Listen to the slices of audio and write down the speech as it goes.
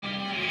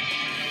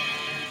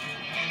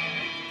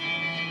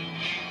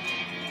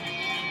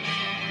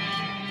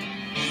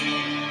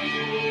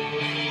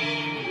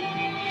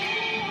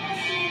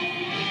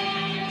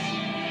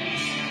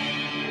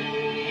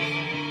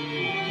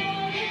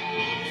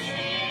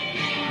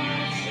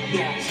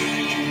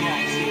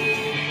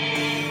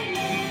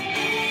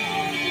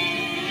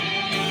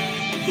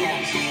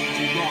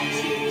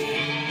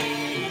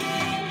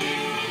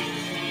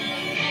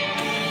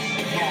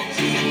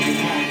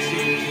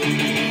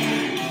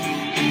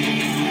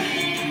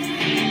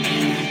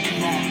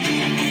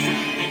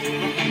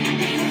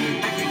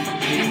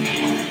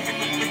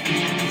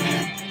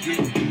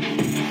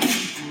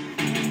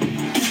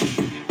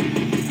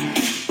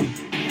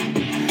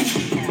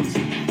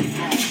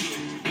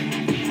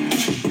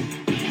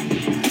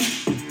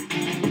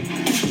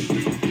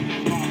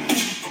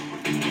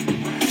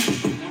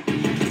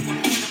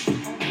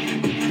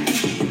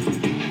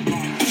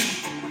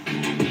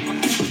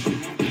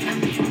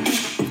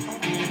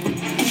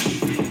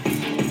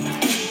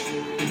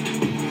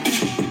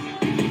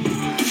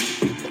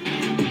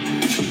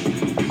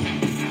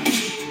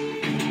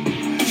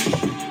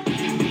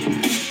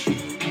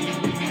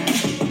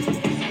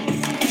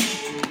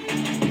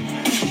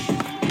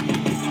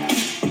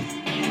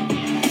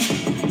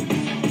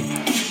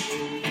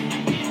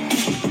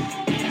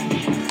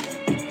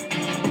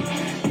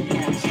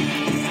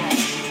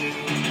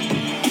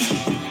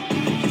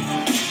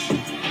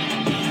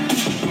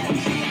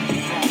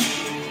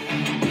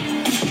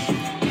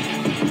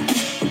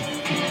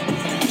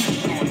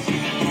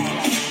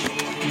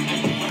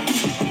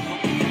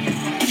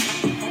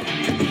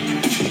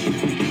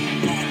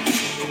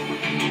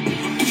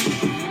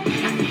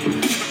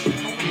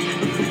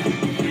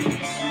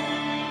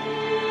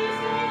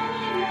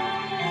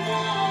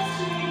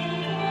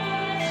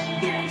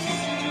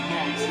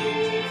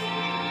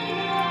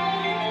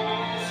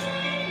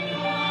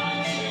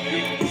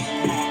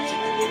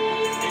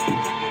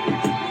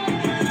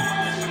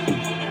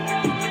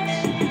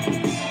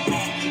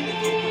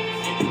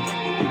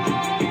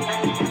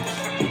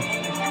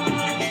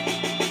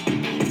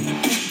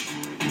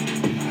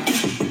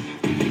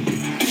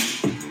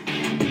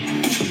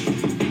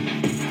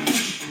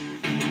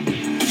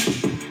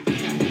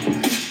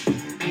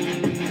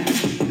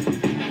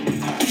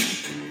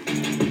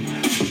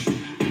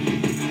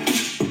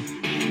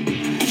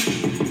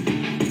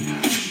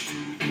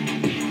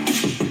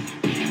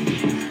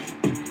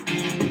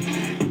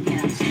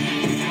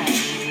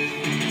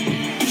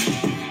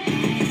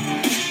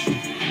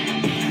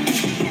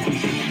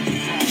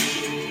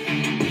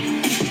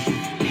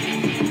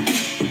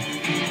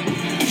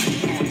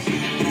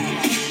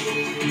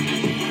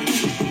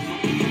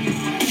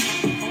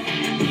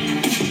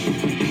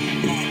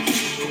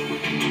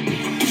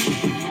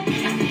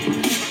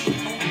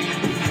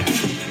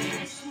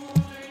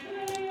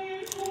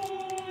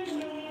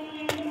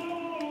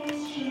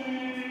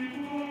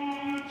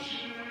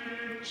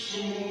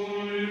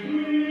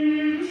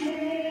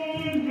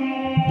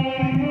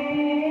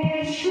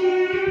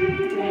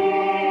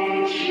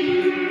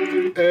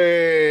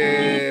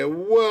Hey,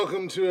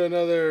 welcome to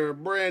another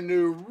brand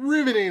new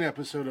riveting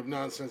episode of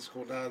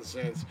Nonsensical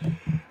Nonsense.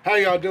 How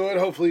y'all doing?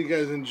 Hopefully you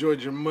guys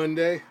enjoyed your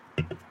Monday.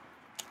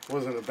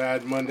 Wasn't a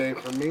bad Monday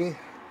for me. A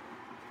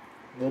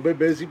little bit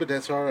busy, but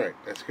that's alright.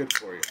 That's good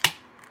for you.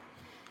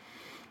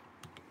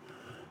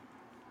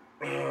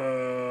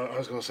 I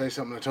was going to say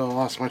something until I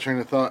lost my train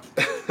of thought.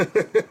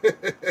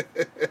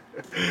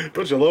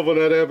 Don't you love when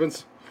that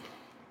happens?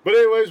 But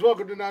anyways,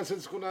 welcome to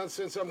Nonsensical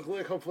Nonsense. I'm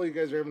Glick. Hopefully you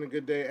guys are having a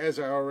good day, as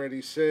I already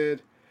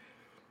said.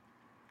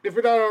 If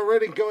you're not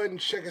already, go ahead and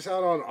check us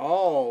out on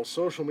all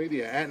social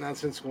media at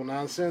Nonsensical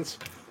Nonsense.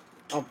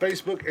 On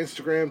Facebook,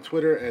 Instagram,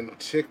 Twitter, and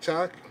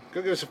TikTok.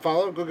 Go give us a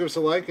follow, go give us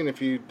a like, and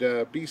if you'd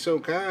be so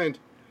kind,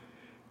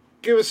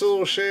 give us a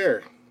little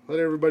share. Let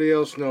everybody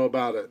else know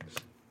about it.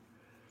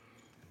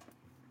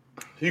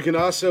 You can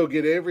also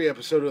get every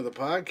episode of the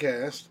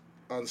podcast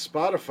on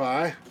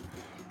Spotify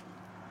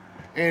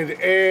and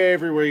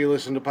everywhere you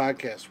listen to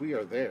podcasts. We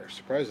are there.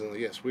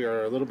 Surprisingly, yes, we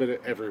are a little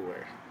bit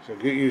everywhere. So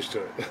get used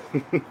to it.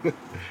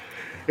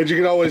 And you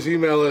can always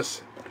email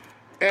us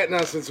at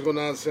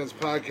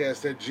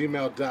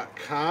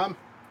nonsensicalnonsensepodcast@gmail.com.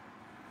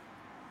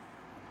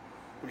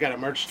 We got a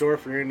merch store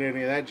if you're into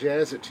any of that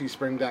jazz at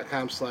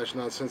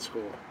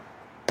teespring.com/nonsensical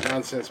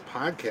nonsense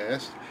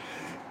podcast.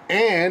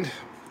 And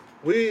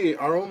we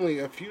are only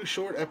a few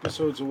short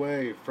episodes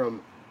away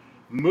from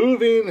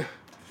moving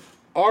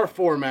our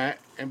format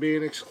and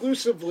being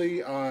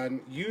exclusively on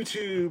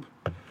YouTube,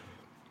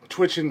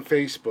 Twitch, and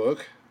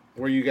Facebook,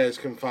 where you guys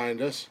can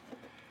find us.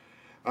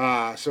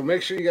 So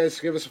make sure you guys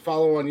give us a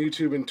follow on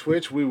YouTube and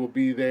Twitch. We will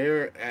be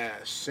there,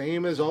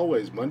 same as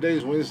always,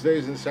 Mondays,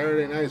 Wednesdays, and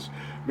Saturday nights.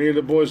 Me and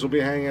the boys will be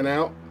hanging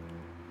out.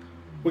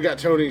 We got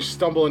Tony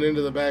stumbling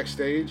into the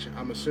backstage.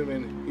 I'm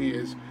assuming he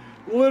is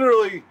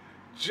literally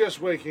just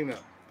waking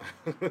up.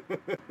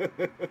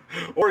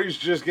 Or he's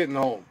just getting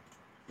home.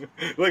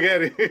 Look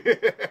at him.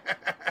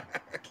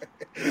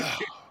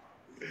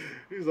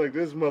 He's like,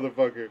 this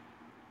motherfucker.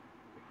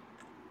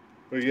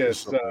 But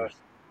yes,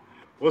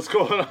 what's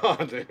going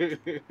on, dude?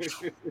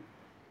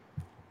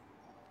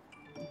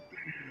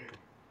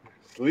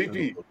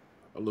 Sleepy.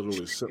 I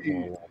literally set my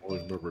alarm. I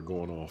don't remember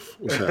going off.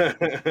 What's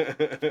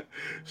happening?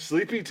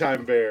 Sleepy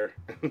Time Bear.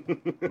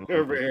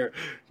 Over here.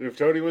 If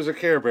Tony was a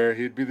Care Bear,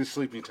 he'd be the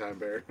Sleepy Time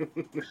Bear.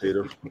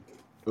 Hater.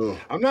 Ugh.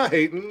 I'm not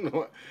hating.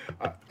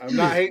 I'm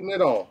not hating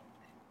at all.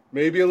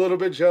 Maybe a little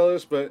bit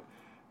jealous, but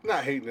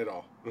not hating at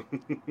all.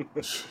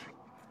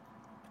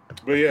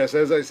 But yes,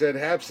 as I said,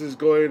 Haps is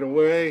going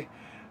away.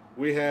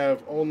 We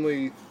have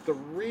only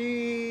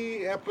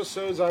 3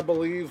 episodes, I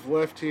believe,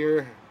 left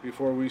here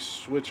before we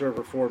switch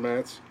over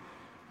formats.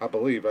 I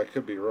believe. I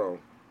could be wrong.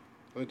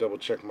 Let me double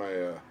check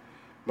my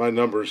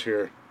numbers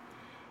here.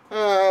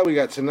 We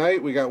got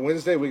tonight, we got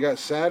Wednesday, we got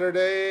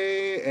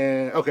Saturday,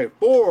 and okay,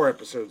 4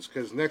 episodes,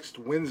 because next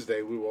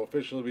Wednesday we will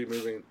officially be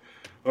moving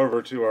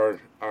over to our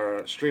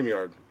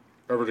StreamYard,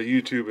 over to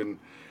YouTube and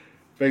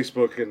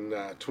Facebook and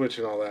Twitch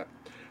and all that.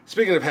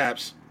 Speaking of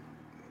Haps,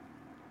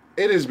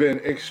 it has been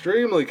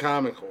extremely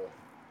comical,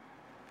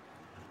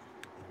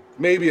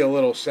 maybe a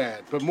little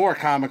sad, but more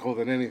comical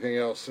than anything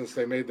else since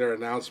they made their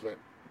announcement.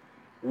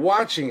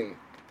 Watching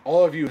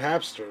all of you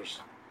Hapsters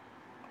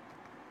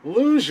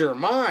lose your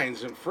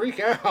minds and freak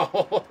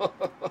out.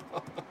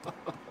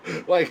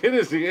 Like it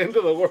is the end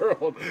of the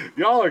world.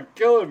 Y'all are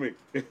killing me.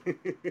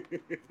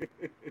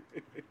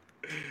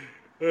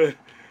 We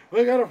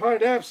gotta find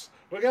apps.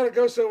 We gotta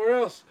go somewhere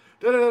else.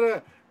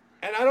 Da-da-da-da.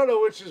 And I don't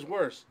know which is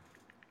worse.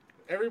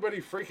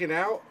 Everybody freaking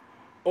out,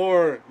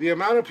 or the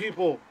amount of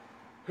people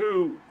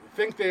who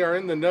think they are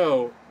in the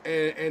know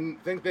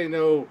and think they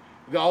know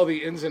all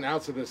the ins and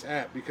outs of this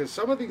app, because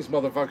some of these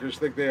motherfuckers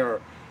think they are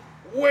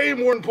way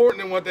more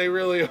important than what they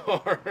really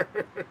are.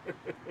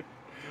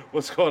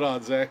 What's going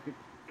on, Zach?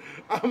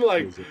 I'm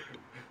like,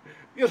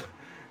 you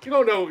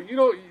don't know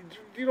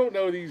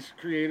these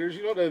creators.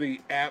 You don't know the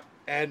app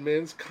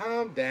admins.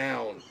 Calm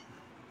down.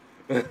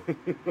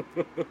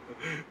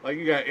 Like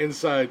you got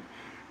inside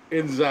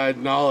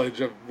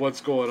knowledge of what's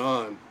going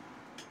on.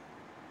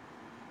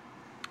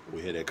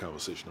 We had that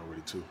conversation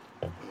already too.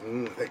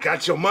 They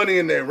got your money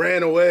and they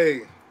ran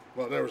away.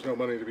 Well, there was no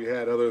money to be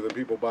had other than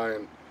people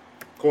buying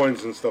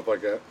coins and stuff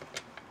like that.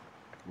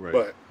 Right.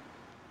 But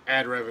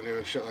ad revenue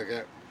and shit like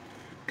that.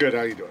 Good.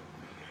 How you doing?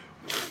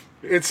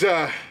 It's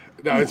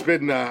it's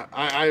been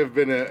I have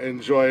been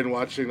enjoying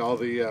watching all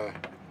the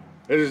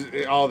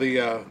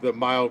the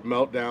mild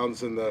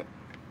meltdowns and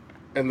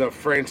the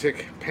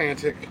frantic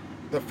panic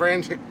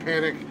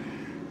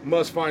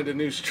must find a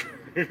new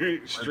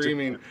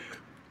streaming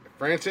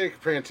frantic.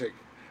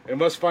 It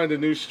must find a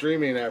new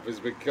streaming app has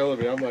been killing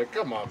me. I'm like,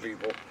 come on,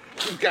 people.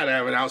 You've got to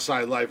have an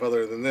outside life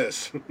other than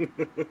this.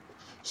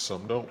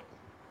 Some don't.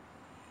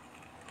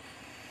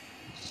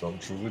 Some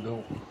truly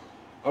don't.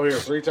 I'm here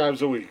 3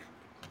 times a week.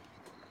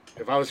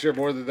 If I was here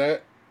more than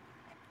that,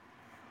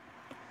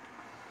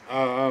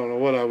 I don't know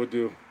what I would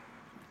do.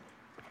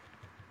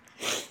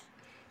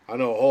 I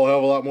know a whole hell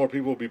of a lot more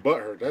people would be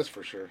butthurt, that's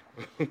for sure.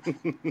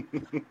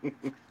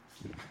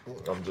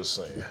 I'm just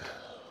saying.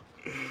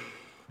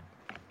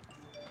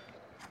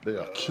 They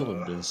are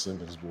killing Ben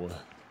Simmons, boy.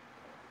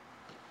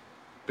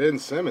 Ben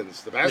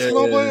Simmons, the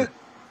basketball player?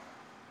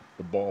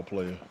 The ball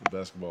player, the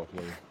basketball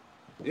player.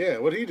 Yeah,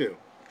 what'd he do?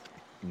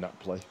 Not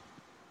play.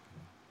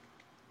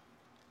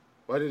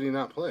 Why did he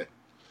not play?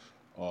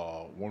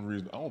 One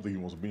reason, I don't think he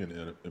wants to be in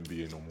the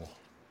NBA no more.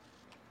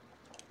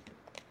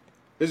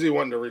 Is he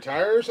wanting to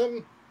retire or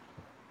something?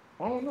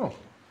 I don't know.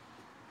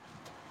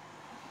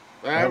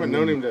 I haven't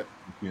known him to.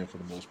 Yeah, for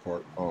the most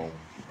part.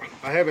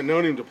 I haven't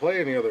known him to play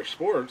any other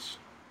sports.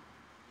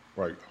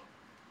 Right.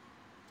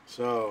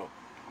 So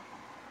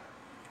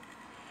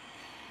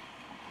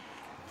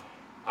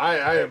I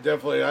have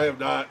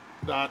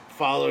not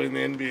following the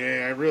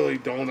NBA. I really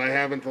don't. I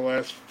haven't the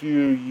last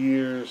few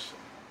years.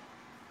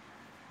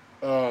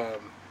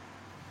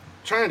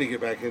 Trying to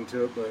get back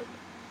into it, but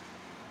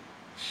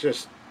it's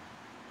just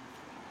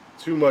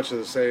too much of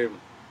the same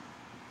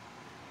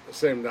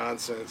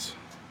nonsense.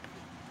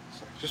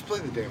 Just play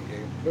the damn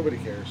game. Nobody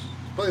cares.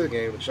 Just play the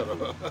game and shut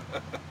up.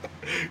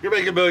 You're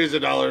making millions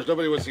of dollars.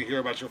 Nobody wants to hear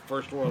about your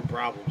first world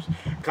problems.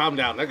 Calm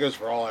down. That goes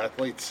for all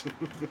athletes.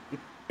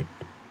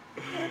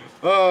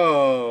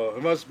 Oh,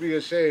 it must be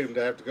a shame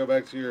to have to go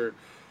back to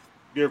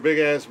your big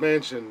ass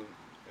mansion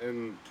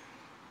and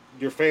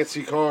your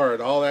fancy car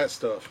and all that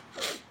stuff.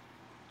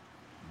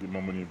 Get my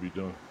money and be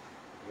done.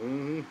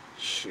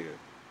 Shit.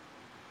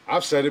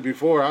 I've said it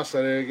before. I'll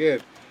say it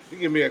again. You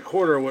give me a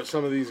quarter of what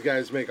some of these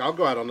guys make, I'll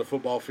go out on the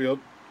football field.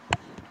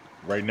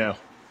 Right now.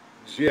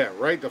 Yeah,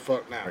 right the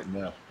fuck now. Right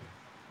now.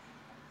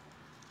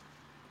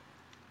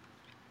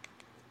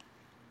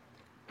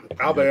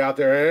 I'll be out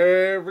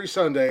there every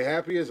Sunday,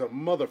 happy as a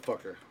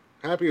motherfucker.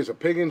 Happy as a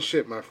pig in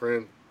shit, my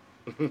friend.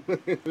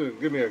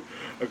 Give me a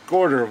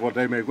quarter of what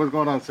they make. What's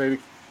going on, Sadie?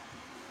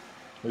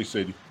 Hey,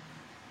 Sadie.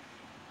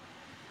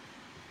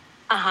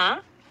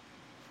 Uh-huh.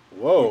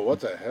 Whoa, what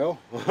the hell?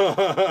 Every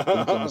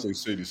time I say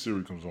Sadie,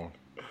 Siri comes on.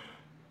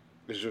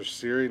 Is your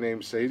Siri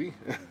named Sadie?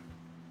 I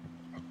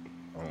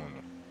don't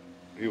know.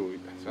 You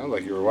sound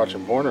like you were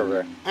watching porn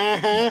over there.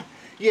 Uh-huh.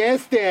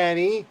 Yes,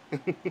 Daddy.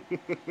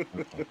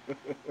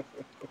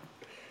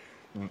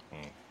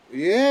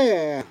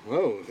 Yeah.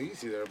 Whoa,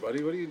 easy there,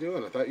 buddy. What are you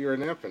doing? I thought you were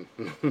napping.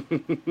 You're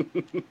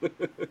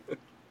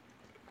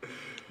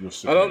a I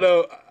sick don't man.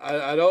 know.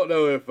 I don't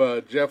know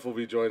if Jeff will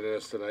be joining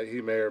us tonight.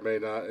 He may or may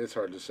not. It's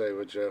hard to say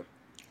with Jeff.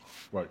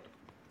 Right.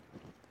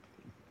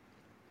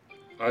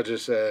 I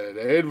just said,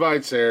 hey,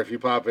 invite's there. If you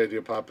pop in,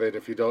 you pop in.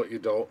 If you don't, you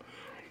don't.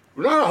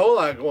 Not a whole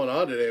lot going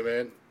on today,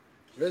 man.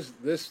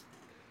 This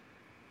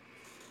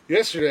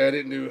yesterday I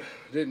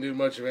didn't do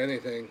much of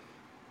anything.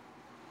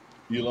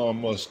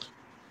 Elon Musk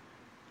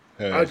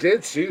I has.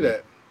 did see Yeah.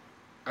 that.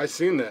 I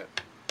seen that.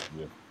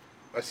 Yeah.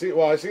 I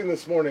seen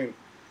this morning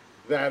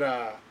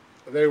that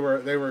they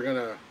were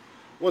gonna.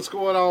 What's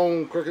going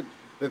on, Crooked?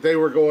 That they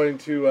were going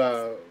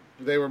to.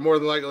 They were more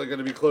than likely going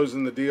to be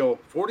closing the deal.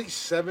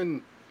 47.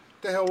 What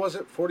the hell was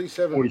it?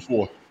 47.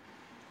 44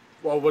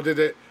 Well, what did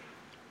it?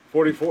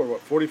 44.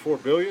 What? 44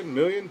 billion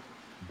million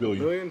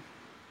billion. million?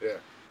 Yeah.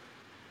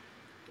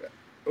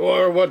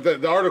 Or what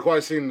the article I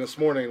seen this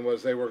morning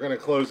was they were going to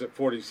close at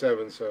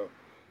 47, so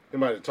he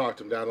might have talked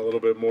him down a little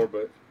bit more.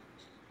 But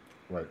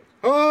Right.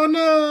 oh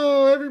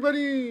no,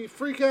 everybody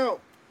freak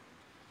out!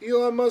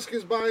 Elon Musk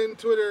is buying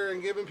Twitter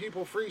and giving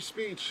people free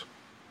speech.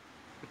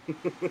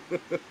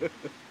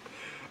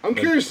 I'm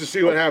Now, curious to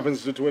see what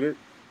happens to Twitter.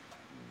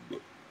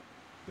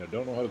 now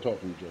don't know how to talk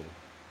to each other.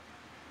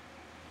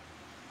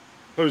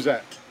 Who's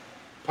that?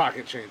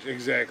 Pocket change,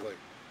 exactly.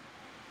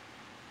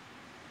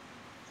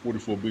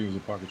 44 billion is a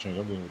pocket change.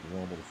 I'm dealing with the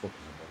wrong motherfuckers.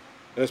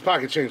 That's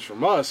pocket change for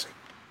Musk.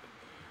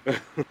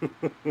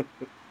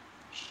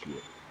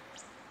 Shit.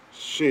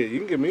 Shit, you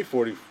can give me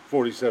 40,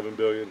 47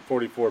 billion,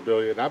 44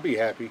 billion. I'll be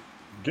happy.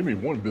 Give me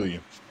 1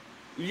 billion.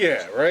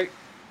 Yeah, right?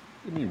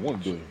 Give me 1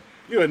 billion.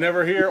 You would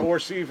never hear or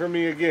see from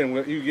me again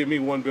when you give me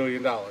 $1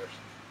 billion.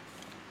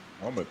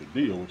 I'm at the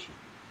deal with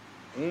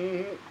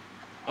you.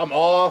 I'm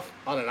off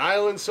on an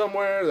island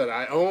somewhere that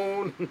I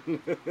own.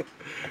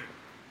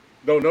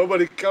 Don't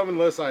nobody come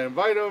unless I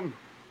invite them.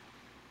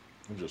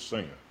 I'm just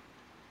saying.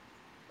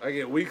 I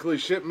get weekly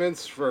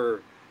shipments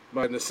for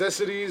my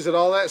necessities and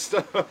all that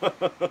stuff.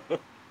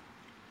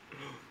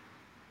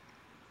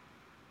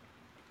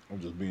 I'm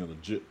just being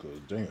legit because,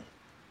 damn.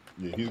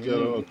 Yeah, he's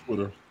got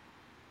Twitter.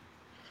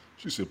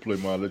 She said, play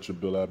my electric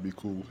bill, I'd be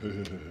cool.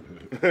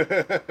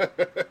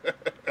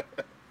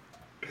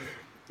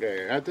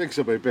 Yeah, I think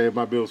somebody paid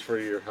my bills for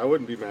a year. I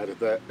wouldn't be mad at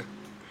that.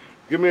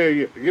 Give me a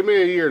year. Give me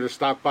a year to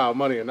stockpile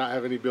money and not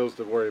have any bills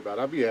to worry about.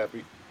 I'd be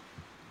happy.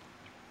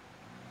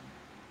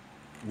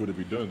 Would it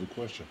be done is the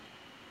question.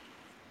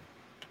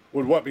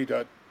 Would what be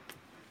done?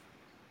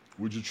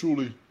 Would you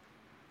truly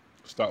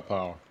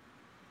stockpile?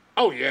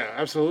 Oh yeah,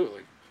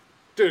 absolutely,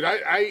 dude.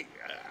 I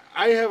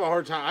have a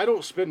hard time. I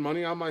don't spend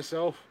money on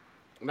myself.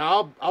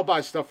 Now I'll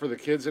buy stuff for the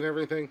kids and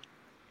everything.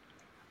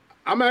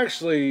 I'm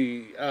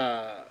actually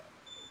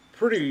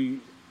pretty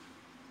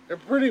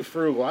pretty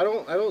frugal. I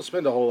don't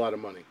spend a whole lot of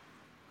money.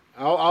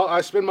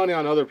 I spend money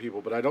on other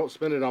people, but I don't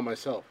spend it on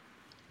myself.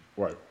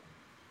 Right.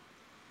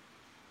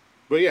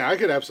 But yeah, I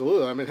could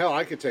absolutely. I mean, hell,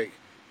 I'll take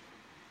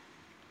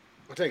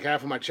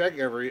half of my check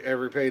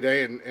every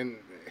payday, and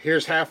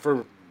here's half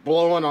for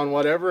blowing on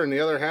whatever, and the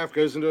other half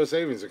goes into a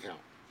savings account.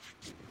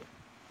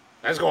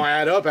 That's going to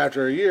add up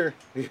after a year,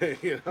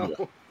 you know.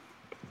 Yeah.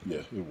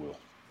 Yeah, it will.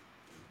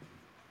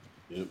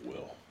 It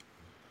will.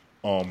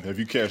 Have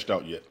you cashed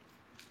out yet?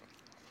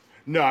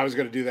 No, I was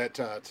going to do that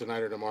tonight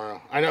or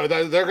tomorrow. I know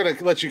they're going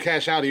to let you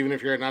cash out even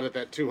if you're not at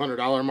that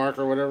 $200 mark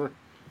or whatever.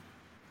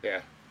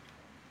 Yeah.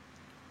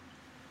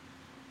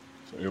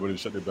 So everybody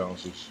check their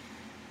balances.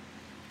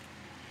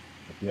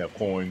 If you have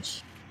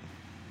coins,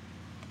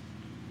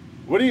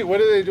 What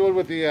are they doing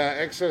with the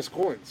excess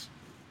coins?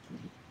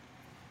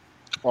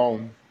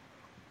 um,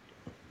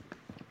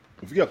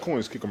 if you got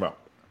coins, kick them out.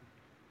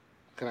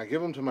 Can I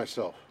give them to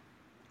myself?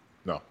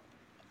 No.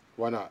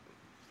 Why not?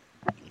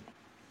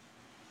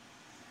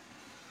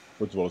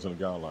 First of all, it's in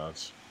the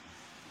guidelines.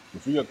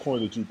 If you got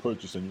coins that you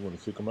purchased and you want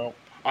to kick them out,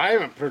 I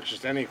haven't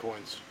purchased any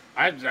coins.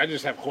 I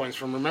just have coins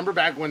from. Remember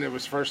back when it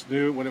was first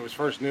new,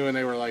 and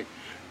they were like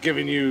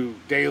giving you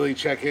daily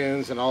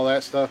check-ins and all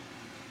that stuff.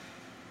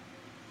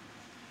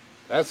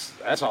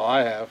 That's all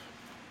I have.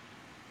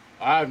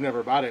 I've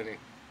never bought any.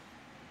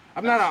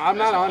 I'm not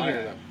on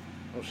here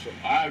though. Oh shit!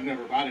 I've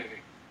never bought any.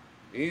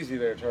 Easy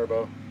there,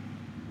 Turbo.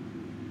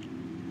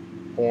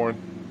 porn,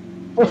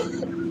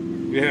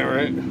 Yeah,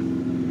 right.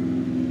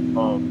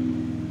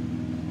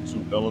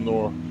 to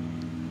Eleanor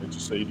and to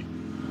Sadie,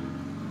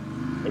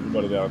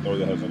 everybody that I know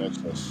that has an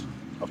excess,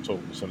 I've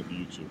told them to send it to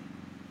YouTube.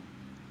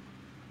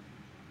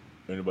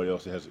 Anybody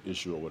else that has an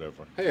issue or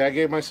whatever, Hey, I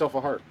gave myself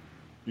a heart.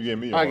 you gave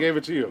me a I heart. gave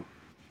it to you.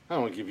 I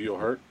don't want to give you a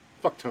heart.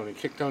 Fuck Tony.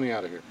 Kick Tony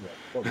out of here.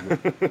 Yeah,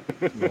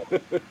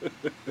 fuck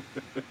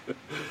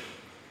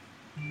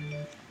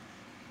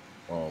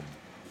you. um,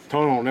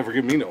 Tony will never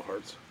give me no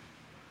hearts.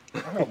 I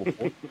have a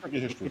point. Check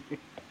your history.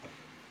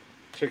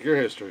 Check your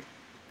history.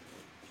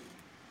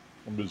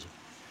 I'm busy.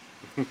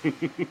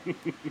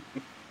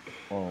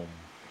 Um,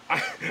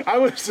 I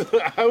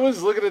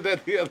was looking at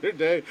that the other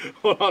day.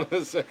 Hold on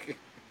a second.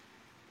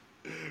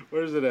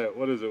 Where's it at?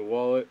 What is it?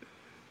 Wallet.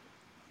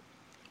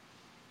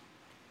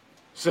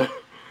 So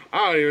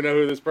I don't even know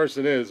who this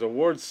person is.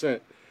 Award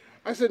sent.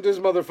 I sent this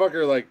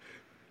motherfucker like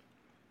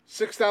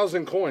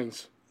 6,000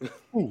 coins.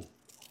 Ooh,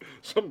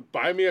 Some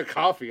buy me a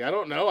coffee. I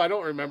don't know. I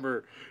don't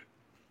remember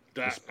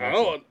a that. I sponsor.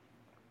 don't.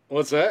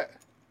 What's that?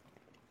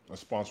 I'm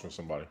sponsoring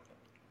somebody.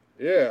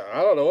 Yeah,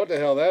 I don't know what the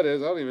hell that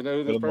is. I don't even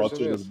know who I this don't know. I person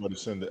told is. everybody to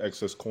send the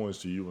excess coins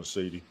to you and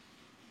Sadie.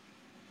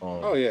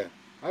 Oh Um, yeah,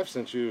 I've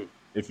sent you.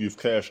 if you've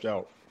cashed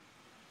out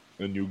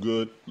and you're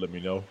good, let me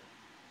know.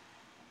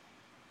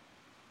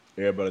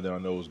 Everybody that I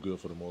know is good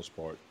for the most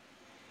part.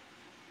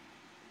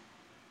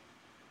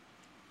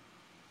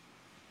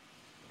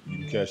 You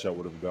can cash out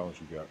whatever balance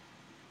you got.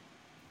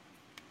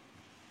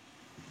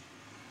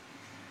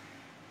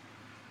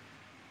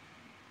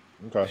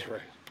 Okay. That's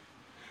right.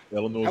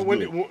 Eleanor's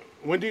good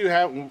When do you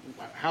have?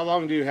 How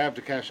long do you have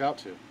to cash out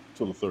to?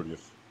 till the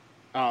 30th.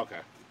 Oh, okay.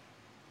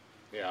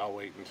 Yeah, I'll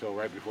wait until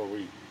right before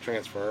we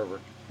transfer over.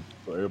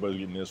 So everybody's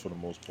getting this for the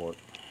most part.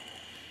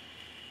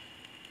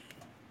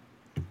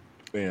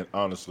 And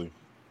honestly,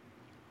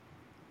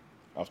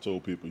 I've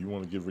told people, you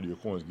want to get rid of your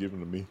coins, give them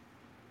to me.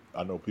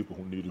 I know people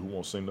who need it who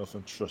won't say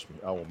nothing. Trust me,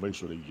 I will make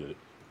sure they get it.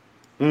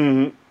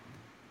 Mm-hmm.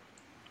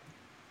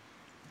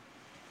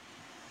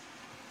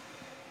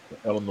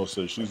 Eleanor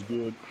says she's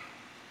good.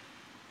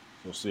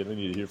 So said I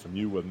need to hear from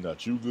you whether or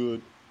not you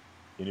good.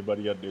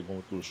 Anybody out there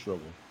going through a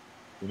struggle.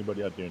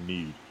 Anybody out there in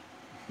need.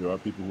 There are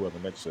people who have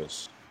an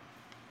excess.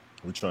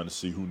 We're trying to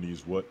see who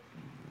needs what.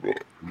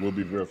 Will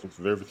be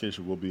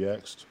verification will be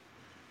asked,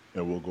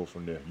 and we'll go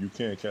from there. You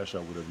can cash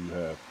out whatever you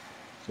have.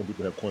 Some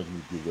people have coins you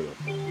need to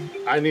get rid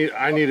of.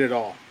 I need it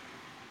all.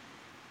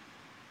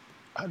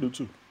 I do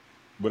too,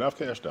 but I've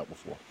cashed out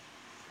before.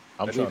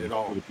 I'm I trying need to it be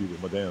all. for the people,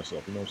 my damn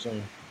self. You know what I'm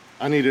saying?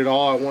 I need it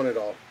all. I want it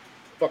all.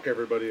 Fuck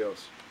everybody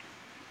else.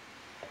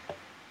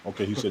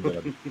 Okay, he said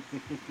that.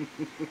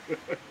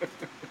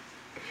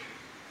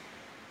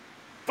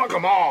 Fuck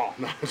them all.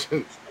 No,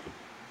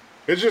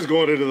 it's just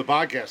going into the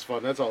podcast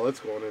fund. That's all it's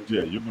going Yeah,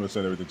 into. you're gonna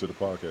send everything to the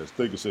podcast.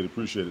 Thank you, Sadie.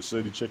 Appreciate it.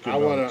 Sadie, check your I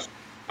wanna. balance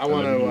I and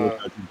want let me know to.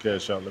 what you can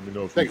cash out. Let me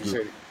know if you're Thank you,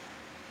 good. Sadie.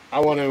 I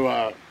want to.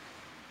 I'm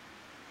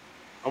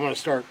gonna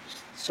start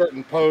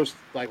certain posts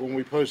like when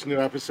we post new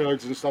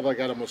episodes and stuff like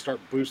that. I'm gonna start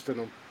boosting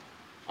them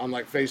on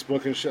like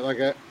Facebook and shit like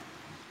that,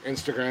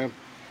 Instagram.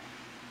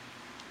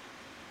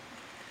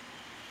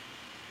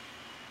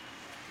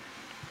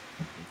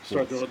 Of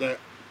Start course. doing that.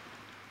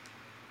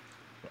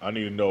 I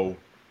need to know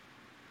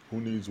who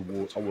needs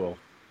awards. Oh, well,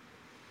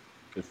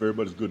 if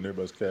everybody's good and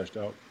everybody's cashed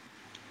out,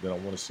 then I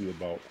want to see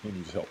about who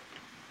needs help.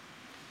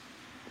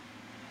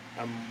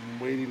 I'm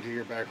waiting to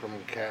hear back from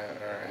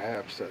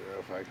Haps. I don't know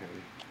if I can.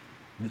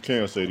 You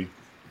can, Sadie.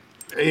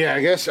 Yeah,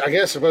 I guess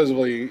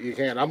supposedly you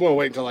can. I'm gonna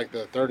wait until like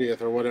the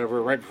 30th or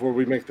whatever, right before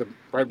we make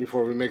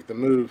the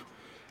move,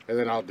 and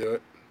then I'll do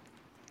it.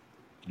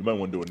 You might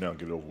want to do it now and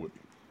get it over with.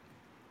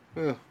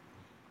 Yeah,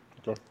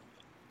 Okay.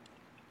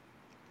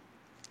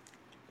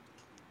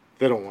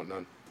 they don't want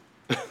none.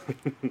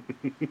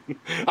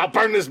 I'll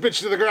burn this bitch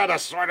to the ground. I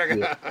swear to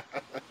Yeah. God.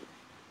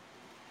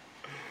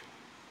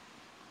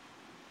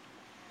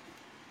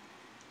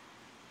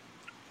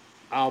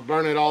 I'll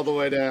burn it all the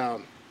way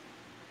down.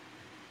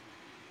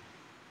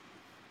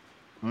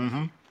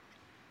 Mm-hmm.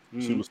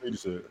 See Mm. what Sadie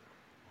said.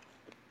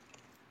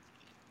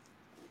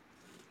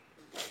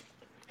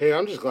 Hey,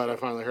 I'm just glad I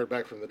finally heard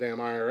back from the damn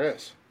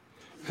IRS.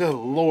 Good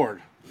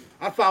Lord,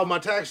 I filed my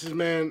taxes,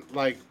 man,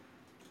 like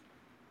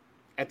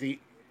at the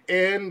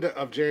end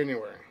of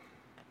January.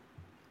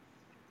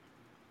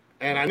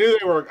 And I knew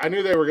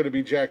they were going to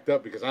be jacked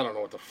up because I don't know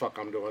what the fuck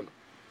I'm doing.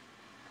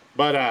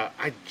 But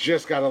I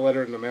just got a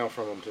letter in the mail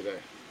from them today.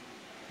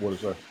 What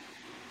is that?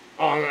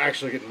 Oh, I'm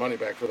actually getting money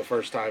back for the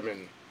first time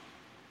in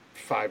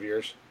 5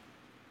 years.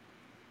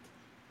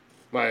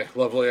 My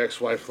lovely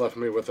ex-wife left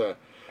me with a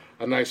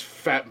nice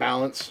fat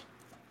balance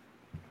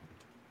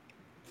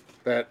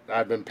that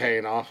I've been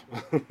paying off.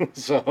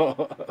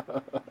 So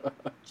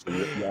So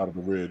you're out of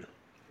the red.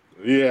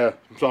 yeah,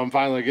 so I'm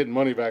finally getting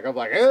money back. I'm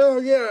like,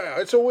 hell yeah,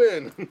 it's a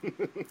win.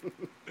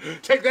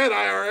 Take that,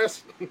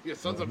 IRS, you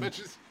sons of Mm-hmm.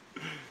 bitches.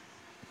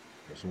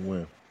 That's a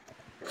win.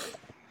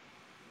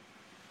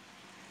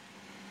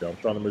 Yeah, I'm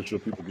trying to make sure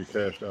people get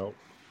cashed out.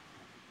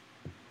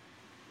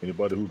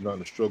 Anybody who's not in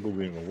the struggle,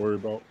 we ain't gonna worry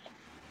about.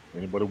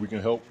 Anybody we can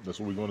help, that's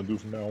what we're gonna do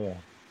from now on.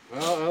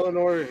 Well,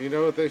 Eleanor, you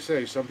know what they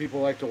say. Some people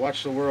like to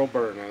watch the world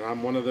burn, and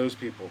I'm one of those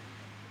people.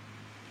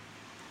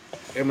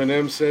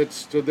 Eminem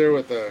stood there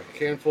with a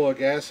can full of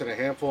gas and a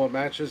handful of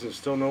matches, and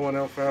still no one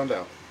else found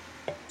out.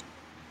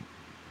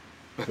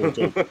 So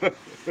tell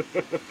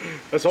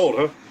That's old,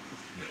 huh?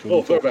 so A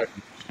little throwback.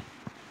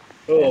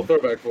 A I, little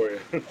throwback for you.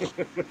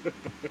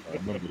 I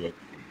remember that.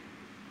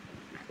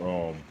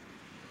 Um,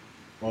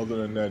 Other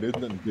than that, there's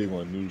nothing big on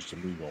the news to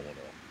me going on.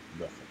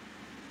 Nothing.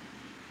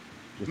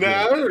 Just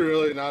Nah, dealing there's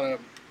really not a.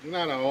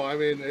 No. I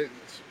mean,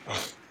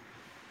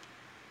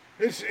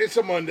 it's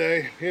a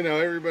Monday. You know,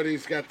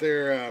 everybody's got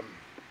their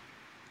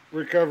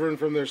recovering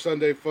from their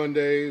Sunday fun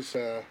days,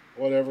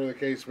 whatever the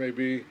case may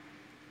be.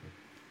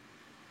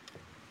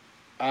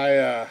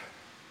 I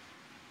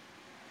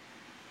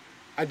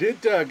I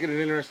did get an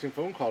interesting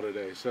phone call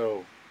today.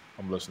 So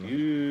I'm listening.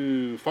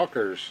 you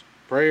fuckers,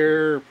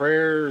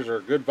 prayers,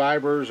 or good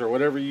vibers, or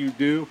whatever you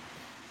do,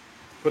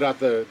 put out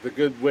the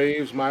good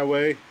waves my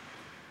way.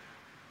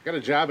 Got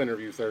a job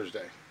interview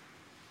Thursday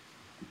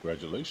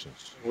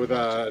Congratulations. with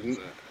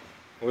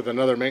with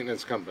another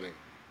maintenance company.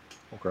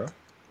 Okay.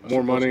 That's a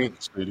More money,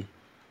 blessing, lady.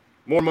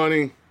 more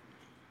money.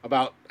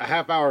 About a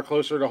half hour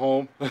closer to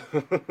home.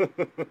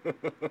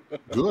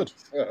 Good.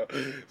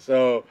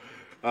 so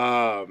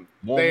More they had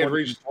money and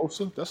reached.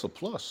 closer. That's a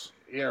plus.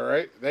 Yeah,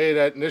 right. They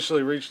had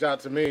initially reached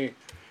out to me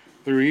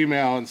through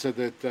email and said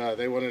that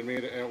they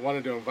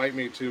wanted to invite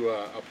me to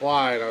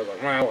apply, and I was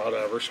like, well,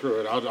 whatever, screw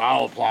it,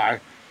 I'll apply.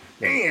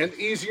 Right. And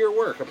easier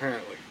work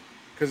apparently,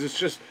 because it's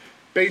just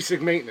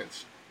basic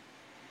maintenance,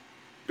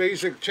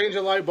 basic change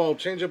a light bulb,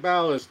 change a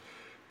ballast,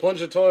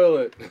 plunge a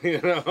toilet.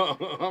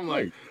 I'm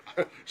like,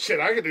 Right. shit,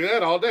 I could do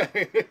that all day,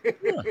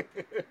 Yeah.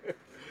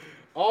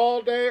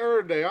 all day,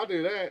 every day. I'll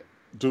do that.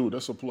 Dude,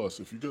 that's a plus.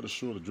 If you get a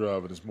shorter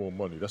drive and it's more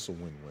money, that's a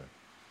win-win.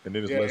 And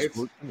then it's Yeah, less it's.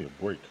 work. Give me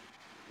a break.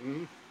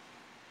 Mhm.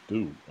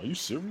 Dude, are you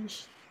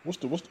serious? What's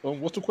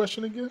the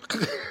question again?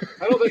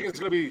 I don't think it's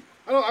gonna be.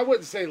 I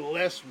wouldn't say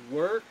less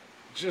work,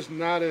 just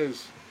not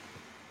as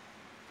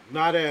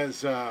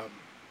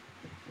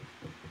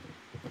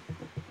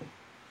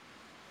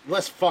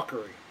less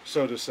fuckery,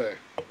 so to say.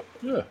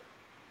 Yeah.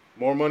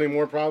 More money,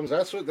 more problems.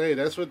 That's what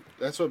Biggie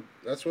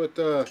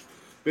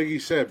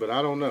said. But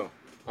I don't know.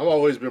 I've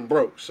always been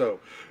broke, so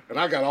and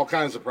I got all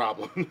kinds of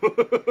problems.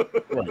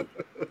 Right.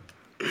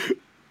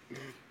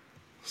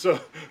 so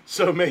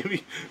so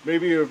maybe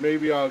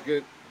I'll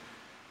get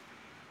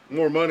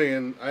more money,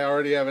 and I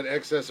already have an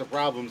excess of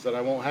problems that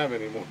I won't have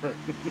anymore.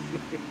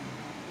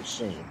 Just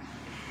saying.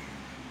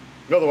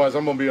 Otherwise,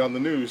 I'm gonna be on the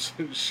news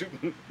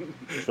shooting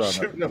Try not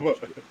shooting to up do a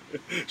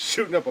shit.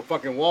 shooting up a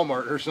fucking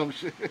Walmart or some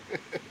shit.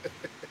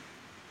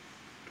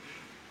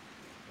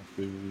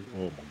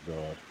 Oh my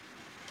God.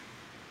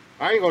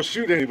 I ain't gonna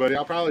shoot anybody.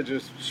 I'll probably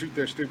just shoot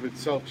their stupid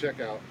self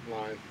checkout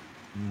line.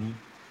 Mm-hmm.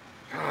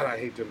 God, I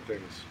hate them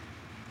things.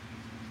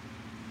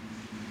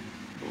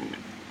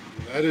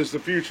 That is the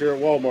future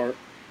at Walmart.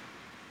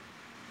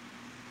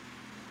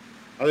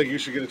 I think you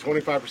should get a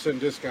 25%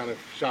 discount if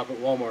you shop at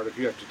Walmart if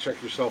you have to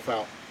check yourself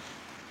out.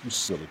 You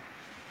silly.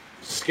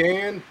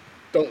 Scan,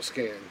 don't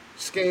scan.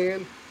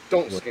 Scan,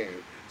 don't What? scan.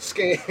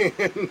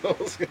 Scan,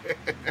 don't scan.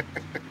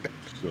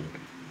 Silly.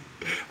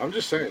 I'm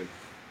just saying.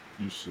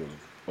 You silly.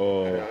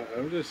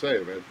 I'm just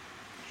saying, man.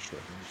 Sure.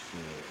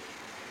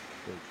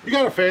 You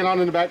got a fan on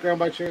in the background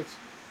by chance?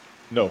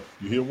 No.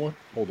 You hear one?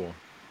 Hold on.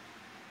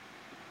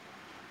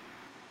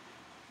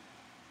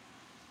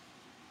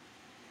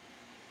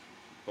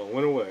 Well, it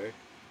went away.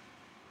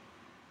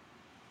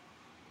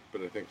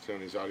 But I think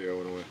Tony's audio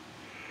went away.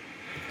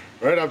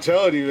 Right, I'm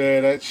telling you,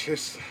 man. That's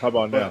just. How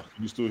about now? But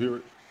Can you still hear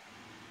it?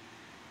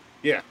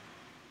 yeah.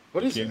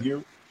 What You is can't that? hear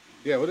it?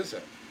 Yeah, what is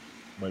that?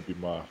 Might be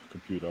my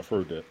computer. I've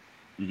heard that.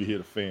 You can hear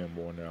the fan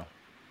more now.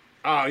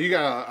 Oh, you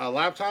got a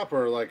laptop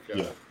or like?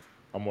 Yeah.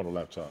 I'm on a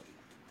laptop.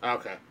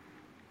 Okay.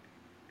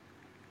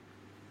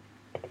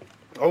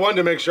 I wanted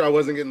to make sure I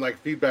wasn't getting like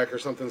feedback or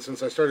something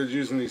since I started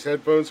using these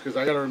headphones because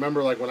I got to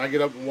remember like when I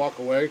get up and walk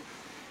away,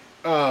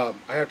 I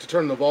have to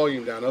turn the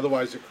volume down,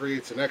 otherwise it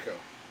creates an echo.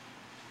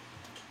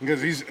 Because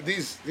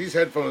these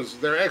headphones,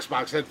 they're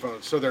Xbox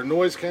headphones, so they're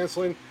noise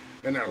canceling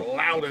and they're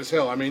loud as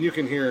hell. I mean, you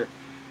can hear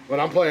when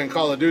I'm playing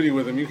Call of Duty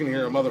with them, you can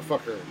hear a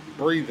motherfucker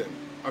breathing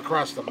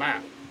across the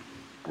map.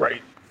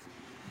 Right.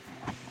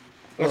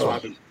 That's why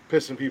I've been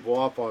pissing people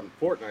off on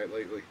Fortnite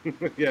lately.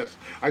 Yes,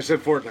 I said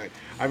Fortnite.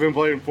 I've been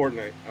playing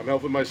Fortnite. I'm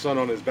helping my son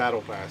on his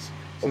battle pass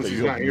since Okay, he's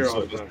you not helping here your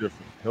all son. the That's time.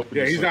 different. Helping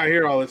Yeah, your he's son. not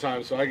here all the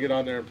time, so I get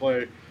on there and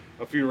play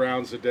a few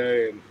rounds a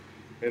day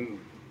and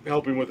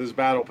help him with his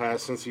battle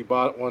pass since he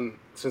bought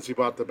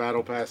the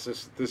battle pass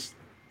this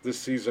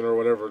season or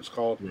whatever it's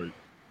called. Right.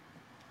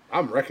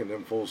 I'm wrecking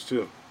them fools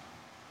too.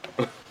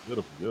 Get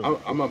him.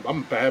 I'm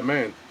a bad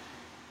man.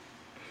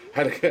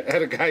 Had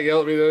a guy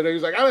yell at me the other day.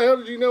 He's like, "How the hell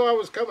did you know I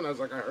was coming?" I was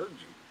like, "I heard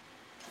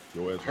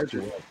you. Your ass I was heard too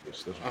your."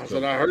 obvious. That's what I I'm said,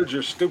 telling "I you. heard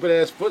your stupid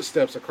ass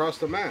footsteps across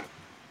the map."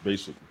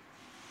 Basically.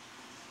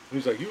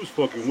 He's like, "You was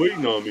fucking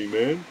waiting on me,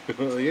 man."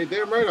 Yeah,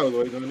 damn right I was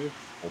waiting on you.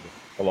 Hold on.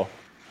 Hello?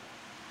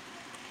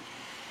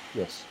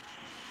 Yes.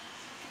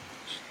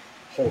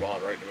 Hold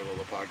on, right in the middle of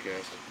the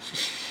podcast.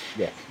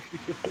 Yeah.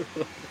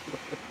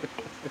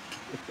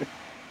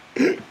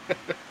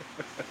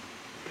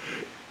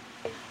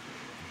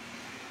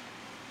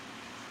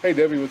 Hey,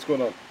 Debbie, what's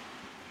going on?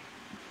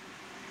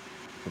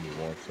 Give me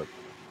 1 second.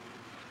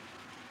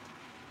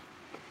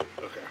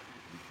 Okay.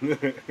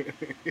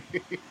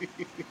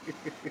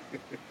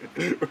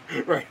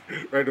 right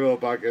in the middle of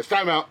the podcast.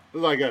 Time out. This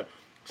is like a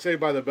Saved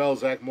by the Bell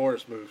Zach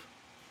Morris move.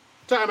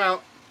 Time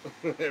out.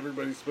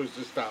 Everybody's supposed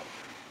to stop.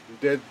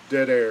 Dead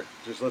air.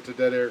 Just let the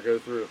dead air go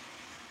through.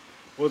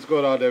 What's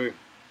going on, Debbie?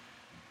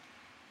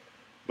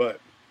 But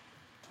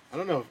I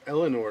don't know if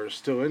Eleanor is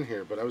still in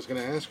here, but I was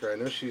going to ask her. I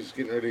know she's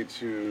getting ready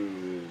to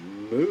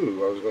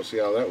move. I was going to see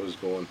how that was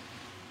going.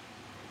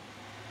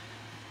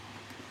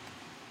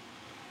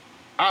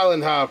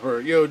 Island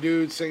Hopper. Yo,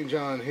 dude, St.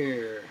 John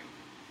here.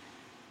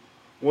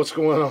 What's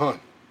going on?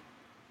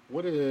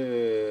 What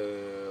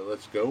is...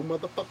 Let's go,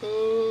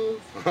 motherfuckers.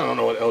 I don't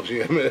know what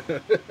LGM is.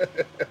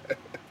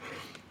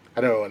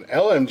 I know what an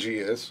LMG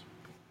is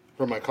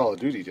from my Call of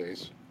Duty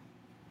days.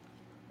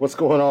 What's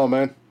going on,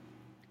 man?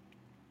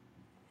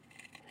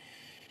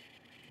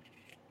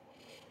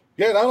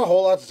 Yeah, not a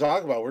whole lot to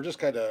talk about. We're just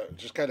kind of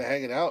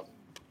hanging out,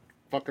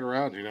 fucking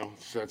around, you know.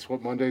 So that's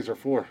what Mondays are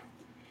for.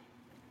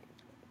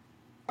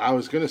 I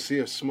was going to see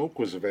if Smoke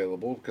was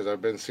available because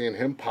I've been seeing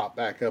him pop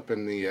back up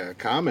in the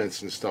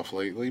comments and stuff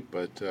lately,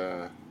 but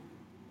that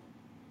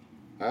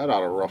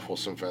ought to ruffle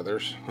some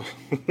feathers.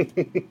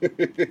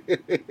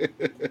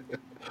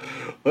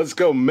 Let's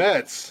go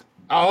Mets.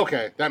 Oh,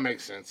 okay. That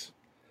makes sense.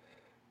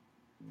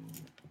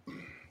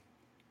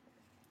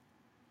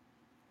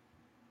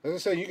 As I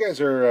say, you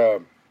guys are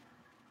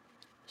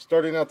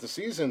starting out the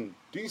season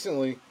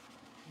decently,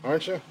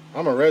 aren't you?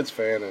 I'm a Reds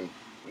fan,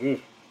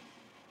 and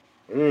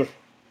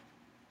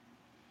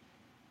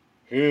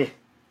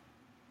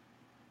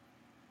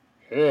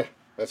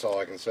that's all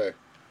I can say.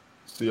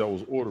 See, I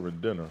was ordering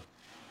dinner,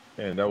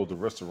 and that was the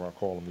restaurant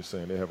calling me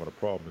saying they're having a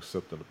problem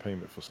accepting the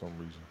payment for some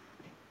reason.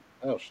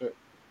 Oh shit!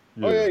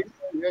 Yeah. Oh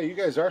yeah. You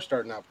guys are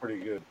starting out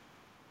pretty good.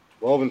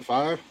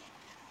 12-5.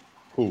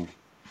 Who?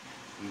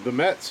 The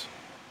Mets.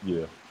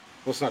 Yeah.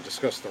 Let's not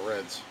discuss the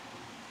Reds.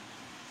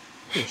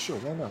 Yeah, sure.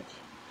 Why not?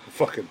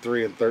 Fucking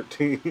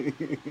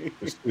 3-13.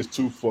 It's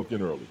too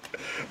fucking early.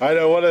 I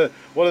know one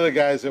of the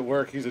guys at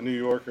work. He's a New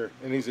Yorker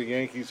and he's a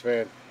Yankees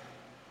fan.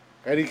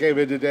 And he came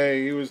in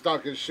today. He was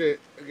talking shit,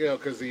 you know,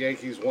 because the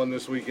Yankees won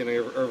this weekend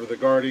over the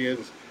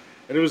Guardians,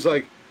 and it was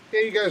like,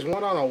 yeah, you guys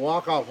won on a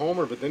walk-off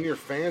homer, but then your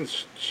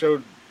fans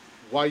showed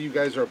why you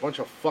guys are a bunch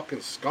of fucking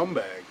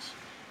scumbags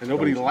and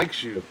nobody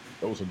likes you.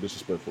 That was some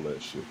disrespectful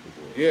ass shit.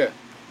 Yeah.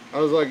 I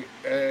was like,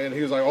 and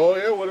he was like, oh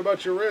yeah, what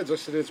about your Reds? I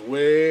said, it's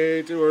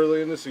way too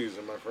early in the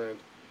season, my friend.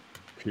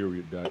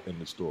 Period. That in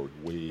the story.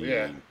 Way too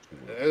early.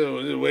 It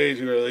was way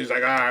too early. He's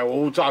like, all right, well,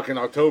 we'll talk in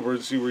October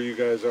and see where you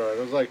guys are. And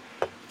I was like,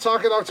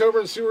 talk in October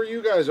and see where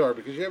you guys are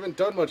because you haven't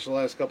done much the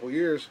last couple of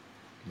years.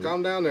 Nope.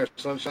 Calm down there,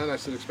 sunshine. I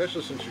said,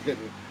 especially since you're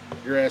getting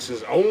your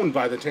asses owned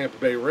by the Tampa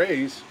Bay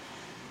Rays.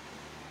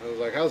 I was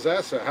like, how's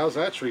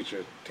that treat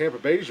you? Tampa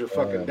Bay's your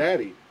fucking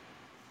daddy.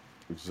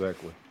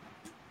 Exactly.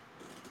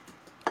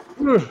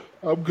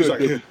 I'm good.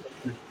 Like,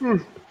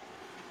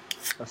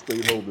 I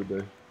stayed home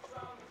today.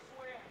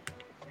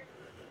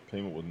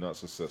 Payment was not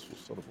successful.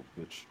 Son of a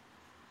bitch.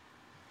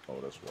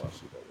 Oh, that's why I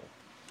see that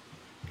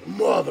one.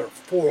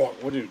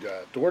 Motherfucker. What did you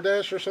got?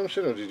 DoorDash or some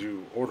shit? Or did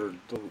you order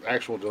the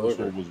actual delivery? First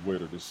one was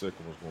Waiter. The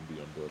second was going to be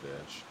on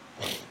DoorDash.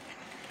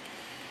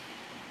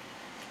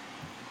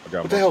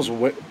 What the hell's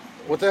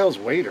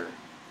Waiter?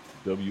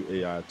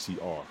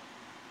 WAITR.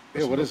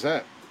 Yeah, what is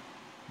that?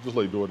 Just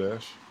like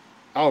DoorDash.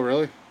 Oh,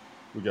 really?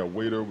 We got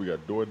Waiter, we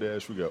got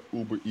DoorDash, we got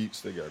Uber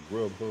Eats, they got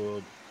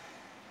Grubhub.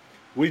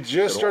 We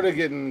just started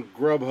getting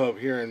Grubhub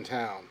here in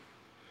town.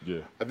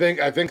 Yeah. I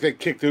think they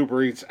kicked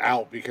Uber Eats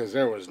out because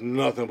there was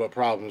nothing but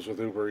problems with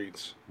Uber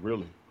Eats.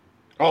 Really?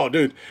 Oh,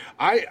 dude.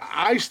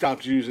 I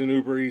stopped using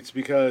Uber Eats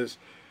because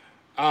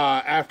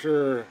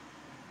after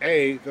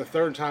the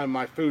third time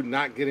my food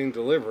not getting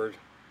delivered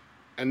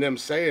and them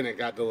saying it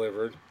got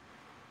delivered.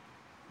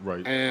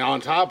 Right. And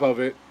on top of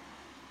it,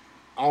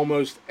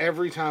 almost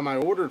every time I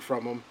ordered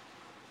from them,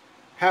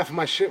 half of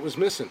my shit was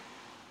missing.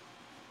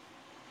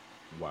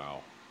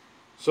 Wow.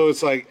 So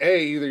it's like,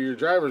 A, either your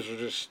drivers are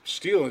just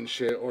stealing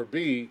shit, or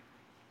B,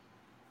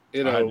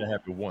 you know. I had that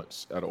happen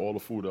once. Out of all the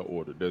food I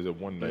ordered, there's a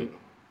one night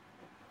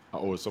I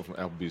ordered something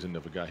from Applebee's and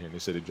never got here, and they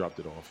said they dropped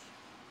it off.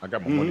 I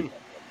got my money back.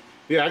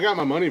 Yeah, I got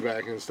my money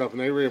back and stuff,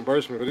 and they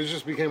reimbursed me, but it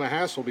just became a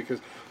hassle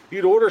because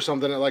you'd order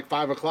something at like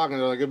 5 o'clock, and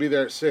they're like, it'll be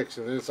there at 6,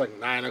 and then it's like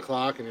 9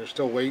 o'clock, and you're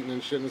still waiting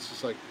and shit, and it's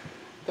just like,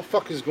 what the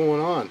fuck is going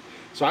on?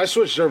 So I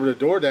switched over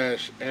to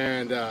DoorDash,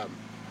 and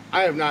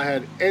I have not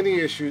had any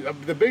issues.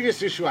 The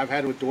biggest issue I've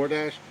had with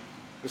DoorDash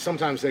is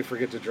sometimes they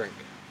forget to drink.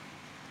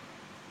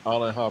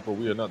 Island Hopper,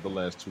 we are not the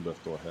last two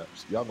left on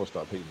Haps. Y'all gonna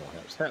stop hating on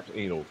Haps. Haps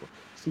ain't over.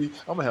 See,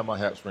 I'm gonna have my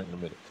Haps rank in a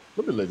minute.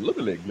 Let me let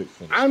Glick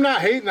finish. I'm not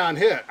hating on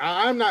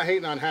I'm not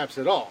hating on Haps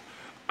at all.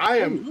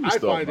 I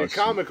find it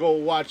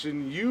comical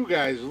watching you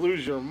guys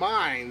lose your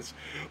minds.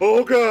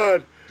 Oh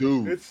God,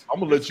 dude!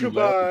 I'm gonna let you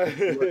laugh.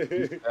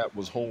 This app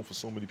was home for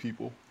so many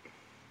people.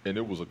 And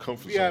it was a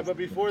comfort zone. Yeah, but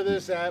before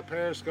this app,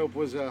 Periscope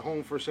was a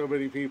home for so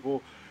many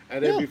people.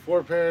 And then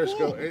before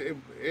Periscope,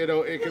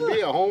 it can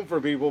be a home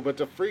for people, but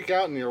to freak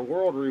out in your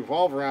world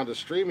revolve around a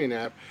streaming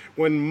app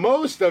when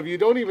most of you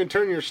don't even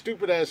turn your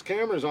stupid ass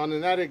cameras on,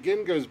 and that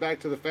again goes back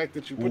to the fact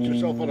that you put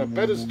yourself on a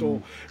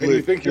pedestal and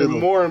you think you're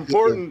more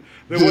important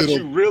than what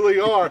you really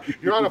are.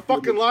 You're on a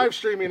fucking live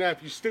streaming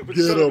app, you stupid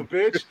son of a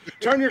bitch.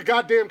 Turn your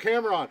goddamn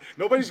camera on.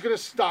 Nobody's gonna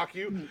stalk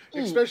you,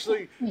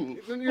 especially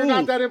you're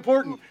not that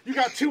important. You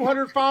got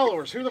 200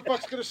 followers. Who the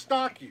fuck's gonna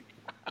stalk you?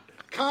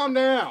 Calm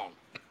down.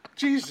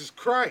 Jesus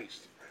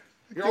Christ.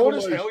 You're old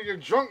as hell. You're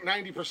drunk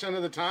 90%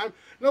 of the time.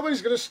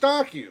 Nobody's going to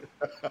stalk you.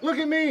 Look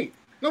at me.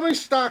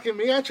 Nobody's stalking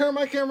me. I turn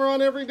my camera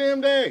on every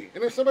damn day.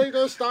 And if somebody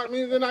does stalk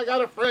me, then I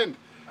got a friend.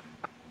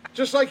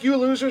 Just like you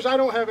losers, I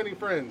don't have any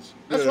friends.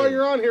 That's why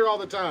you're on here all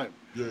the time.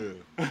 Yeah.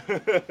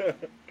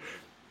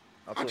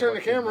 I turn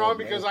the camera on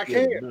because I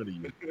can't.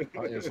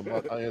 I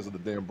answer the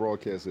damn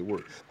broadcast at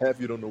work. Half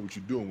you don't know what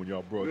you're doing when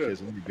y'all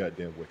broadcasting any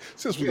goddamn way.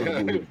 Since we're gonna go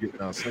ahead and get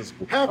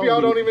nonsensical. Half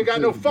y'all don't even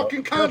got no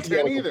fucking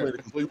content either.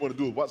 All you want to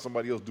do is watch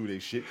somebody else do their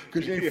shit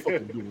because you ain't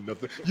fucking doing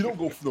nothing. You don't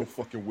go for no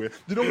fucking where.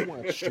 You don't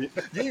watch shit.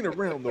 You ain't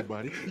around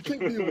nobody. You can't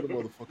deal with a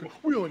motherfucker.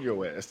 We on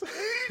your ass.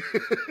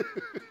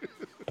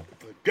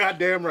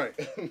 Goddamn right.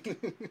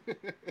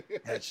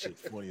 That shit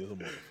funny as a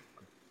motherfucker.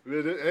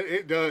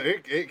 It does.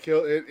 It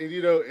killed.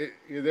 You know,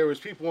 there was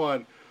people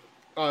on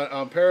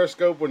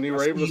Periscope when you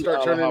were able to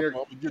start turning your.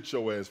 I'm gonna get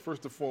your ass.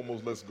 First and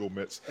foremost, let's go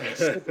Mets.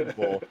 Second of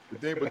all, if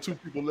there ain't but 2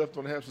 people left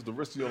on Haps, the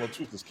rest of y'all on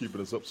Truth is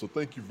keeping us up. So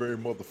thank you very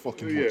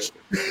motherfucking much.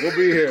 We'll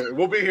be here.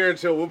 We'll be here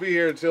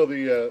until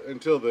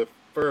the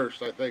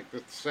first. I think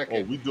the second.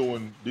 Oh, we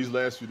doing these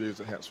last few days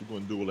at Haps. We're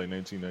going to do it like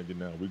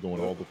 1999. We're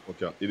going all the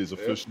fuck out. It is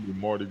officially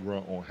Mardi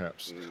Gras on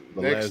Haps.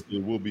 The last day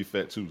will be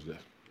Fat Tuesday.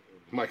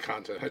 My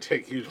content, I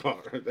take huge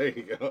honor. There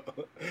you go.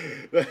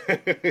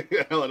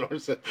 Eleanor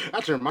said, I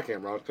turned my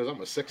camera on because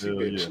I'm a sexy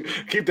bitch.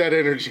 Yeah. Keep that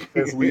energy.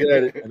 As we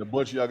at it, and a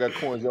bunch of y'all got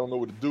coins, y'all don't know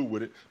what to do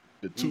with it.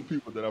 The 2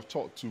 people that I've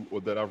talked to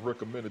or that I've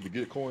recommended to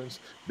get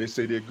coins, they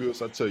say they're good,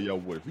 so I tell y'all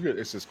what, if you got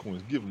excess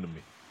coins, give them to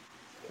me.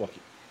 Fuck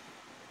it.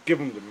 Give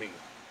them to me.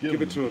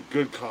 Give it to a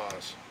good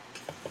cause.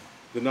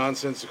 The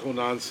Nonsensical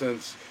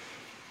Nonsense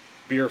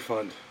Beer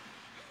Fund.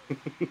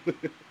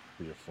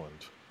 Beer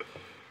Fund.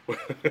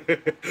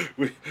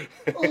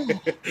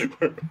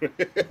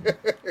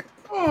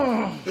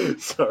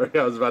 Sorry,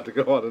 I was about to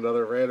go on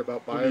another rant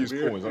about buying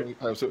beer.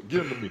 Coins.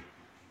 Give them to me.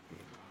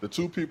 The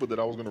 2 people that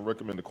I was going to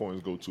recommend the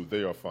coins go to,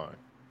 they are fine.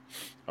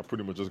 I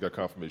pretty much just got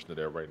confirmation of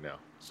that right now,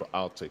 so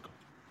I'll take them.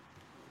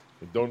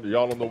 If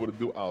y'all don't know what to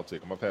do, I'll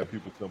take them. I've had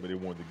people tell me they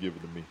wanted to give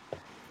it to me.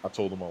 I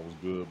told them I was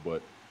good,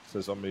 but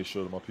since I made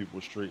sure that my people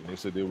were straight and they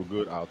said they were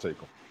good, I'll take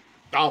them.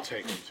 I'll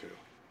take them too.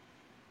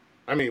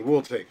 I mean,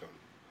 we'll take them.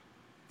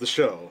 The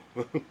show.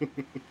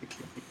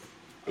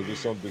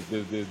 There's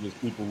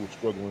people who are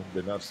struggling.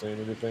 They're not saying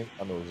anything.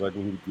 I know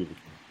exactly who to give it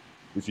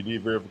to. If you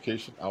need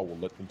verification, I will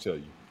let them tell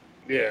you.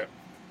 Yeah.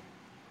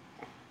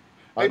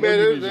 Hey man,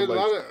 there's a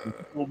lot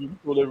of. You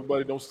told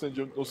everybody don't send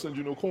you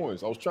no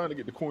coins. I was trying to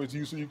get the coins to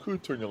you so you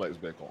could turn your lights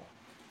back on.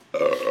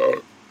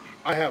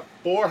 I have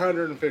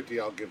 450.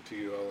 I'll give to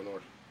you,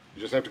 Eleanor.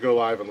 You just have to go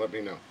live and let me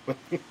know.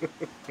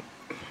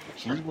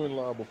 She's went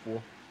live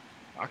before.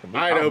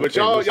 I know, but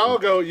y'all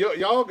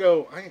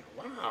go.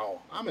 Wow,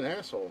 I'm an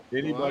asshole.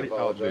 Anybody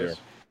out there,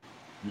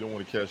 you don't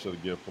want to cash out a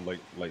gift for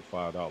like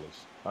 $5.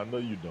 I know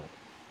you don't.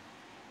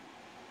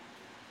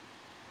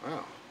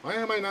 Wow. Why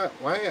am I not?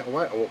 Why?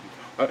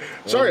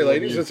 Sorry,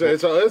 ladies.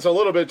 It's a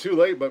little bit too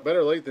late, but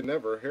better late than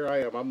never. Here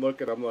I am. I'm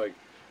looking. I'm like,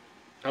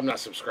 I'm not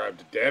subscribed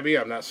to Debbie.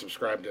 I'm not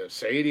subscribed to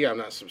Sadie. I'm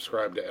not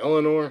subscribed to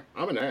Eleanor.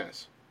 I'm an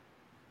ass.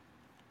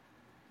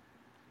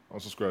 I'll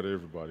subscribe to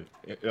everybody.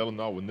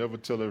 Eleanor will never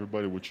tell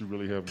everybody what you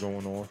really have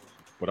going on,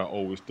 but I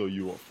always throw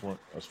you up front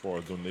as far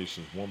as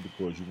donations. 1,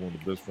 because you're one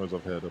of the best friends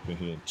I've had up in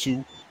here. And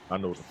 2, I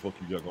know what the fuck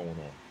you got going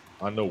on.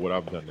 I know what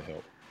I've done to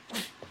help.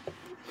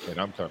 And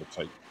I'm kind of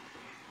tight.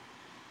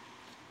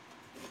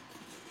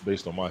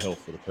 Based on my health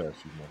for the past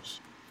few months.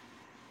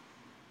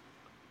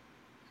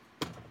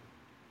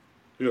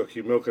 You'll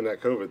keep milking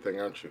that COVID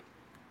thing, aren't you?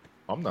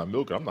 I'm not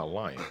milking. I'm not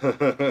lying.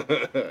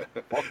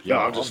 No,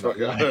 I'm just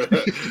fucking.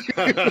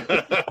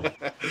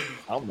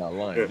 I'm not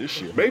lying. This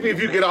shit. Maybe if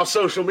you get off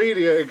social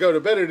media and go to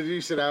bed at a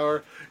decent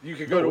hour, you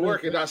can go to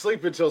work and not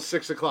sleep until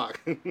 6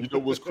 o'clock. You know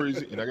what's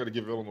crazy? And I got to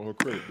give Eleanor her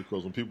credit,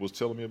 because when people was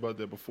telling me about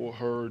that before,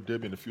 her,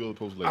 Debbie, and a few other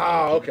posts like,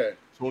 okay.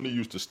 Tony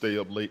used to stay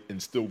up late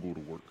and still go to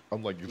work.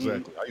 I'm like,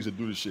 exactly. I used to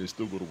do this shit and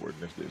still go to work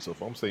the next day. So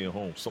if I'm staying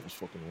home, something's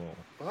fucking wrong.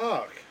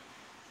 Fuck.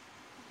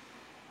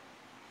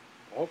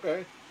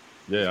 Okay.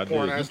 Yeah, I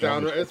pouring did. Ass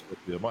down. It's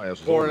my ass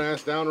was pouring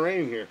ass down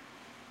rain here.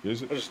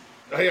 Is it?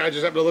 I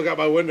just have to look out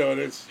my window,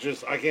 and it's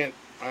just I can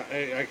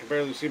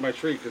barely see my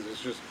tree because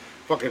it's just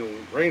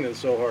fucking raining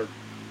so hard.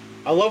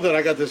 I love that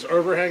I got this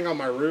overhang on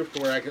my roof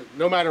to where I can,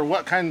 no matter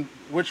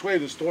which way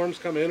the storms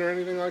come in or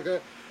anything like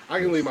that, I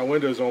can leave my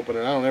windows open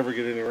and I don't ever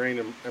get any rain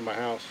in my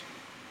house.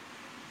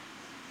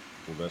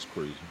 Well, that's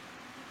crazy.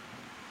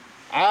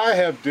 I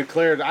have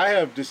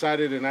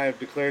decided, and I have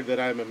declared that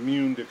I'm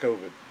immune to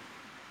COVID.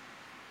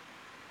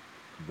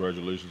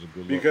 Congratulations and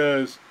good luck.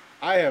 Because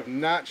I have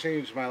not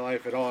changed my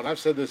life at all. And I've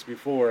said this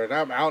before, and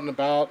I'm out and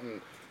about, and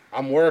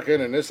I'm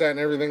working, and this, that, and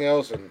everything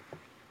else, and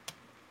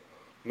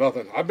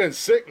nothing. I've been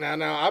sick now.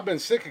 I've been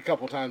sick a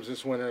couple times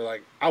this winter.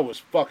 Like, I was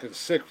fucking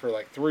sick for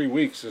like 3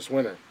 weeks this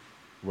winter.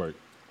 Right.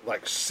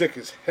 Like, sick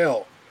as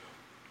hell.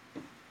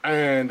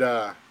 And,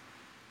 but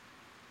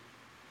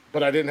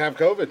I didn't have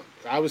COVID.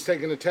 I was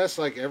taking a test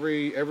like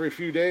every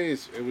few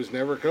days. It was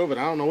never COVID.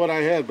 I don't know what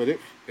I had, but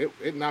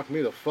it knocked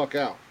me the fuck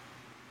out.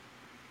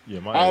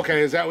 Yeah,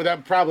 okay, is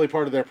that probably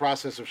part of their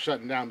process of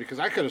shutting down? Because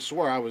I could have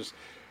swore I was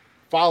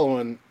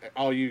following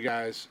all you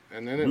guys,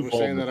 and then it We've was all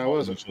saying been that I following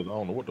wasn't. each other. I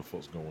don't know what the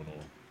fuck's going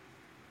on.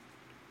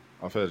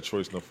 I've had a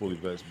choice not fully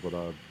vaxxed, but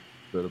I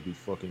better be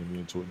fucking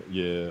immune to it.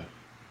 Yeah,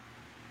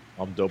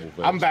 I'm double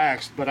I'm vaxxed.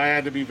 vaxxed, but I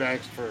had to be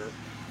vaxxed for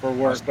I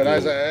work. But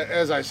still,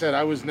 as I said,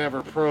 I was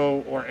never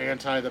pro or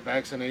anti the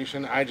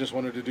vaccination. I just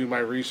wanted to do my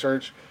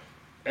research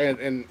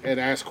and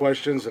ask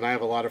questions. And I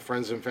have a lot of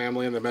friends and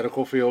family in the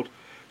medical field,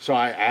 so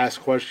I asked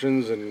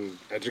questions and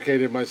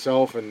educated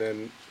myself, and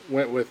then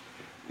went with,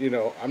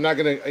 I'm not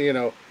gonna,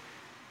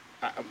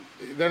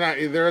 they're not.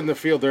 They're in the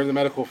field. They're in the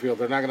medical field.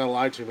 They're not going to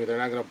lie to me. They're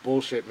not going to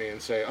bullshit me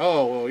and say,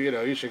 "Oh, well,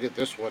 you should get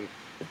this one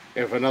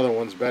if another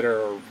one's better,"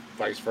 or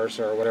vice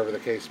versa, or whatever the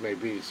case may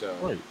be. So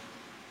right.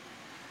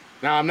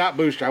 now I'm not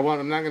booster. I'm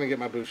not going to get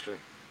my booster.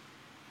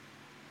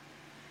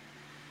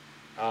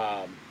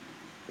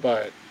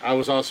 But I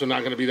was also not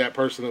going to be that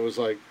person that was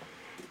like,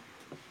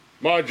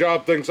 "My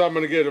job thinks I'm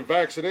going to get a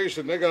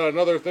vaccination. They got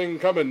another thing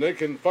coming. They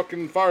can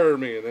fucking fire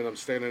me." And then I'm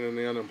standing in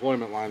the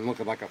unemployment line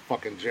looking like a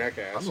fucking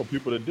jackass. I know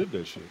people that did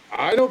that shit.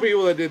 I know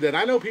people that did that.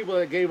 I know people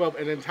that gave up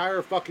an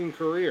entire fucking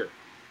career.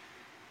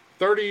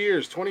 30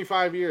 years,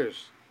 25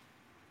 years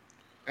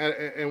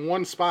in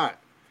one spot.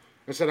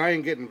 And said, "I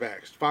ain't getting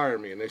vaxxed. Fire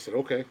me." And they said,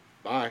 "Okay,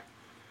 bye."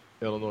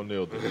 Eleanor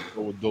nailed it.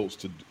 For adults,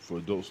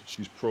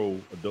 she's pro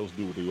adults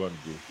do what they want to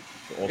do.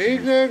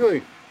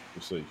 Exactly.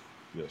 We're safe.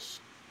 Yes.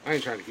 I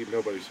ain't trying to keep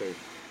nobody safe.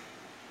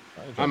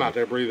 I'm out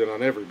there breathing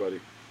on everybody.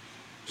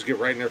 Just get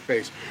right in their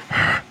face.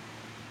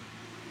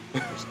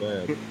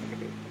 Stab.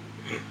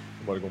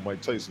 Somebody gonna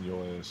Mike Tyson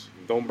your ass.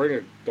 Don't bring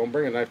a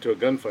knife to a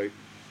gunfight.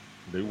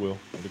 They will.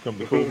 When it comes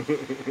to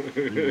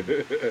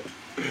COVID.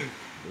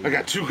 I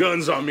got 2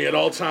 guns on me at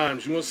all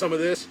times. You want some of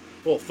this?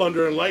 A little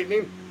thunder and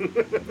lightning?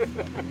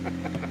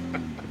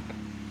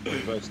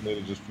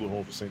 Vaccinated, just flew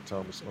home for St.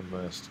 Thomas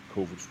unmasked,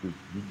 COVID free.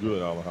 You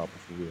good, Alan Hopper,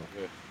 for real.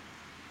 Yeah.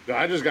 No,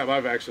 I just got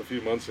my vax a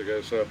few months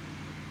ago, so.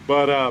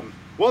 But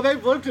well,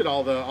 they've looked at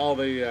all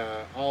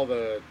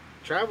the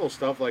travel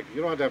stuff. Like,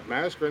 you don't have to have a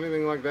mask or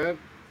anything like that.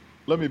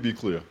 Let me be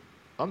clear.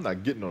 I'm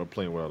not getting on a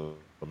plane without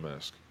a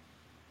mask.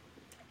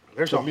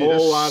 There's a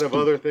whole lot of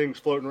other things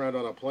floating around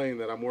on a plane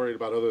that I'm worried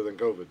about other than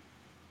COVID.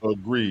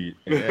 Agreed.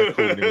 And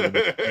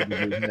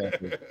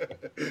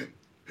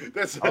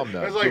that's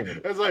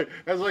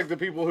like the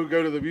people who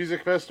go to the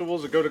music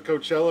festivals or go to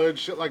Coachella and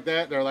shit like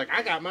that. They're like,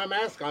 "I got my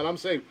mask on. I'm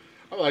safe."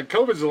 I'm like,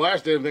 COVID's the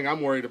last damn thing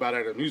I'm worried about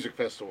at a music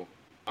festival.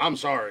 I'm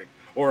sorry.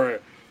 Or,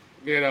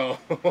 you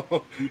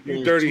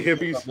dirty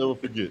hippies. I'll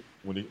never forget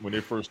when they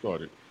first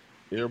started.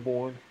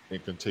 Airborne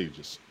and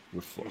contagious.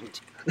 We're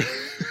fucked.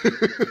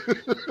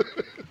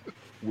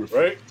 We're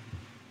right. Fucked.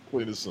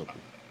 Plain and simple.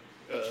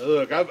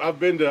 Look, I've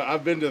been to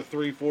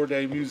 3-4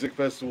 day music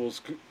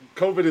festivals.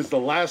 COVID is the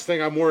last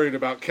thing I'm worried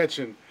about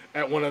catching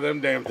at one of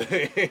them damn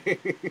things.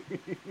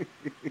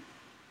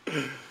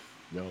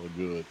 Y'all are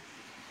good.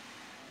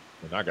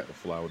 And I got to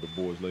fly with the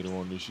boys later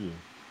on this year.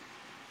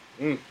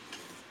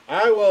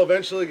 I will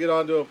eventually get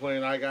onto a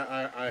plane.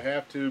 I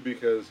have to,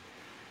 because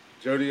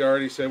Jody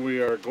already said we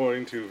are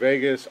going to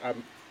Vegas.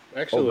 I'm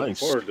actually looking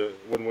forward to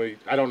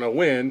I don't know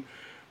when,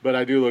 but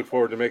I do look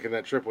forward to making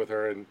that trip with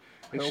her, and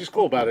she's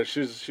cool about it.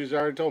 She's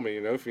already told me,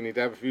 if you need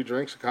to have a few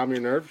drinks to calm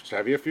your nerves, just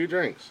have you a few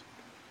drinks.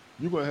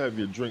 You're going to have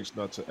your drinks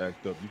not to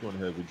act up. You're going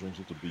to have your drinks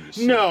to be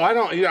yourself. No, I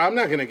don't. I'm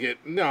not going to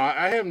get. No,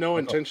 I have no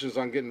intentions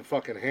on getting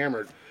fucking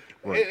hammered.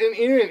 Right. And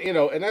even,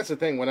 and that's the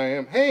thing when I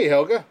am. Hey,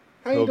 Helga.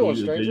 How you doing,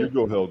 stranger? There you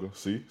go, Helga.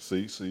 See.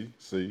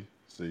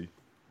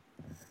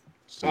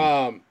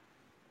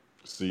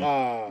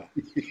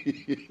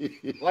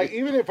 Like,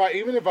 even if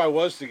I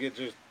was to get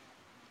just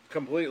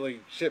completely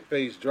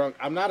shit-faced drunk,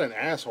 I'm not an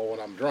asshole when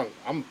I'm drunk.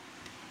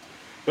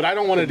 But I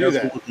don't want to do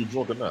that. If you're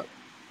drunk or not.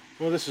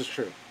 Well, this is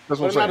true.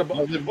 That's what I'm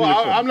saying.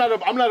 I'm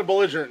not a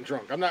belligerent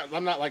drunk. I'm not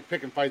like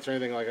picking fights or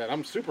anything like that.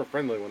 I'm super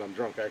friendly when I'm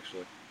drunk,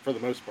 actually, for the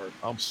most part.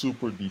 I'm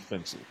super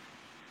defensive.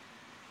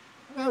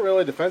 I'm not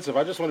really defensive.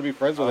 I just want to be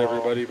friends with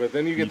everybody. But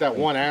then you get that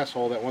one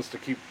asshole that wants to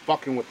keep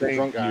fucking with the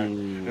drunk guy,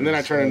 and then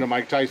I turn into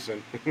Mike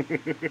Tyson.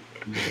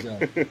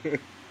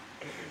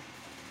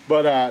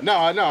 But no,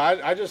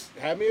 I just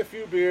have me a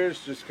few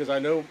beers just because I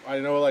know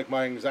like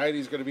my anxiety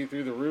is going to be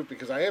through the roof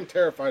because I am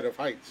terrified of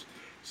heights.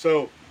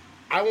 So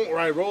I won't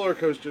ride roller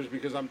coasters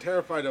because I'm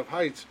terrified of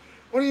heights.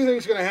 What do you think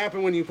is going to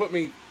happen when you put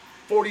me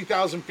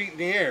 40,000 feet in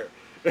the air?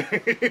 She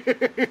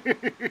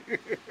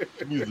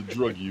needs to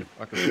drug you.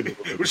 I can see it.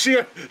 Well,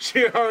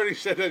 she already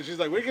said that. She's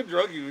like, "We can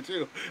drug you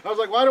too." I was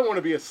like, "Well, I don't want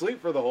to be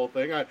asleep for the whole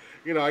thing. I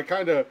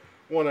kind of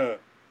want to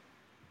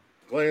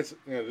glance,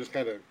 just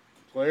kind of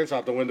glance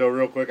out the window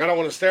real quick. I don't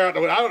want to stare out the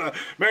window. I don't know,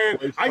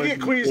 man. I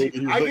get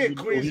queasy. I get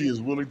queasy. He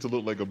is willing to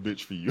look like a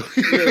bitch for you.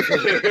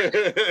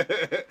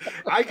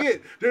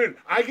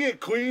 I get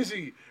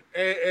queasy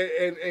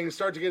and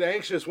start to get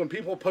anxious when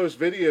people post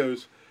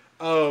videos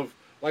of,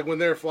 like, when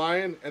they're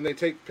flying and they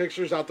take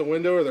pictures out the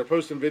window, or they're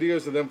posting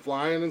videos of them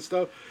flying and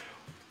stuff.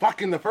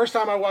 Fucking the first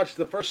time I watched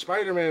the first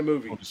Spider-Man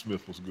movie. Tony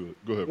Smith was good.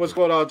 Go ahead. What's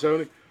going on,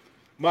 Tony?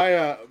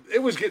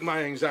 It was getting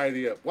my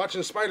anxiety up.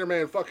 Watching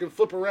Spider-Man fucking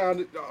flip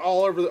around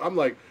all over. I'm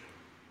like,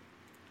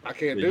 I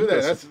can't Yeah, do you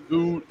that. got some, That's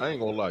dude. I ain't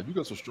gonna lie. You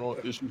got some strong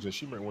issues, and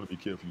she might want to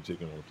be careful you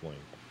taking on a plane.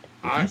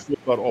 If I. you flip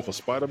out off of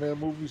Spider-Man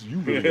movies, you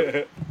really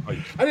got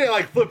heights. I didn't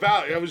like flip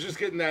out. I was just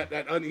getting that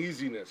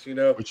uneasiness, you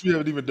know. But you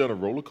haven't even done a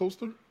roller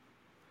coaster.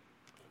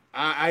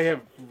 I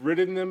have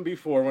ridden them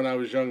before when I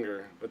was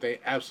younger, but they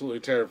absolutely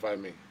terrified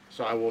me.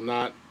 So I will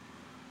not.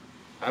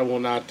 I will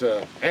not.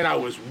 And I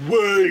was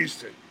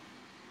wasted.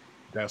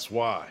 That's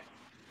why.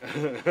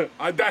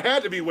 I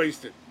had to be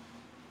wasted.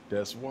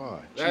 That's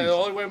why. That's the Jesus.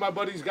 only way my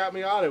buddies got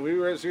me on it. We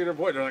were at Cedar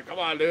Point. They're like, "Come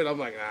on, dude." I'm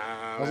like, I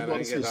 "Ah, was man, about I to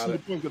ain't say, getting on Cedar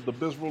it." Point got the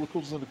best roller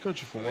coasters in the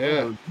country from what I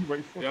Yeah. heard. You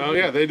right fucking Oh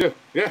there. yeah, they do.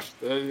 Yeah,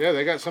 yeah,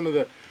 they got some of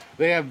the.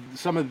 They have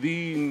some of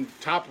the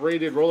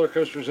top-rated roller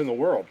coasters in the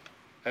world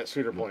at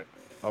Cedar Point.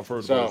 I've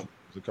heard So about it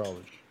since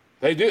college.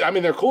 they do. I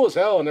mean, they're cool as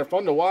hell and they're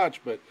fun to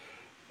watch. But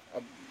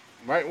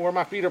right where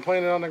my feet are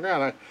planted on the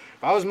ground,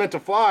 if I was meant to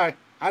fly,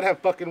 I'd have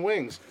fucking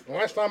wings. The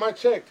last time I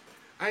checked,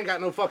 I ain't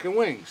got no fucking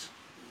wings.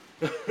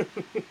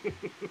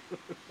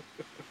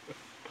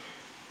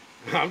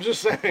 I'm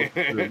just saying.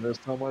 Yeah,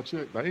 last time I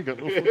checked, I ain't got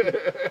no fucking.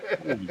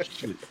 Holy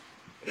shit.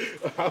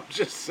 I'm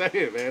just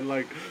saying, man.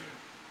 Like,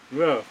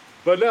 no,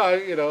 but no,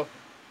 you know,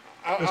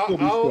 That's I, gonna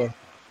be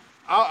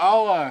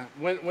I'll, fun.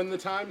 when the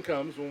time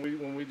comes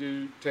when we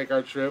do take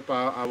our trip,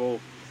 I will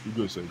You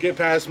good, say? get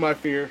past my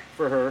fear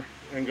for her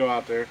and go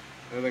out there.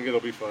 I think it'll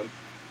be fun.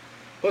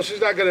 Plus, she's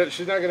not gonna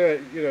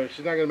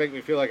make me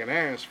feel like an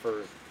ass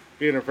for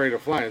being afraid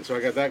of flying. So I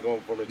got that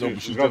going for me No, too. but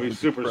She's she's gonna be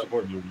definitely super crap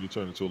supportive. when you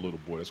turn into a little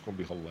boy. That's gonna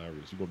be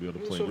hilarious. You're gonna be on the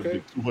It's plane with a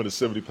okay. big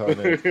 270-pound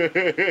ass.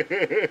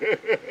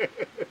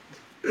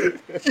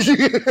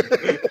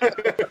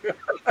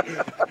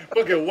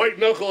 Fucking white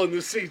knuckle in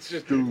the seats,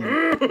 just.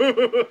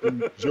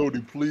 Dude,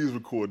 Jody, please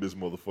record this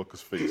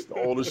motherfucker's face.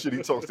 All the shit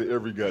he talks to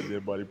every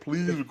goddamn body.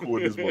 Please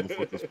record this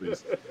motherfucker's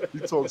face. He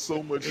talks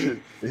so much shit,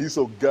 and he's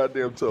so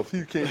goddamn tough.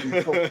 He can't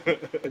be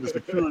comfortable in a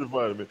secure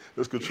environment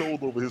that's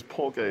controlled over his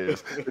punk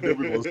ass. And then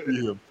we're gonna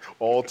see him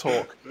all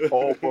talk,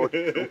 all bark,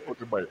 no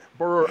fucking bite.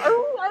 Brr,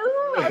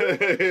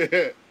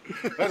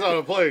 That's on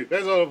a plane.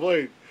 That's on a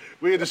plane.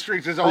 We in the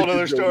streets is a whole thank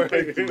you, other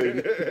Jody. story. Thank you,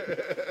 lady.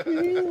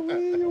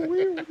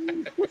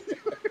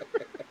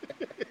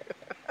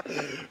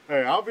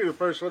 Hey, I'll be the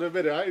first one to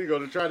admit it. I ain't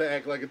going to try to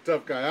act like a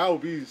tough guy. I will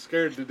be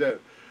scared to death.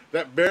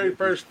 That very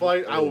first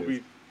flight, I will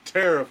be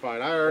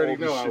terrified. I already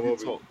know I will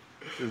be.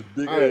 His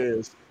big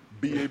ass,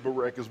 B.A.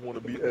 Baracus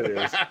wannabe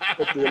ass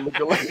up there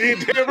looking like.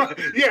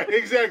 Yeah,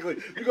 exactly.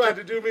 You're gonna have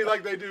to do me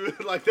like they do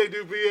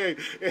BA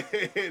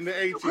in the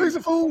 18. Crazy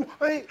fool!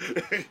 I ain't.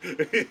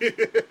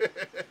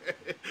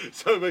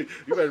 So you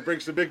better bring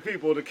some big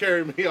people to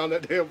carry me on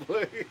that damn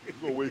plane. You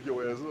gonna wake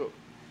your ass up.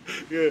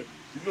 Yeah.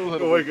 You know how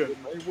to wake up.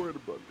 I ain't worried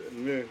about that.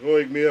 Yeah,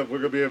 wake me up. We're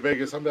gonna be in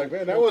Vegas. I'm like,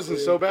 man, that wasn't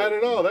so bad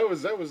at all. That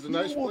was a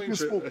nice plane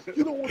trip.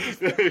 You don't want this.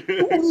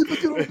 You won't even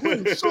get on the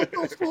plane. Shut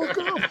the fuck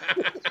up.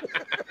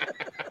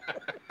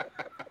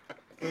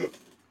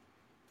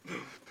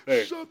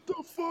 Hey. Shut the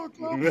fuck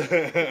up.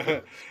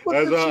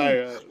 That's all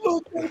right.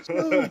 Look at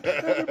you.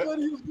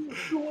 Everybody is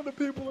doing the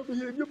people over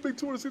here. Your big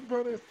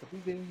 26-pound ass. Are we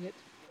there yet?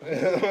 I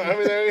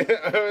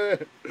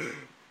mean,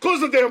 close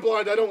the damn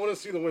blind. I don't want to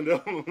see the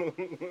window.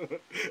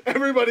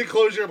 Everybody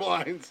close your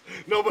blinds.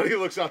 Nobody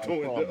looks out the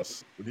window.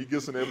 Promise. When he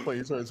gets in that plane,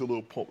 he turns into a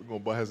little pump. We're going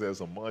to buy his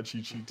ass a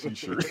Monchichi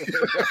t-shirt.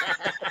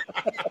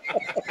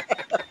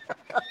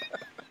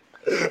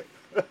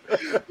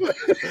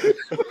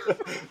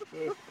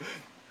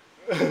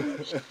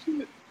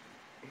 Shit.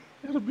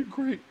 That'll be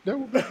great. That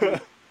would be great.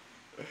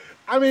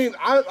 I mean,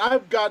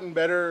 I've gotten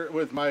better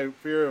with my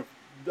fear of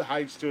the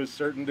heights to a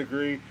certain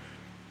degree.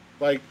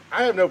 Like,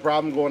 I have no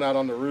problem going out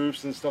on the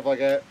roofs and stuff like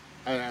that.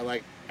 I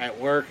like at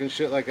work and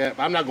shit like that.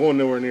 But I'm not going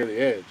nowhere near the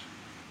edge.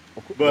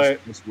 But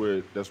that's where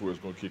it's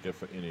going to kick in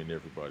for any and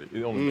everybody.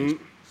 It only makes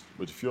sense.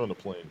 But if you're on the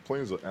plane,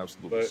 planes are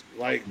absolutely.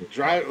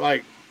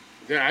 But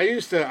yeah, I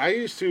used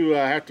to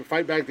have to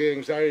fight back the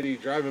anxiety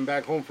driving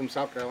back home from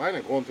South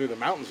Carolina, going through the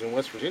mountains in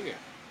West Virginia.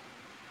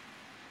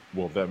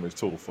 Well, that makes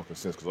total fucking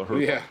sense because I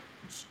heard. Yeah.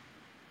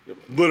 You're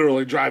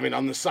literally driving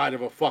on the side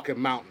of a fucking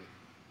mountain.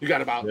 You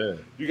got about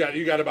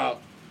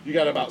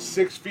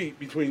 6 feet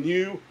between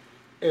you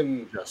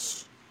and.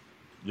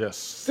 Yes.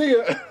 See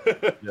ya.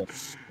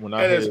 Yes. When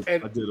I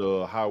did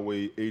a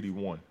Highway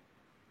 81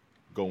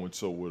 going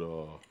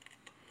toward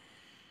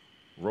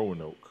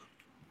Roanoke,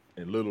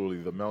 and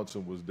literally the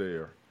mountain was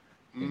there,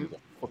 and there's a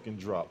fucking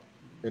drop,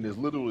 and there's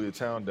literally a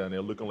town down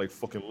there looking like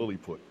fucking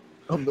Lilliput.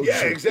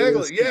 Yeah,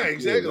 exactly. Yeah,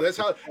 exactly. That's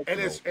how. And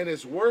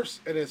it's worse.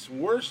 And it's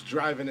worse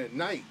driving at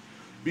night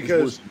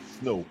because it's worse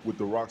than snow with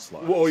the rock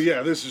slides. Well,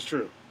 yeah, this is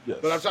true. Yes.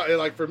 But I'm talking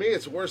like for me,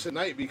 it's worse at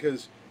night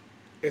because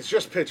it's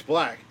just pitch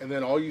black, and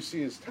then all you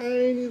see is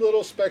tiny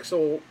little specks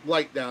of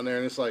light down there,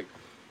 and it's like,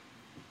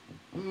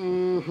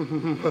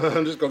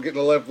 I'm just gonna get in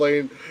the left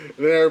lane,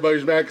 and then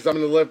everybody's mad because I'm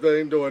in the left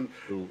lane doing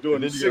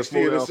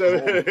 60 and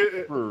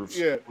 70.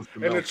 Yeah,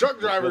 and the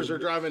truck drivers are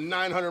driving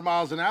 900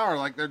 miles an hour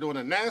like they're doing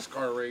a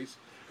NASCAR race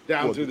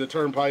down through the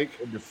turnpike.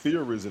 And the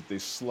fear is if they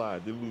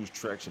slide, they lose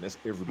traction. That's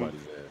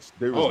everybody's ass.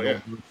 Yeah.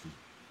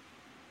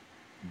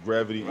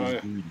 Gravity Oh is yeah.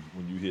 greedy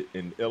when you hit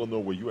in Illinois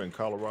where you in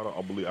Colorado.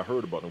 I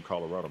heard about them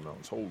Colorado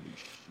mountains. Holy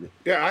shit!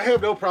 Yeah, I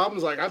have no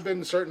problems. Like I've been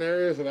to certain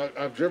areas and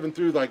I've driven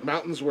through like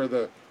mountains where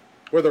the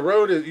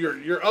road is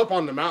you're up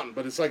on the mountain,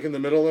 but it's like in the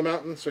middle of the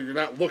mountain, so you're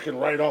not looking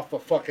right off the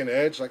fucking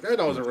edge. Like that Yeah.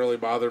 doesn't really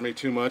bother me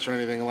too much or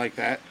anything like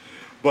that.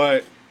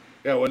 But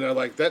yeah, when they're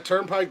like that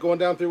turnpike going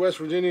down through West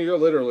Virginia, you're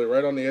literally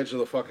right on the edge of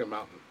the fucking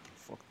mountain.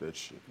 Fuck that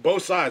shit.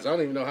 Both sides. I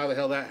don't even know how the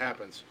hell that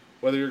happens.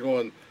 Whether you're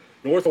going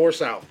north or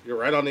south, you're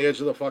right on the edge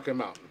of the fucking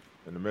mountain.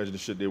 And imagine the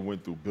shit they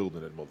went through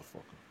building that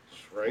motherfucker.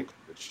 Right?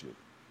 Fuck that shit.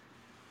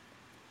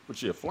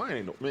 But yeah, flying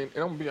ain't no man.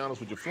 And I'm gonna be honest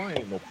with you, flying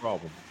ain't no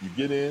problem. You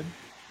get in,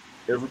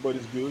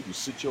 everybody's good. You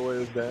sit your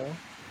ass down.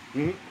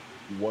 Mm-hmm.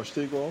 You watch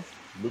takeoff.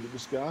 You look at the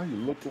sky. You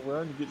look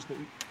around. You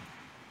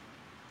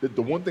get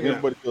the one thing Yeah.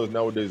 everybody does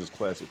nowadays is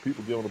classic.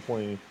 People get on a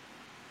plane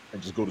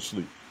and just go to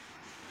sleep.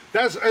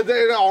 That's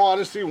in all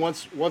honesty.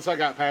 Once I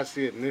got past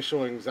the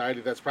initial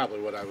anxiety, that's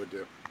probably what I would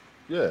do.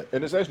 Yeah,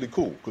 and it's actually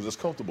cool because it's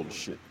comfortable as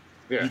shit.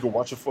 Yeah. You can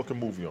watch a fucking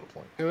movie on a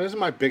plane. And isn't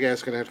my big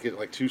ass gonna have to get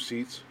like 2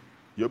 seats?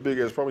 Your big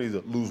ass probably needs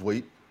to lose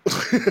weight.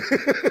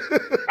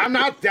 I'm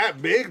not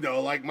that big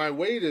though. Like my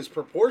weight is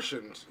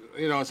proportioned.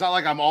 You know, it's not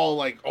like I'm all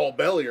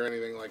belly or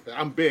anything like that.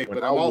 I'm big, When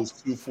but I was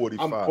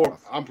 245,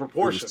 I'm it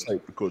proportioned. was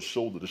tight because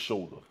shoulder to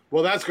shoulder.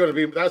 Well, that's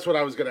what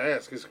I was gonna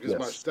ask. Cause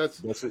Yes. that's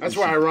That's an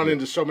why I issue. run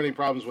into so many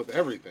problems with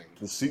everything.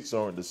 The seats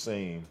aren't the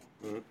same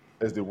Mm-hmm.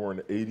 as they were in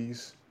the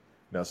 80s.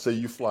 Now, say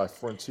you fly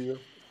Frontier.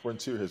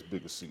 Frontier has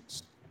bigger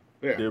seats.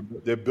 Yeah,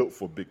 They're built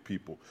for big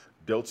people.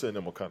 Delta and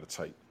them are kind of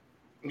tight.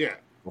 yeah,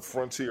 But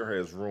Frontier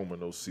has room in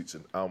those seats,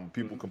 and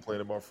people complain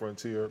about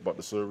Frontier, about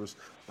the service.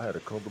 I had a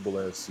comfortable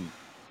ass seat.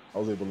 I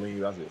was able to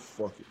lean. I said,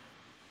 "Fuck it,"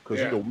 because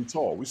Yeah. we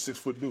tall. We 6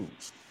 foot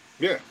dudes.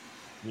 yeah.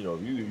 You know,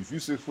 if you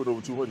 6 foot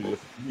over 200, you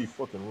need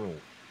fucking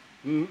room.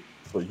 Mm-hmm.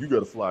 So you got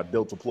to fly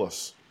Delta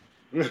Plus.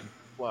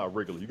 Fly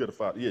regular. You got to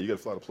fly. Yeah, you got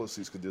to fly the plus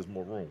seats because there's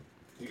more room.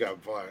 You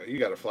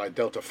gotta fly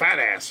Delta fat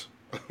ass.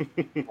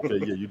 Okay,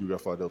 yeah, you do got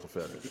to fly Delta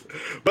Fat.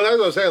 But as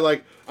I was saying,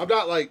 like I'm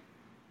not like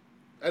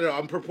I don't know.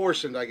 I'm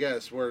proportioned, I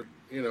guess. Where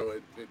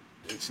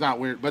it's not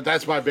weird. But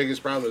that's my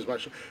biggest problem is my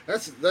shirt.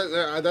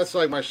 That's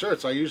like my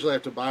shirts. I usually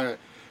have to buy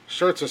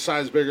shirts a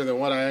size bigger than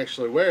what I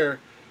actually wear,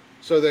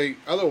 so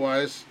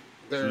otherwise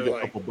So they're you got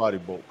like upper body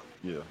bulk.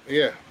 Yeah.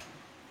 yeah.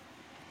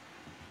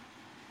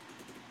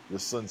 Your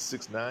son's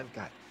 6'9".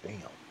 God damn.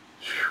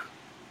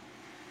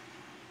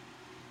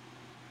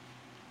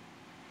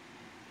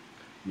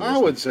 I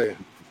would say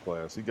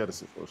Class. He got to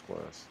sit first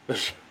class.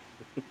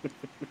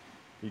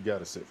 He got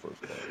to sit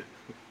first class.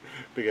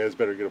 big ass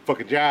better get a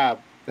fucking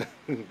job,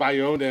 buy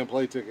your own damn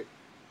plane ticket.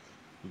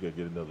 You got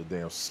to get another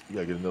You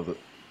got to get another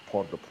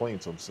part of the plane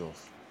to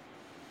himself.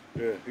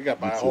 Yeah, you got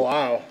to buy a Get whole your-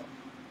 aisle.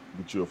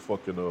 Get you a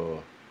fucking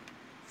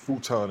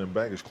futon and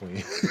baggage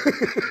claim.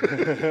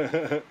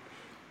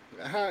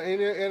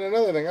 And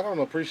another thing, I don't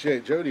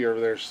appreciate Jody over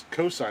there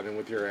co-signing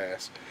with your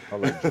ass. I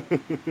like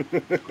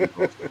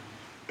that.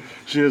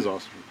 She is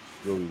awesome.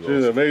 Really She's an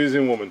awesome.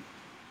 amazing woman.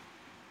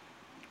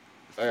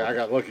 I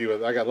got lucky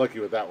with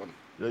that one.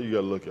 Yeah, you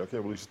got lucky. I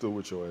can't believe she's still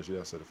with your ass.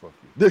 Yeah, I said it. Fuck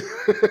you.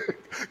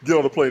 Get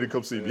on the plane and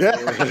come see me. Yeah.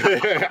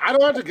 I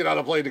don't have to get on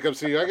a plane to come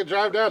see you. I can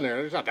drive down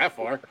there. It's not that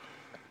far.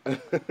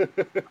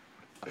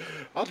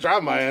 I'll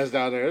drive my ass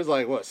down there. It's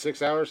like what,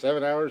 6 hours,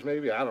 7 hours,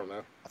 maybe. I don't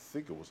know. I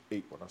think it was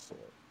 8 when I saw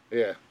it.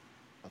 Yeah,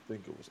 I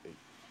think it was 8.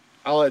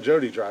 I'll let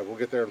Jody drive. We'll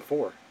get there in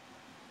 4.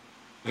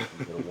 You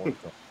gotta walk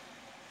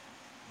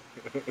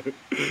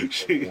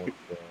She, down.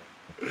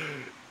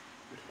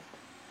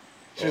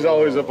 she's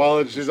always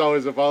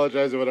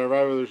apologizing when I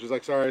ride with her. She's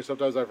like, "Sorry,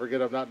 sometimes I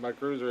forget I'm not in my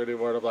cruiser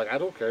anymore." And I'm like, "I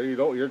don't care.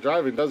 Your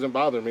driving doesn't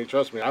bother me.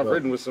 Trust me. I've Right.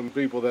 ridden with some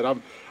people that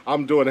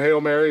I'm doing Hail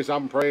Marys.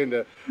 I'm praying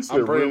to.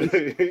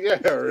 said,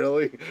 Yeah,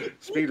 really.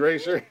 Speed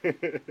racer.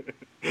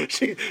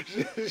 she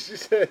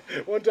said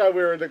one time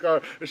we were in the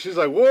car. And she's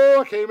like, "Whoa,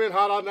 I came in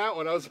hot on that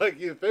one." I was like,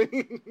 "You think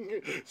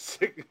it's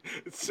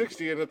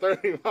 60 and a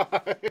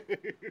 35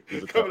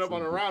 coming up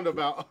on a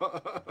roundabout?"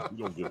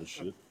 You don't give a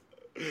shit.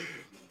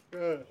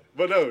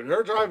 But no,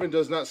 her driving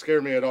does not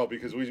scare me at all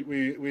because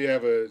we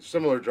have a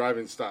similar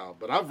driving style.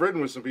 But I've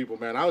ridden with some people,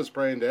 man. I was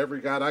praying to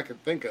every god I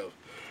could think of.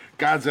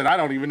 Gods that I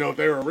don't even know if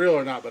they were real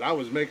or not, but I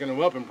was making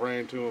them up and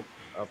praying to them.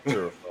 I've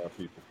terrified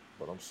people,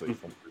 but I'm safe.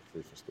 I'm pretty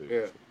safe and stable.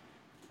 Yeah.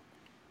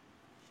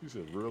 She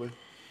said, "Really?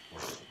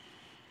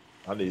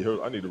 I need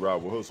to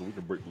ride with her so we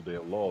can break the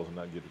damn laws and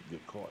not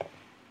get caught."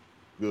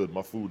 Good.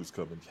 My food is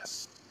coming.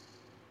 Yes.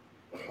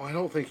 Well, I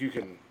don't think you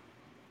can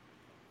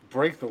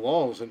break the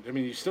laws. And I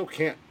mean, you still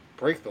can't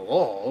break the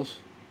laws.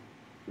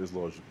 There's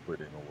laws you can break.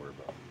 Ain't no worry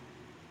about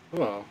it.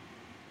 Well,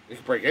 you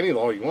can break any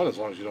law you want as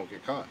long as you don't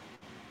get caught.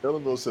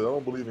 Eleanor said, "I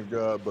don't believe in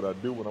God, but I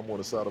do when I'm on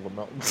the side of a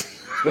mountain."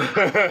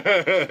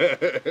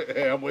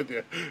 Hey, I'm with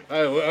you.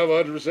 I'm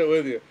 100%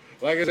 with you.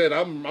 Like I said,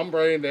 I'm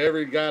praying to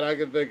every god I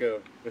can think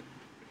of.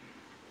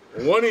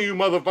 One of you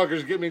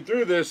motherfuckers get me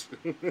through this.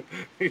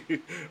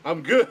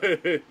 I'm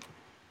good.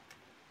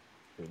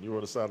 And you're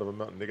on the side of a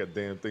mountain, they got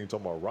damn thing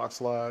talking about rock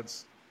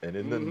slides, and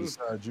there's nothing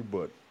beside you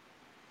but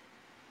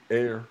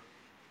air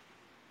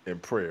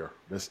and prayer.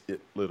 That's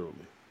it, literally.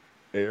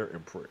 Air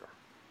and prayer.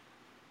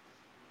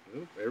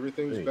 Well,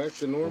 everything's Hey, back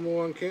to normal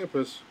on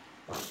campus.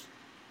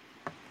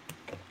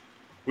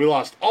 We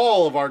lost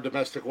all of our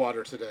domestic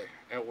water today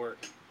at work.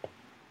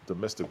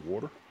 domestic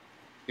water?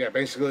 Yeah,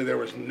 basically there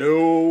was no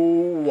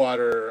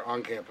water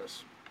on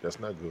campus. That's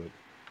not good.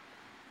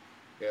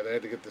 Yeah, they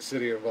had to get the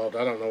city involved.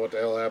 I don't know what the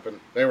hell happened.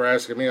 They were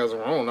asking me. I was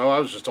like, I don't know. I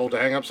was just told to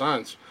hang up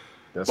signs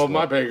That's above why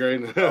my pay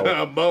grade. out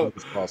as above, soon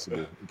as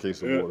possible in case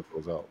the uh, water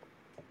goes out.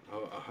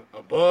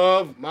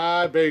 above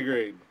my pay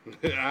grade.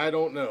 I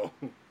don't know.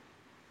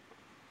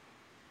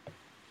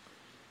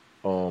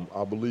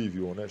 I believe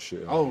you on that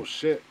shit, Oh Elmer.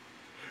 shit.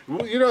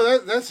 Well,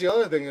 that's the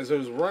other thing is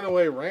those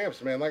runaway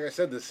ramps, man. Like I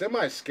said, the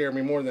semis scare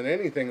me more than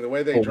anything. The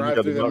way they Oh, when you drive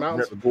got to through the knock, you got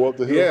mountains. to go up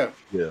the hill. Yeah,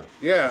 Yeah,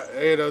 yeah.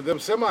 Them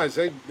semis,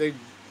 they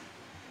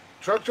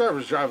truck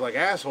drivers drive like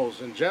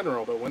assholes in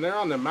general, but when they're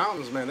on the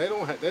mountains, man, they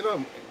don't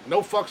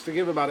no fucks to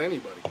give about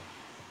anybody.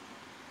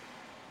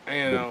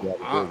 And they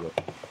drive a big one.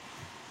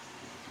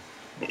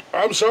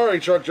 I'm sorry,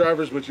 truck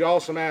drivers, but y'all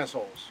some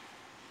assholes.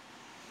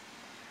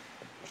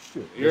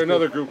 Shit, You're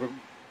another group of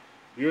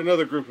you're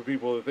another group of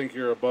people that think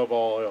you're above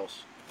all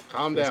else.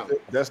 Calm down.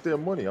 that's their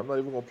money. I'm not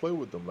even gonna play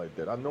with them like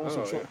that. I know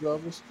some Oh yeah. truck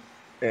drivers,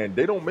 and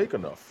they don't make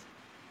enough.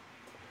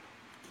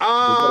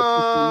 They got to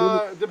push the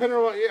limit. Depending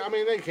on what, yeah, I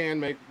mean they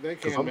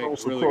Because can I make know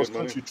some really cross good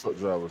money. country truck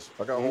drivers.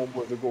 I got Hmm.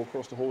 homeboys that go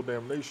across the whole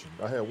damn nation.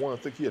 I had one. I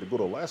think he had to go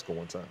to Alaska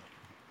one time.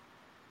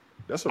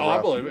 That's a Oh, I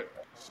ride for believe your it.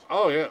 ass.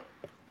 Oh yeah.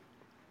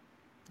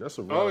 That's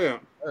a Oh ride for yeah.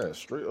 your ass,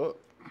 straight up.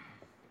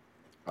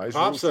 Ice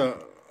road Pops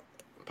trip.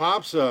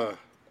 Pops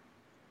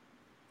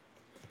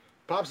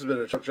Pops has been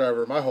a truck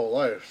driver my whole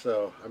life,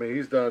 so I mean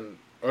he's done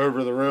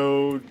over the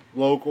road,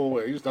 local.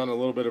 He's done a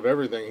little bit of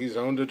everything. He's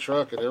owned a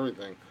truck and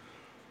everything.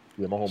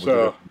 Yeah, my homeboy did So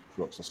everything with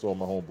trucks. I saw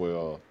my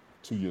homeboy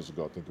 2 years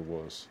ago, I think it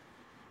was.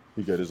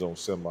 He got his own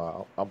semi.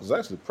 I was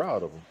actually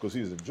proud of him because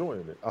he's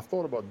enjoying it. I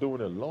thought about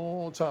doing it a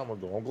long time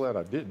ago. I'm glad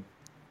I didn't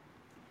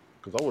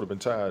because I would have been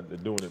tired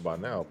of doing it by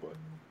now. But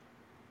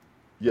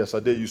yes, I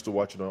did used to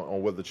watch it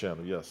on Weather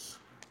Channel. Yes.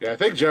 yeah, I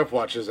think Jeff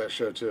watches that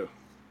show too.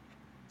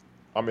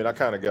 I mean, I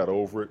kind of got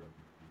over it,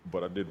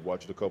 but I did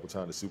watch it a couple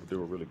times to see what they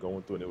were really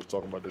going through, and they was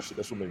talking about this shit.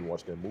 That's what made me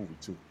watch that movie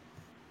too,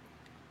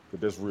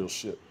 because that's real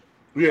shit.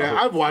 I Yeah, heard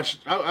I've watched.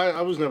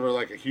 I was never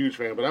like a huge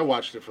fan, but I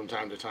watched it from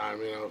time to time.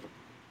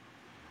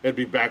 It'd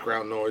be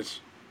background noise.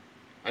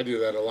 I do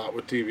that a lot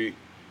with TV.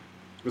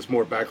 It's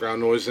more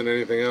background noise than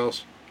anything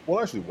else. well,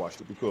 I actually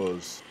watched it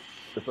because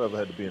if I ever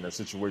had to be in that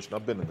situation,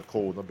 I've been in the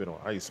cold, I've been on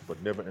ice,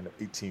 but never in an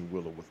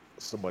 18-wheeler with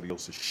somebody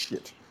else's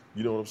shit.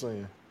 You know what I'm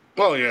saying?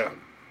 Oh yeah.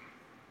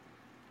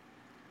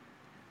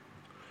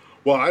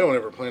 Well, I don't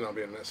ever plan on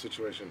being in that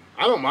situation.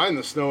 I don't mind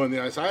the snow and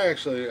the ice. I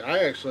actually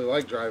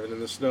like driving in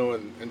the snow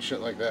and shit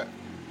like that.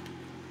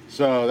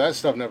 So that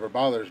stuff never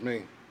bothers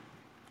me.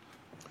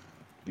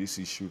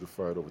 DC shooter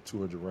fired over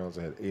 200 rounds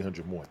and had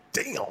 800 more.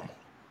 Damn!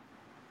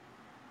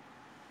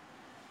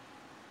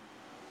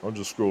 I'm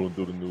just scrolling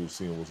through the news,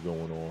 seeing what's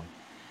going on.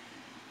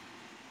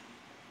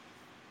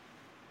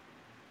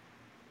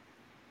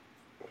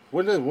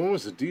 When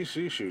was the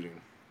DC shooting?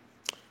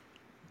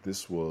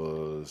 This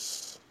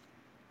was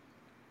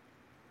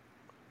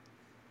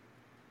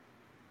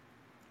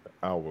an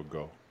hour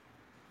ago.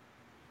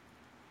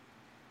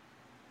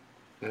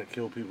 And it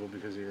killed people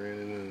because he ran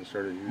in and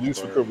started using Police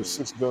fire. recovered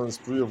 6 guns,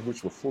 3 of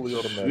which were fully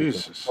automatic,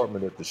 in the Jesus.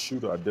 apartment that the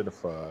shooter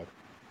identified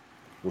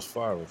was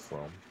firing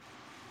from.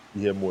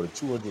 He had more than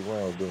 200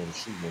 rounds during the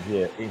shooting, and he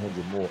had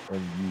 800 more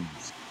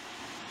unused.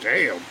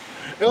 Damn.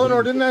 And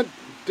Eleanor, didn't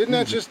he that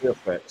was in just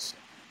Fairfax.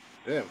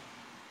 damn.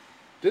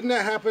 Didn't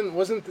that happen?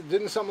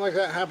 Didn't something like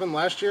that happen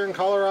last year in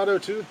Colorado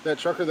too? That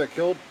trucker that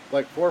killed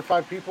like 4 or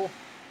 5 people.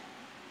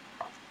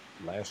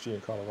 Last year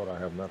in Colorado, I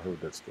have not heard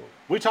that story.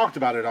 We talked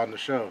about it on the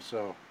show,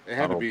 so it I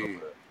had to don't be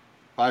remember that.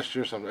 last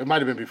year. Something. It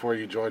might have been before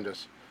you joined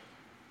us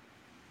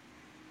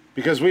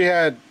because we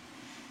had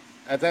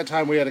at that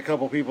time we had a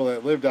couple people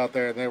that lived out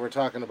there, and they were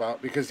talking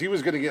about because he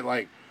was going to get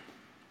like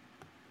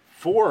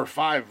 4 or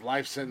 5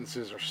 life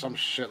sentences or some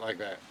shit like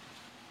that.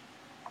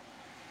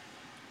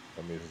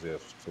 I mean, his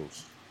ass was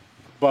toast.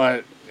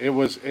 But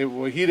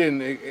he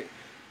didn't.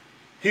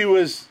 He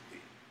was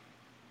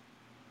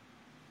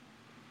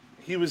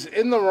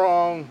in the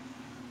wrong,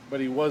 but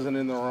he wasn't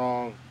in the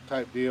wrong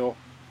type deal.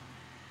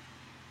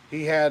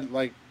 He had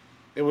like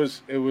it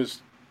was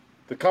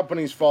the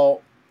company's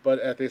fault, but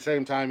at the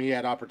same time he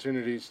had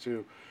opportunities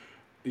to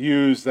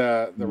use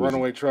the He was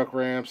runaway truck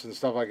ramps and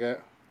stuff like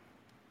that.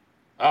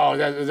 Oh,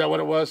 is that what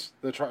it was?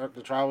 The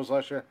trial was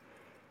last year.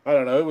 I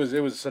don't know.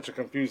 It was such a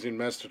confusing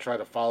mess to try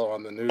to follow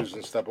on the news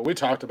and stuff. But we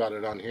talked about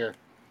it on here.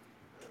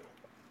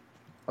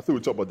 I think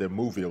we talked about that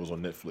movie that was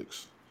on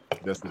Netflix.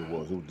 That's what it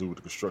was. It was do with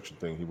the construction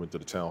thing. He went to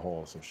the town hall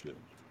or some shit.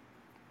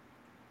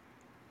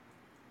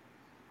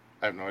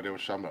 I have no idea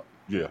what you're talking about.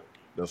 Yeah,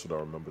 that's what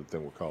I remember. The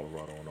thing with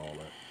Colorado and all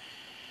that.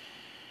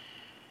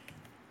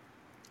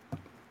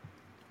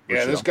 But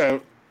Yeah, yeah, this guy.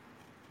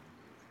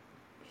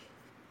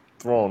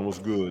 Thrawn was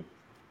good.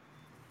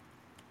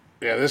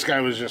 Yeah, this guy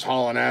was just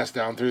hauling ass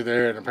down through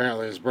there, and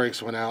apparently his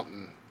brakes went out,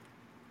 and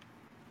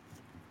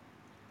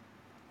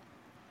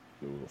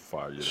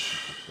fire that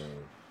people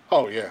saying.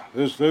 Oh yeah,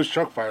 those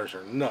truck fires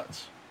are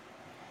nuts.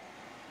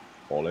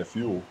 All that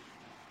fuel,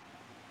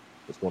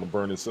 it's going to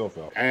burn itself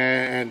out.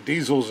 And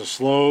diesel's a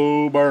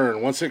slow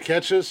burn. Once it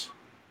catches,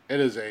 it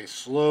is a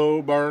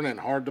slow burn and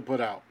hard to put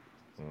out.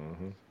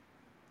 Mm-hmm.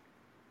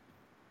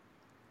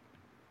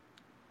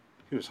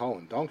 He was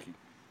hauling donkey.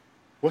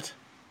 What?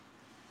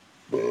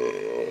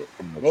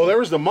 Well, there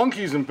was the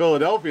monkeys in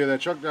Philadelphia.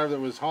 That truck driver that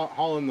was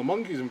hauling the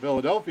monkeys in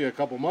Philadelphia a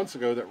couple months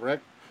ago that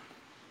wrecked,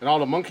 and all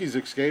the monkeys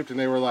escaped, and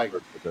they were like,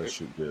 that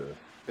shit, yeah.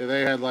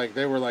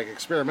 They were like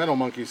experimental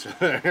monkeys.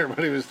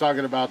 Everybody was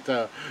talking about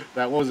that.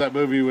 What was that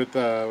movie with?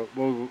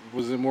 What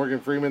was it? Morgan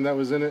Freeman that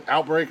was in it?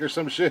 Outbreak or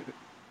some shit.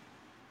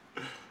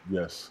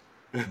 Yes.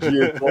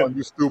 G.A. Thorne,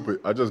 you stupid.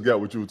 I just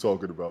got what you were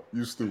talking about.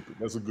 You stupid.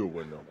 That's a good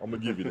one, though. I'm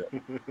going to give you that.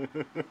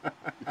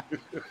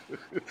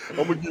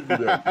 I'm going to give you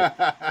that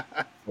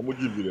one. I'm going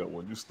to give you that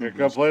one. You stupid. Here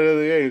come play to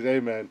the A's. Hey,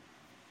 man.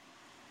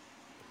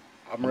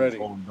 I'm ready.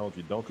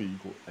 Donkey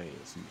equal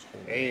ass. He was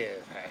hauling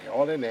ass.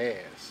 Hauling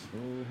ass.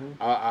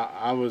 Mm-hmm.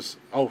 I was...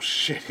 Oh,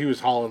 shit. He was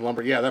hauling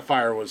lumber. Yeah, that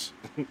fire was...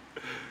 Yeah,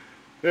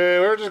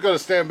 we're just going to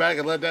stand back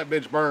and let that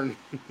bitch burn.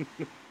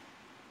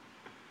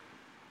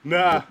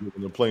 Nah.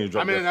 The plane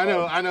I mean,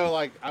 I know,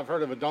 like, I've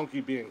heard of a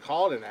donkey being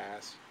called an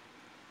ass,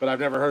 but I've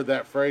never heard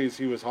that phrase,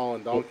 he was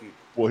hauling donkey.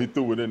 Well, he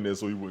threw it in there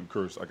so he wouldn't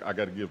curse. I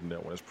got to give him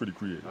that one. That's pretty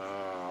creative.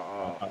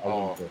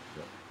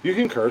 You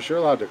can curse. You're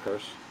allowed to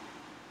curse.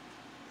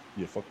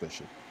 Yeah, fuck that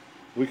shit.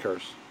 We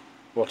curse.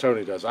 Well,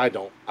 Tony does. I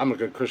don't. I'm a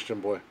good Christian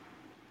boy.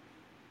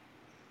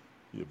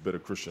 You're a better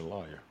Christian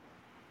liar.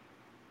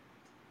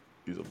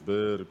 He's a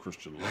better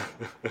Christian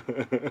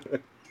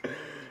liar.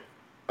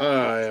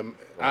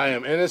 I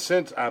am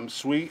innocent. I'm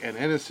sweet and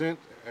innocent,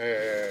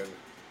 and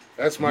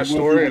that's my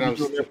story. And I'm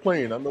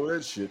playing. I know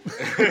that shit.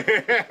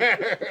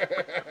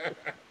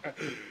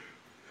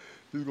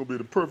 He's gonna be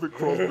the perfect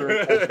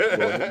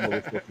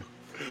cross-bearing.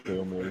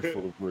 Hail Mary,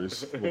 full of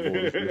grace.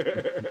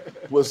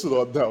 Blessed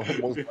art thou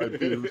amongst thy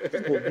peers.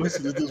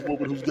 Blessed is this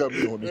woman who's got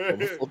me on this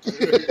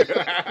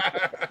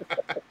motherfucker.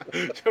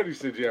 Tony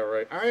said, "Yeah,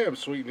 right. I am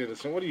sweet and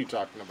innocent. What are you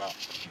talking about?"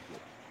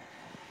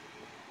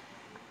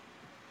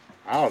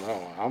 I don't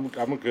know.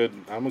 I'm a good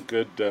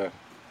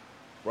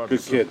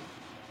good kid.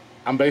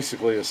 I'm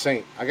basically a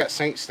saint. I got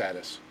saint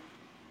status.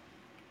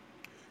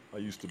 I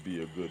used to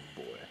be a good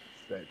boy.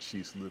 Fat,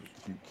 cheese, little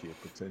cute kid,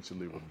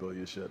 potentially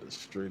rebellious yet a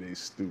straight A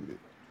student.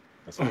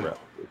 That's a rap.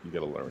 You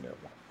gotta learn that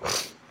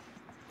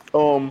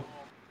one.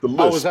 The list.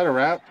 Oh, was that a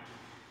rap?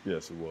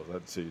 Yes, it was. I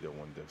had to tell you that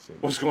one day.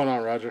 What's going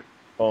on, Roger?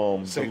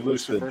 Saint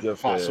Lucifer,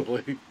 possibly.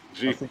 I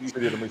think he said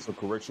he had to make some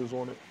corrections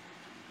on it.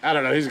 I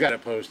don't know. He's got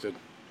it posted.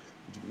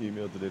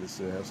 Email today that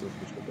said have some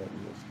official game.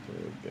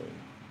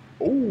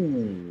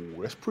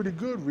 Oh, that's pretty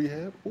good,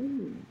 Rehab.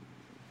 Ooh.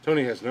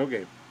 Tony has no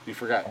game. You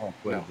forgot. No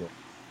game.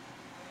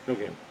 Play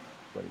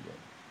game.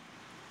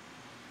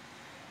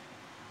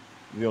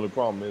 The only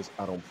problem is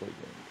I don't play games.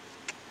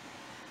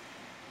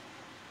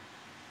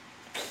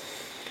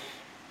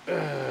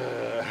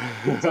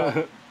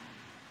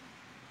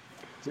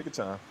 Take your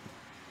time.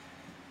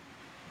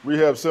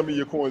 Rehab, send me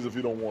your coins if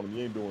you don't want them.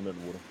 You ain't doing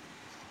nothing with them.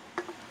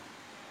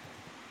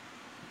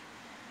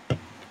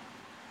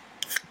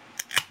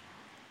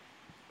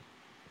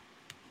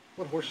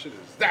 What horse shit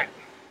is that?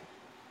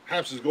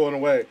 Haps is going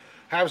away.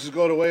 Haps is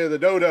going away in the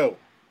dodo.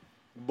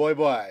 Boy.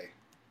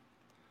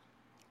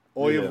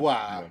 Au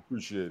revoir. Yeah,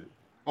 appreciate it.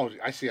 Oh,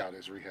 I see how it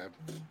is, Rehab.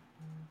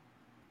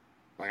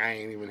 Like, I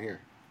ain't even here.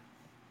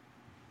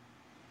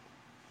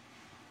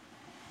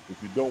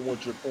 If you don't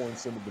want your coin,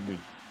 send it to me.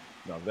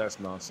 Now, that's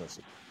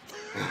nonsensical.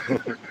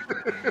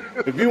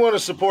 If you want to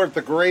support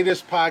the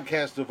greatest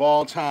podcast of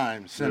all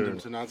time, send them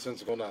to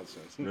Nonsensical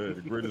Nonsense. Yeah,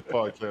 the greatest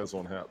podcast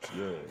on Haps.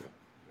 Yeah.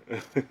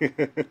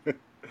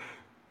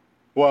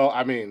 Well,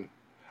 I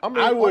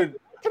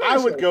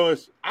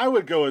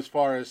would go as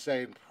far as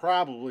saying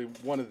probably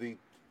one of the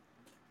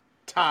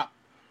top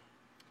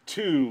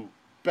 2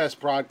 best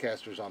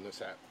broadcasters on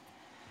this app.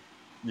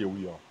 Yeah,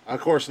 we are.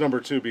 Of course,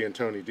 number 2 being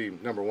Tony D,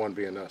 number 1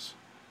 being us.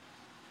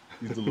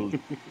 He's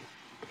delusional.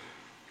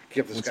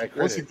 Give this guy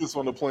credit. Once he gets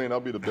on the plane, I'll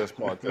be the best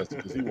podcaster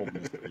because he won't be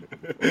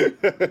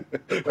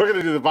We're going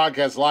to do the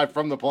podcast live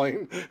from the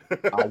plane.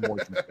 I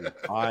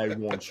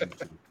want you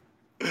to.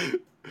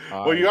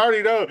 Well, you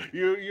already know.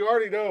 You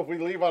already know if we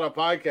leave on a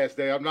podcast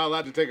day, I'm not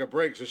allowed to take a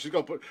break. So she's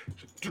gonna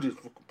do this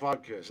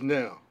podcast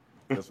now.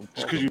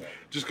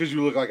 Just because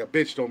you look like a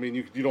bitch don't mean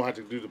you don't have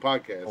to do the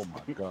podcast. Oh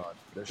my God,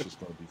 that's just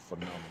gonna be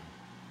phenomenal.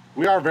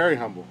 We are very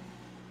humble.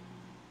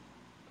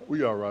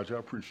 We are, Roger. I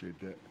appreciate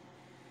that.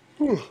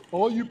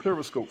 All you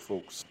Periscope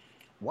folks,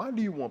 why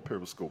do you want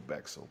Periscope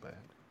back so bad?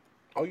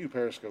 All you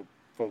Periscope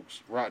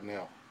folks, rotten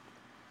hell.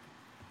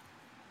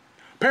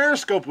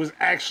 Periscope was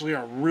actually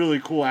a really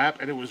cool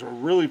app, and it was a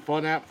really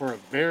fun app for a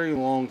very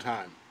long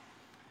time.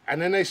 And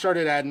then they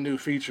started adding new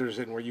features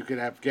in where you could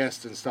have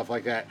guests and stuff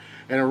like that.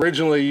 And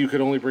originally you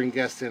could only bring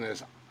guests in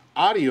as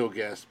audio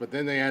guests, but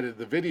then they added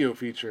the video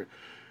feature.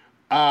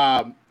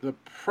 The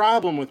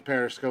problem with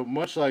Periscope,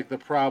 much like the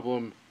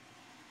problem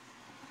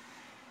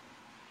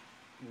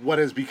what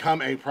has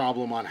become a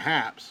problem on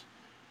Haps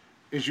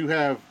is you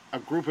have a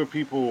group of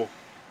people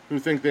who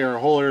think they are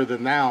holier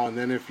than thou, and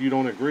then if you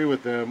don't agree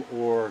with them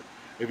or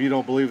if you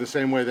don't believe the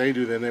same way they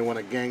do, then they want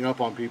to gang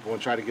up on people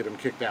and try to get them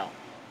kicked out.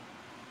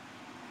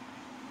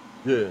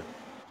 Yeah.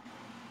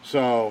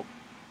 So,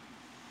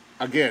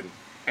 again,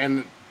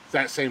 and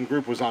that same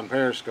group was on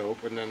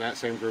Periscope, and then that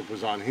same group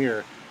was on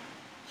here.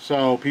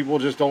 So people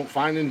just don't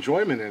find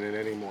enjoyment in it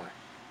anymore.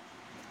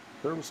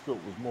 Periscope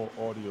was more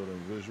audio than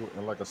visual,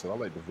 and like I said, I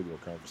like the video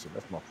conferencing.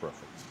 That's my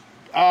preference.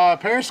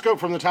 Periscope,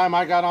 from the time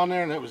I got on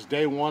there, and it was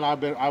day one.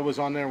 I was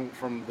on there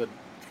from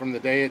the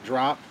day it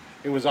dropped.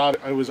 It was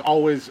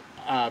always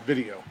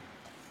video,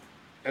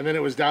 and then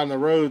it was down the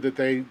road that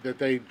they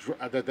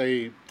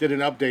did an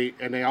update,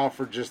 and they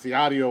offered just the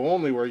audio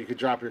only, where you could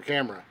drop your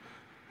camera.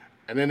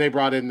 And then they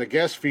brought in the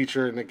guest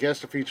feature, and the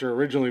guest feature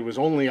originally was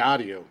only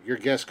audio. Your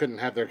guests couldn't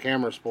have their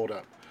cameras pulled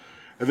up.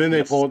 And then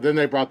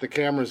they brought the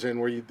cameras in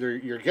where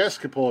your guests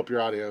could pull up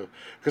your audio.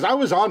 Because I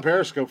was on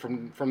Periscope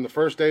from the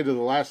first day to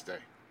the last day.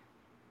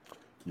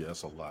 Yeah,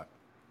 that's a lot.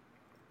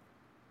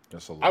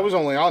 That's a lot. I was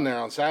only on there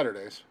on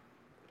Saturdays.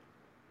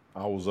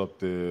 I was up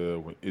there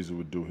when Izzy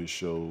would do his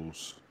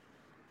shows.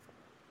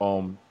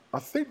 I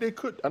think they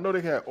could. I know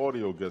they had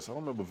audio guests. I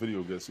don't remember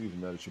video guests either.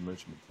 Now that you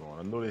mentioned it, Thrawn.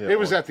 I know they had. It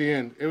was at the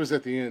end. It was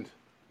at the end.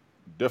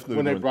 Definitely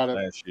when they brought it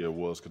last year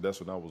was, because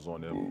that's when I was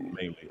on there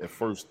mainly. At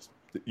first,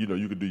 you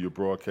could do your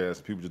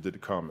broadcast. People just did the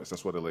comments.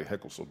 That's why they like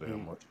heckle so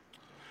damn much.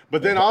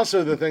 But then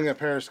also the thing that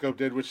Periscope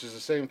did, which is the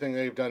same thing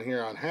they've done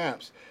here on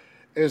Haps,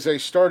 is they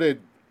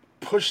started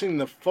pushing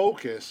the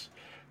focus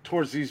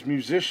towards these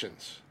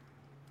musicians.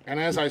 And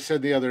as I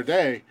said the other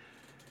day,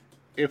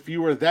 if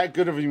you were that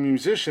good of a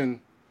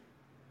musician,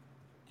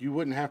 you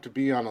wouldn't have to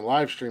be on a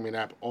live streaming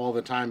app all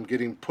the time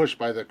getting pushed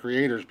by the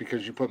creators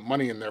because you put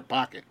money in their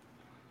pocket.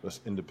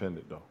 That's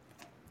independent, though.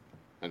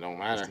 It don't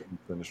matter. That's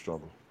independent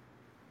struggle.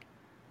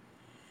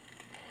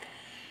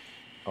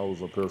 I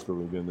was on Periscope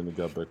again, then it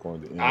got back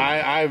on the end.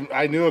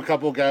 I knew a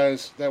couple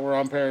guys that were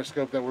on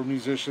Periscope that were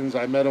musicians.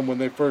 I met them when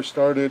they first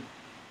started,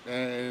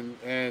 and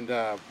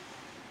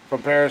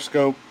from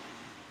Periscope,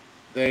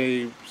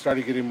 they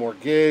started getting more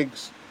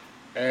gigs,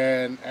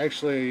 and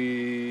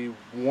actually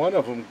one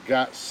of them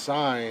got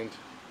signed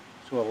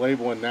to a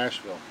label in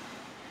Nashville.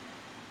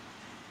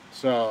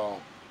 So,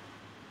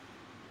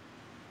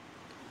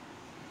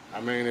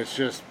 I mean, it's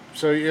just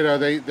so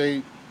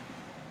they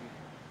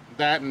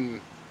that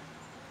and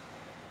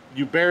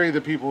you bury the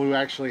people who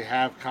actually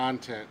have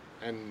content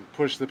and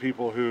push the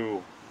people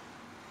who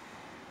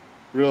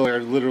really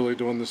are literally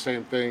doing the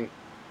same thing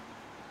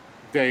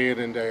day in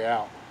and day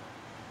out.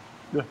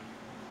 Yeah.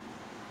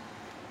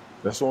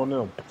 That's on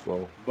them.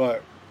 So,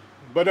 but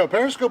no,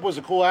 Periscope was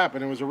a cool app,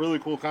 and it was a really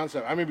cool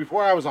concept. I mean,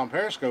 before I was on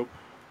Periscope,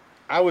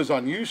 I was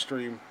on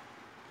Ustream,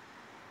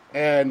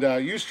 and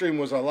Ustream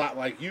was a lot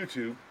like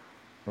YouTube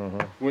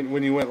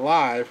when you went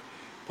live.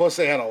 Plus,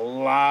 they had a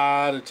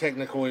lot of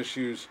technical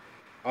issues.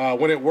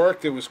 When it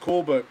worked, it was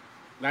cool, but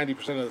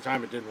 90% of the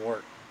time, it didn't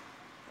work.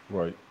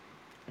 Right.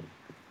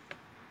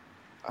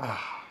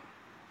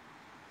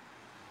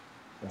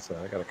 That's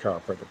right. I got a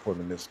chiropractic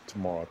appointment this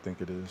tomorrow. I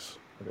think it is.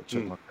 I got to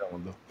check my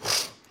calendar.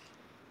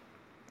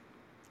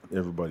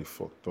 Everybody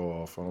fucked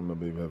off. I don't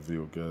remember even have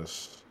video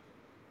guests.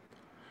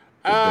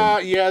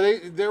 One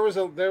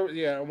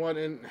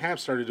and Hap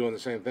started doing the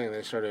same thing.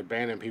 They started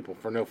banning people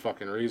for no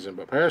fucking reason.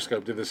 But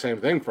Periscope did the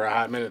same thing for a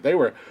hot minute.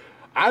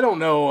 I don't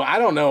know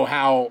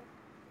how.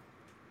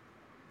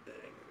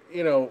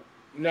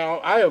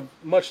 Now I have,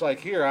 much like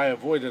here, I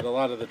avoided a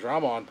lot of the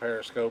drama on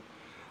Periscope.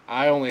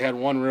 I only had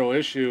one real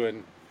issue,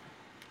 and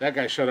that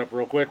guy shut up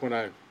real quick when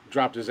I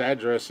dropped his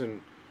address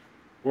and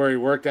where he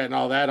worked at and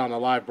all that on a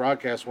live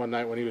broadcast one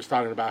night when he was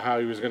talking about how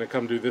he was going to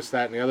come do this,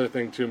 that, and the other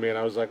thing to me. And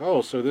I was like,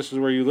 oh, so this is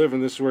where you live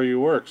and this is where you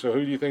work. So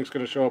who do you think's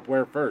going to show up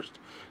where first?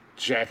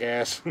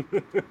 Jackass.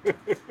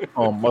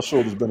 My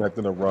shoulder's been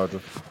acting up, Roger.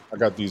 I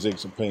got these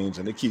aches and pains,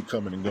 and they keep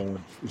coming and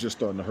going. It's just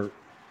starting to hurt.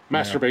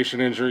 Masturbation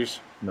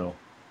injuries. No.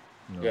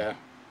 Yeah.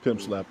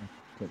 Pimp slapping.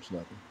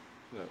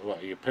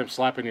 What, you pimp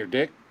slapping your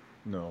dick?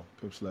 No,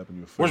 pimp slapping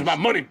your face. Where's my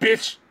money,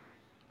 bitch?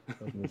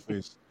 Slapping your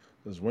face.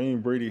 Does Wayne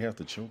Brady have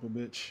to choke a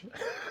bitch?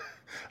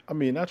 I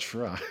mean, I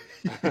try.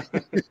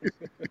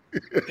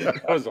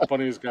 That was the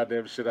funniest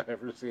goddamn shit I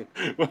ever seen.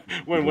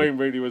 When Wayne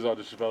Brady was on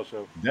the Chappelle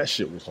Show. That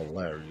shit was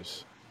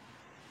hilarious.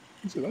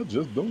 He said, I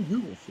just don't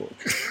give a fuck.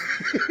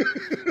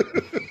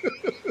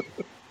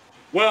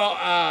 Well,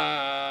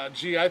 I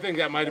think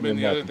that might have been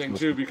the other thing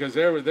too, because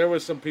there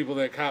was some people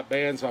that caught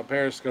bans on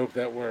Periscope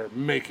that were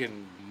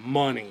making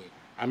money.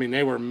 I mean,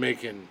 they were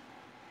making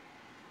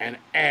an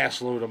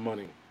ass load of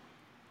money.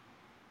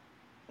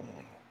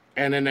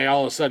 And then they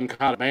all of a sudden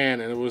caught a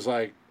ban, and it was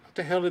like, what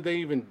the hell did they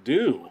even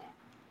do?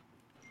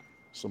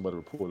 Somebody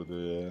reported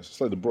their ass. It's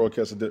like the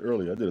broadcast I did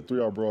earlier. I did a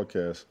 3-hour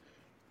broadcast,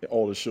 and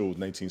all the show was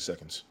 19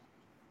 seconds.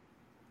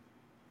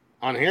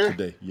 On here?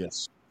 Today,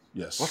 yes.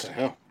 What the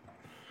hell?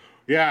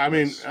 Yeah, I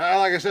mean,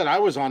 like I said, I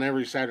was on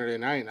every Saturday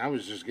night, and I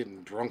was just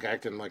getting drunk,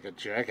 acting like a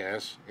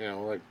jackass,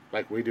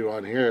 like we do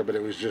on here, but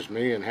it was just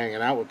me and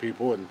hanging out with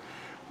people and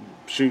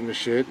shooting the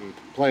shit and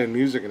playing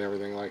music and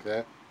everything like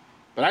that.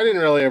 But I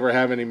didn't really ever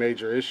have any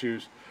major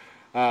issues,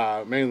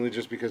 mainly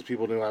just because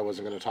people knew I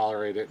wasn't going to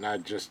tolerate it, and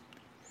I'd just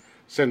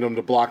send them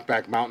to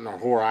Blockback Mountain or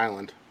Whore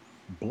Island.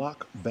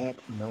 Blockback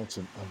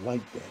Mountain. I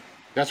like that.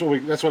 That's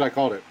what I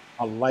called it.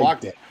 I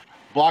like that.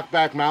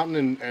 Blockback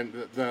Mountain, and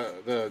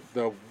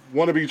the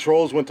wannabe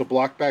trolls went to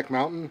Blockback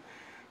Mountain,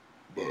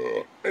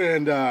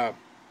 and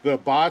the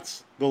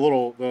bots, the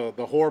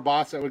whore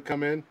bots that would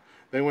come in,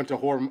 they went to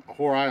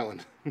Whore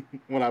Island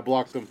when I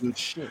blocked them. Good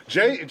shit.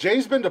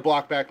 Jay's been to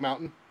Blockback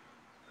Mountain.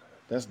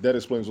 That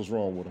explains what's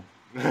wrong with him.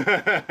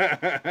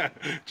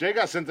 Jay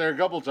got sent there a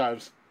couple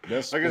times.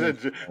 Like I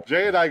said,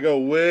 Jay and I go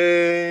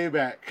way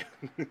back.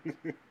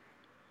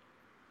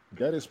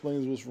 That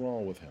explains what's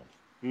wrong with him.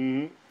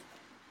 Mm-hmm.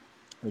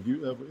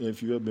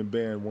 If you ever been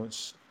banned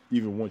once,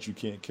 even once you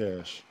can't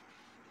cash.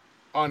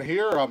 On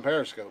here or on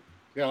Periscope?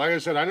 Yeah, like I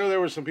said, I know there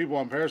were some people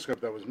on Periscope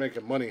that was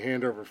making money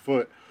hand over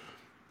foot,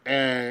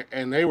 and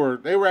they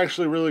were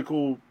actually really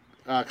cool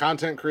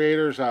content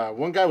creators.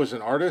 One guy was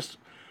an artist.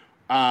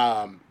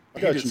 I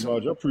got you,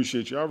 Roger. I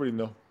appreciate you. I already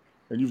know.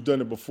 And you've done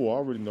it before. I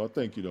already know.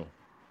 Thank you, though.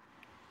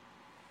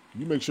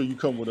 You make sure you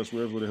come with us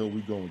wherever the hell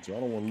we're going to. I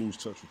don't want to lose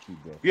touch with you,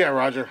 bro. Yeah,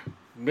 Roger.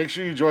 Make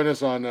sure you join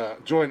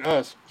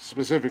us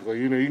specifically.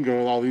 You know, you can go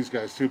with all these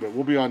guys too, but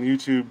we'll be on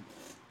YouTube,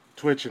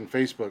 Twitch, and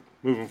Facebook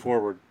moving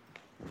forward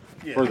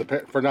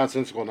for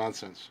Nonsensical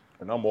Nonsense.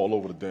 And I'm all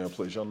over the damn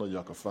place. Y'all know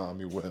y'all can find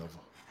me wherever.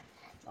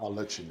 I'll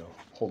let you know.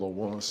 Hold on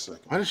 1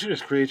 second. Why don't you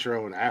just create your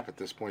own app at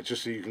this point,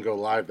 just so you can go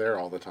live there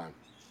all the time?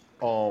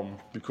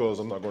 Because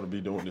I'm not going to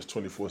be doing this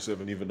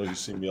 24/7, even though you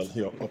see me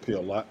up here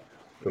a lot.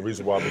 The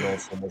reason why I've been on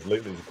so much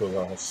lately is because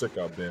of how sick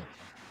I've been.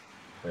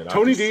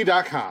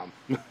 TonyD.com.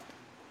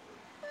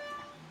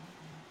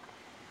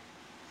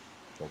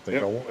 Don't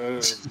think I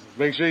won't.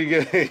 Make sure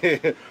you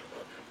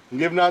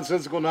give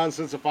Nonsensical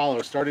Nonsense a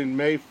follow. Starting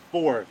May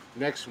 4th,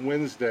 next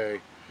Wednesday,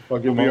 will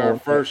be our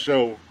first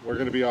show. We're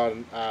going to be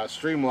on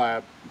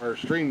StreamYard,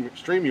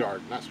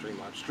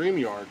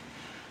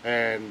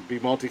 and be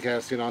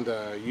multicasting onto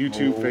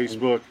YouTube,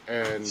 Facebook,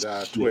 and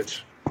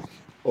Twitch.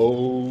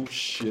 Oh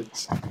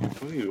shit!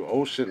 What are you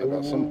shitting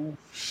about? Oh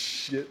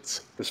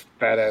shit! This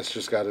fat ass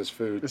just got his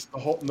food. It's the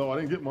whole. No, I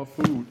didn't get my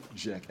food,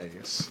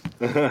 jackass.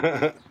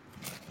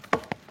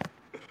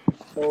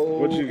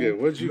 What'd you get?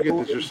 What'd you get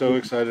that you're so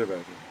excited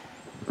about?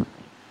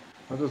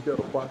 I just got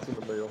a box in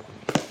the mail.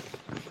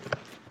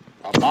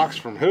 A box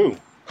from who?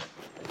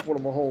 One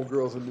of my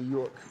homegirls in New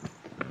York.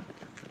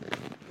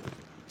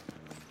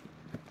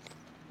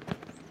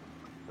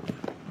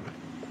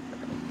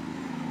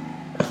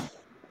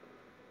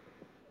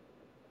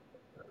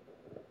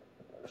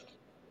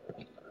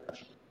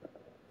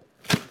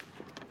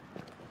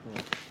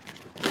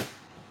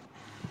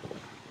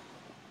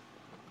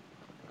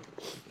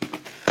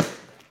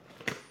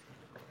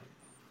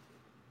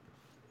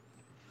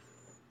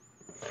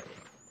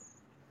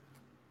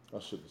 I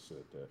shouldn't have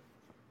said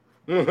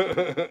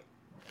that.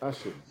 I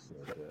shouldn't have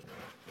said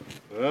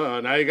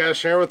that. Now you got to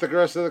share with the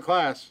rest of the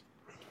class.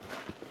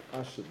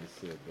 I shouldn't have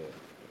said that.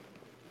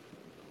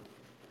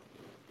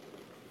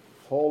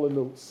 Hall and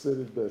Oates said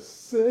it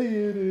best. Say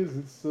it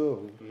isn't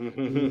so. It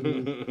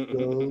isn't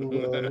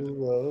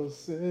so.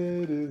 Say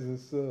it isn't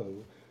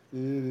so. It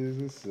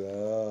isn't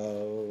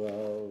so.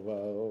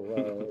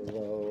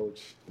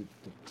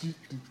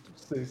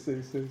 Say.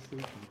 Say. Say.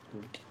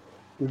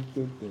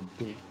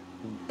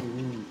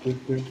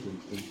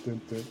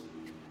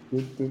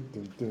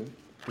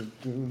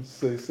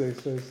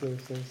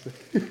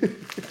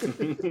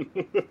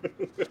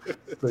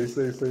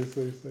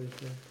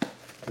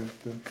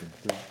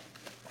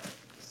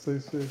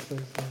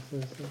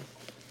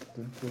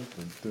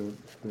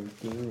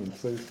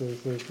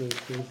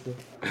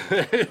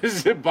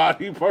 Is it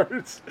body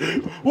parts?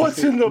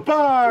 What's in the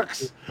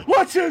box?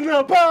 What's in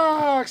the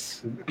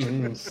box?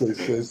 Say.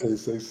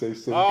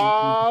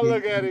 Oh,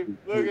 look at him.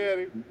 Look at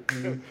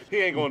him. He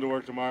ain't going to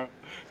work tomorrow.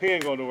 He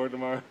ain't going to work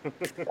tomorrow.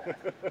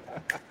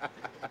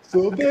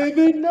 So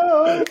baby,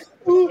 no.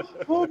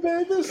 Oh,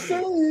 baby,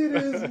 say it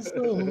isn't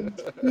so.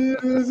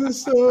 It isn't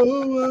so.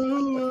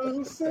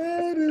 Oh,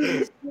 say it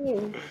isn't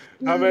so.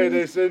 How many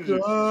they send you?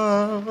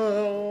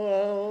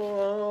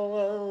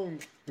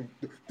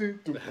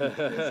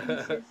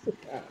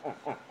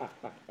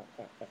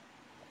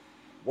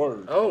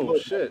 Word. Oh,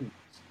 shit.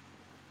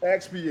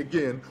 Ask me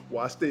again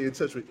while I stay in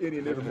touch with any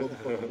and every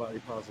motherfucking body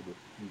possible.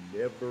 You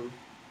never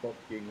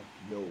fucking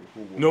know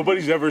who will.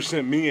 Nobody's ever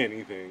sent me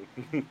anything.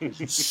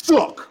 You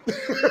suck.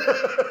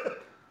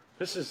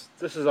 This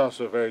is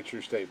also a very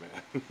true statement.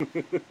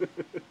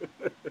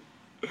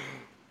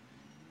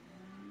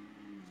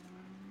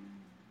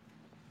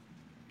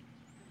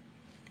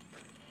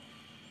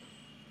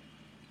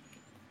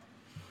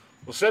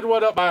 Well, send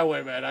one up my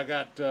way, man. I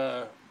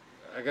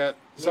got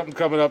something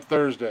coming up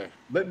Thursday.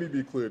 Let me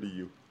be clear to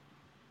you.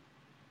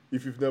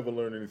 If you've never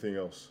learned anything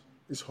else,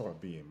 it's hard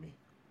being me.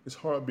 It's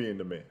hard being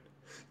the man.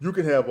 You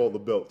can have all the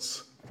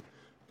belts,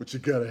 but you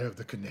gotta have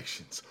the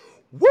connections.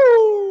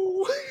 Woo!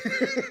 Woo!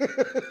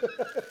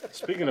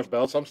 Speaking of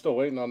belts, I'm still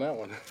waiting on that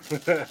one.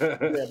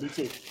 Yeah, me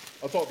too.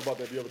 I talked about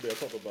that the other day.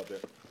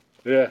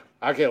 Yeah,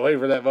 I can't wait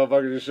for that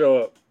motherfucker to show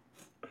up.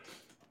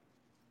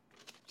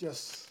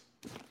 Yes,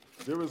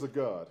 there is a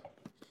God.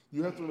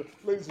 You have to,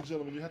 ladies and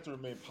gentlemen, you have to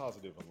remain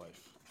positive in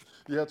life.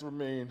 You have to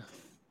remain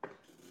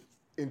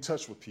in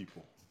touch with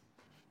people.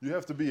 You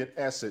have to be an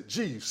asset.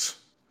 Jeeves,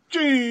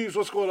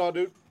 What's going on,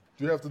 dude?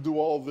 you have to do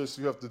all this.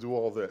 You have to do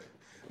all that.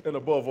 And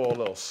above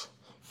all else,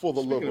 for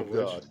the Speaking love of of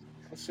which, God,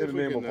 let's see in if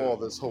the we name can, of all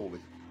that's holy,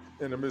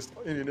 in the midst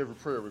of any and every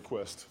prayer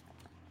request,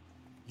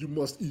 you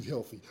must eat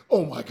healthy.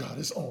 Oh my God,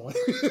 it's on.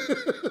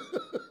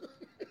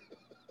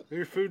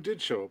 Your food did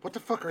show up. What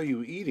the fuck are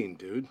you eating,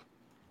 dude?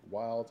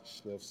 Wild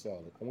chef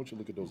salad. I want you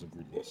to look at those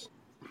ingredients.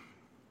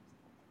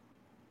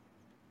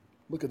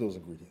 Look at those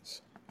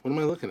ingredients. What am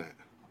I looking at?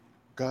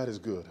 God is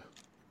good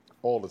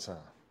all the time.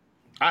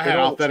 I had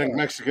all the authentic time.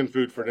 Mexican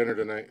food for dinner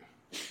tonight.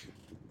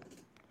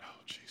 Oh,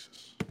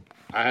 Jesus.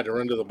 I had to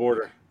run to the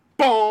border.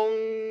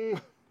 Bong!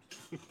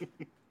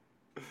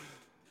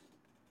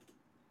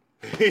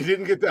 He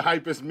didn't get the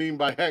hypest meme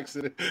by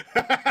accident.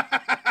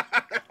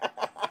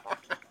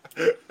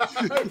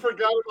 I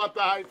forgot about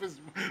the hypest,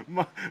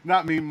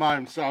 not meme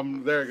mime. So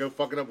I'm there. I go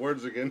fucking up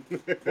words again.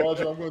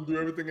 Roger, I'm going to do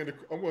everything in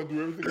my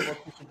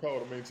Christian power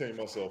to maintain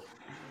myself.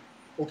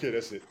 Okay,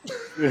 that's it.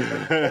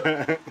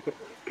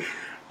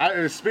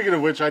 Speaking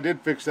of which, I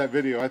did fix that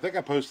video. I think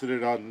I posted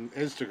it on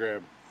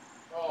Instagram.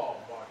 Oh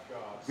my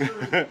God!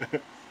 Seriously?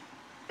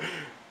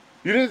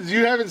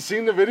 You haven't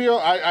seen the video?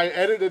 I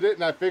edited it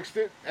and I fixed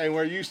it. And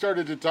where you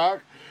started to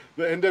talk,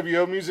 the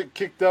NWO music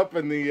kicked up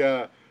and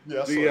the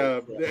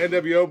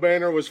NWO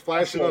banner was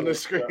flashing on the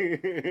screen.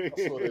 I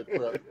saw that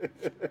crap.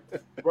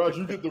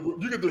 Roger, you get the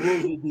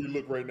Rosewood Booty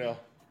look right now.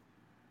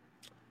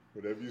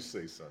 Whatever you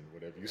say, son.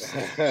 Whatever you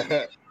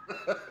say.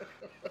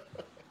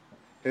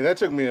 Hey, that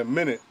took me a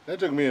minute.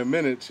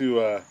 To.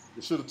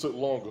 It should have took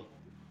longer.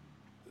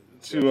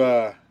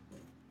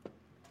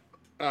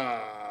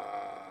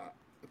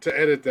 To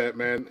edit that,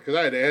 man, because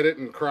I had to edit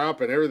and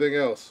crop and everything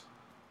else.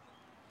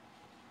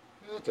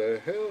 What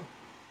the hell?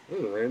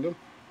 That was random.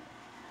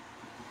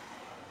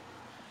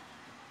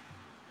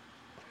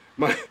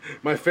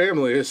 My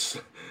family is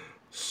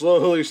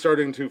slowly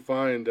starting to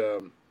find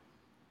the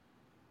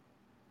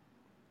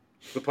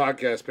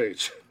podcast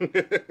page.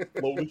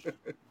 Slowly?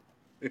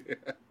 Yeah.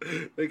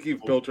 They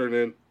keep filtering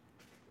in.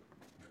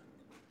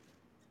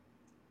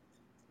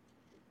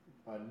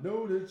 I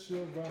know that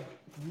you're right.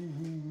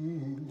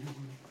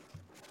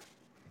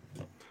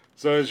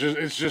 So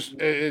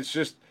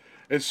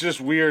it's just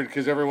weird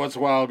because every once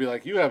in a while I'll be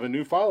like, you have a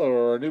new follower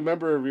or a new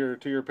member of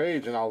your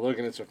page, and I'll look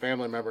and it's a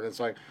family member, and it's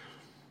like,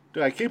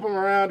 do I keep them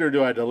around or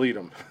do I delete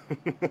them?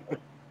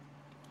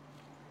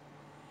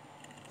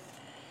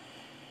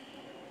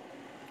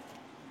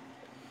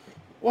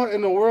 What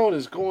in the world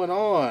is going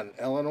on,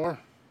 Eleanor?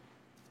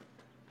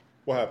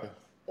 What happened?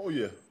 Oh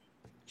yeah,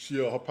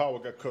 her power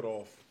got cut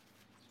off.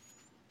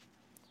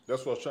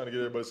 That's what I was trying to get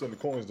everybody to send the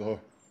coins to her.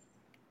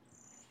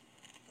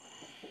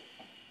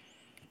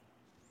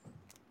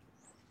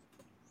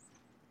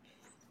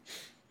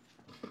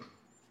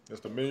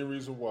 That's the main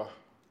reason why.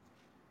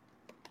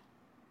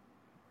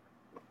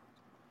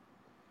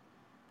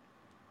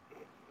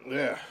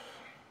 Yeah.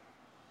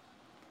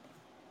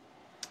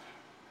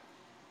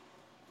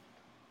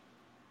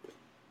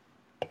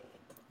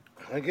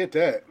 I get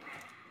that.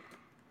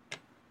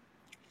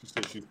 She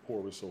said she's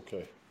poor, it's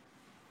okay.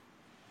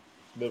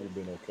 Never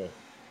been okay.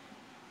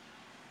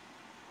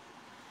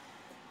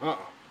 You're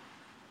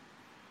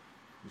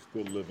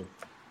still living.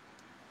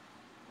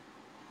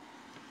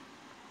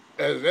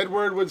 As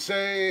Edward would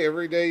say,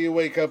 every day you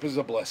wake up is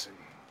a blessing.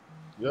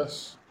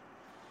 Yes.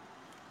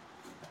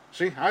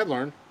 See, I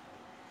learn.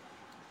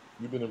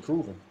 You've been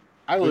improving.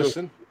 I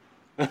listen.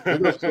 I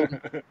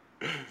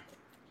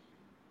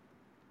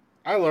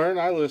learn.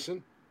 I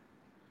listen.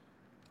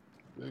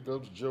 There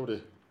goes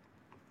Jody.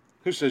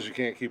 Who says you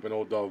can't keep an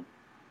old dog?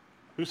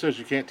 Who says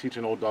you can't teach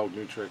an old dog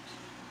new tricks?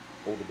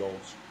 Older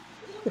dogs.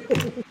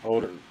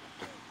 Older.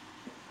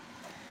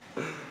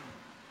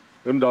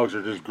 Them dogs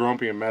are just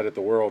grumpy and mad at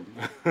the world.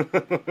 They're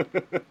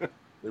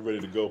ready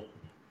to go.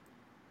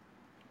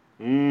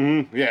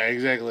 Mm-hmm. Yeah,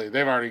 exactly.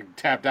 They've already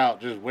tapped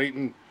out, just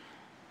waiting.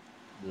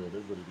 Yeah,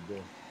 they're ready to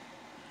go.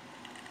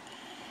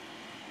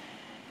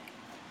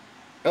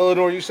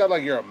 Eleanor, you sound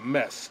like you're a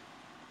mess.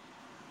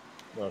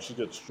 No, she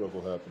got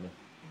struggle happening.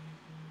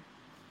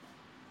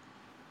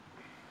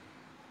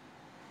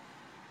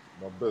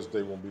 My best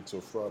day won't be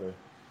till Friday.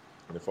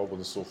 And if I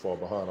wasn't so far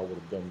behind, I would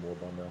have done more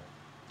by now.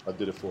 I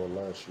did it for her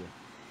last year.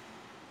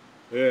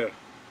 Yeah.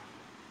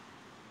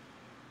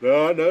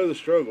 No, I know the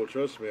struggle.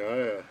 Trust me.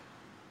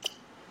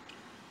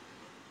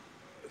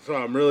 So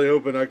I'm really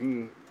hoping I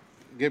can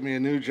get me a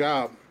new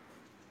job.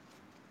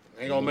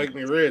 Ain't gonna make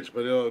me rich,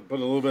 but it'll put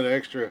a little bit of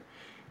extra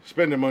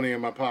spending money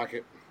in my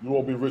pocket. You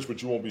won't be rich,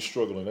 but you won't be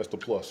struggling. That's the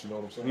plus. You know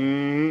what I'm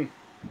saying?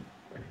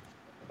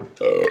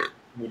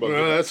 Mm-hmm.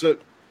 No, that's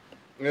it.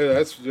 Yeah,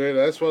 that's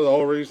one of the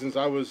whole reasons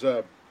I was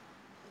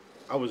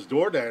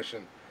door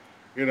dashing.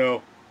 You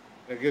know,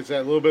 It gets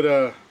that little bit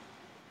of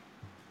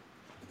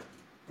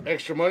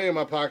extra money in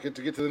my pocket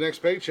to get to the next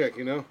paycheck.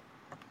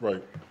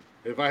 Right.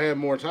 If I had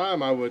more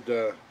time, I would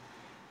do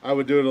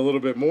it a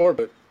little bit more.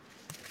 But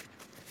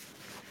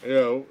at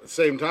the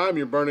same time,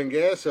 you're burning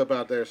gas up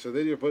out there, so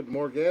then you're putting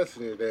more gas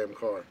in your damn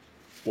car.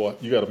 Well,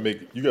 you gotta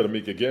make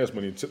your gas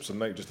money and tips a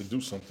night just to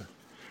do something.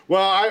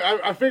 Well,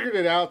 I figured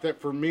it out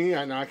that for me,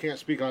 I know I can't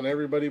speak on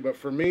everybody, but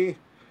for me,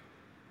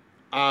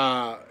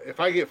 if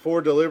I get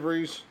 4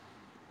 deliveries,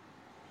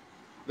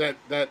 that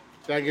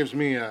gives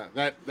me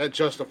that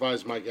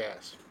justifies my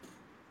gas.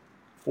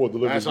 4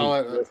 deliveries, That's all.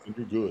 and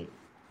you're good.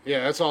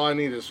 Yeah, that's all I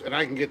need and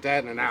I can get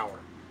that in an hour.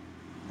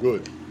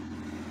 Good.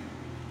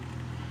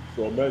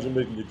 So imagine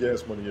making your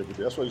gas money every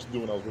day. That's what I used to do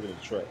when I was working at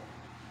the track.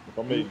 If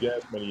I made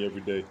gas money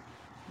every day,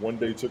 one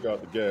day took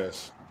out the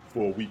gas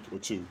for a week or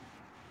two,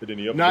 and then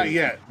the other Not day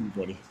yet. food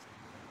money.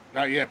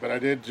 Not yet, but I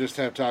did just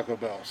have Taco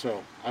Bell,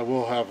 so I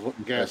will have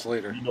gas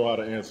later. You know how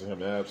to answer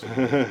him,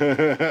 absolutely. You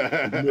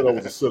knew that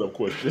was a setup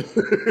question.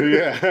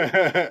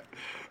 Yeah.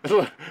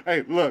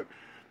 Hey, look.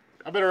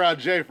 I've been around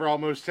Jay for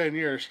almost 10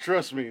 years.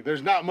 Trust me,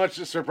 there's not much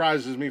that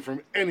surprises me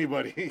from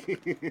anybody.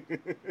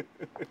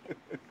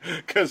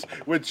 Because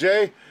with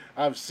Jay,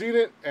 I've seen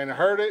it and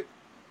heard it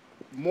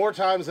more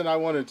times than I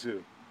wanted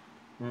to.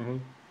 Mm-hmm.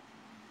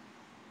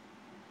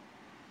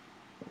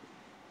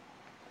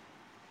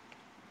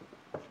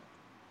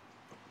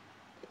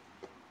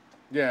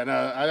 Yeah,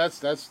 no,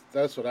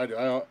 that's what I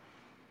do.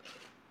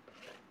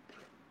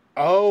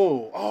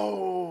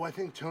 I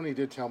think Tony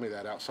did tell me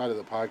that outside of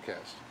the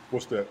podcast.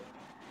 What's that?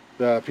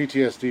 The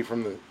PTSD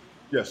from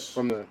Yes.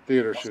 the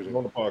theater I shooting.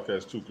 on the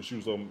podcast too, because she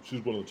was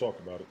willing to talk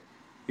about it.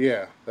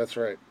 Yeah, that's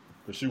right.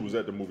 Because she was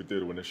at the movie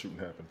theater when that shooting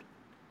happened.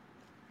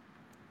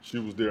 She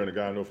was there, and a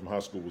guy I know from high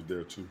school was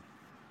there too.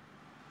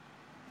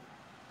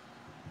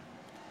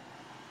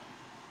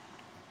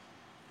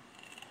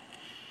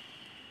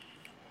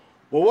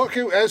 Well,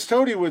 as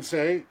Tony would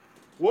say,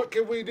 what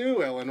can we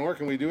do, Eleanor?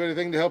 Can we do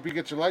anything to help you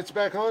get your lights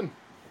back on?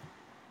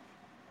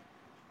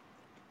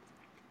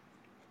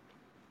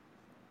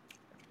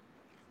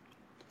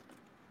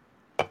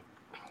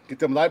 Get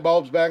them light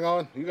bulbs back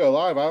on? You go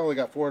live. I only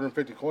got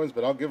 450 coins,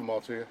 but I'll give them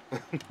all to you.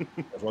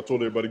 That's why I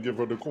told everybody to give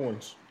her the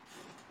coins.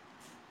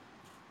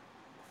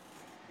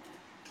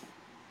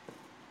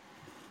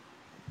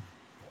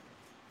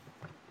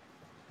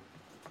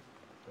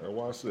 That's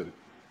why I said it.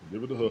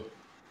 Give it to her.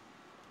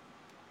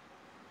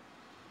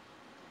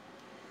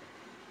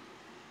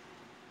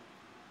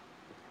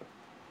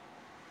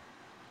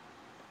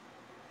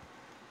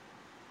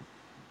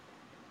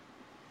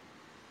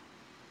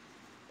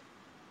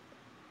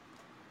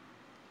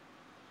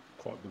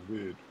 Caught the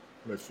vid.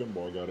 That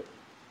Finbar got it.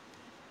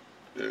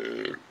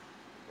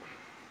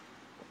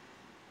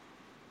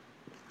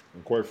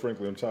 And quite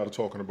frankly, I'm tired of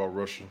talking about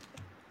Russia,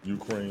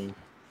 Ukraine,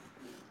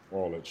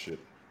 all that shit.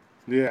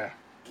 Yeah.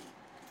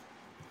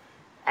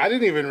 I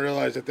didn't even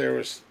realize that there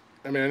was...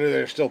 I mean, I knew they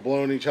were still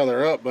blowing each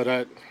other up,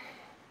 but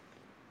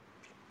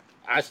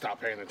I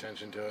stopped paying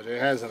attention to it.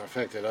 It hasn't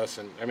affected us.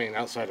 And I mean,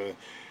 outside of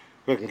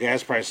looking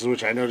gas prices,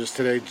 which I noticed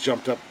today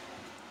jumped up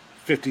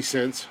 50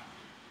 cents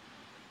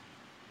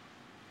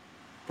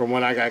from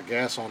when I got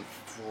gas on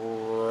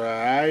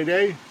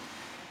Friday.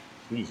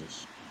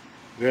 Jesus.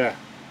 Yeah.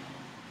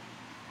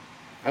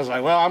 I was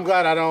like, well, I'm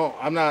glad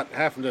I'm not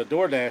having to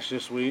DoorDash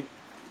this week.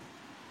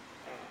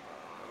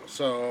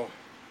 So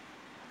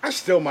I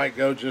still might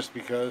go just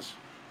because.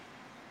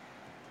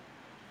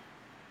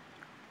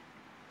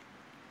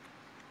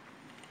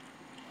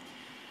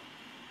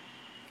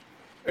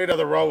 Ain't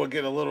nothing wrong with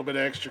getting a little bit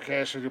of extra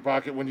cash in your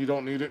pocket when you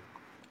don't need it.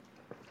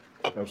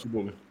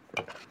 Absolutely.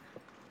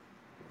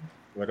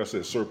 Like I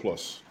said,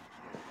 surplus.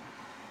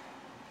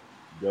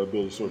 You gotta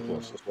build a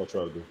surplus. That's what I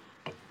try to do.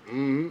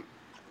 Mm-hmm.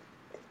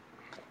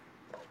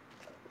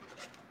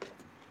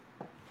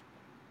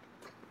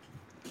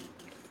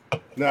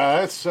 No,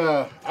 that's.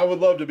 I would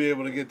love to be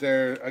able to get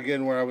there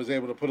again, where I was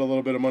able to put a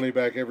little bit of money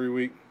back every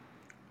week.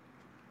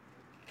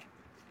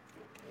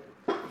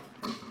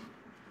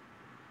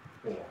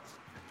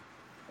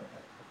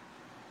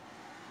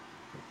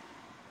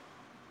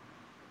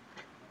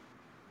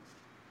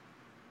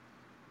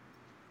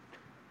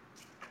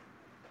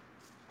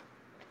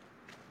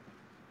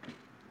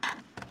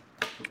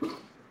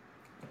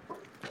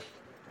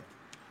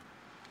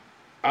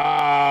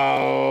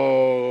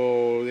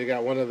 Oh, they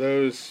got one of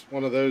those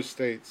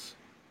states.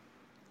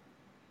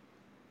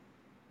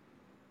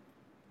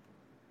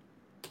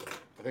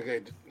 I think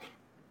they.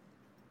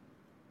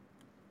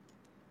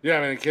 You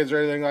have any kids or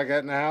anything like that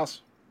in the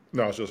house?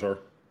 No, it's just her.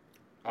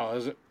 Oh,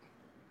 is it?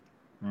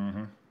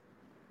 Mm-hmm.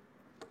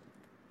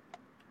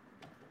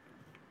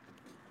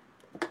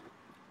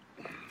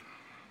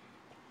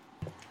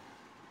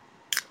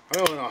 I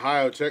know in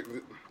Ohio,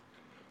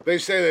 they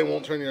say they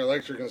won't turn your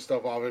electric and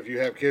stuff off if you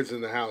have kids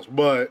in the house,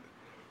 but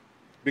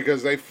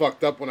because they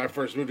fucked up when I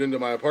first moved into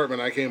my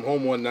apartment, I came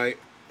home one night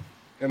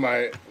and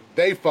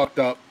they fucked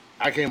up.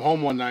 I came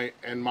home one night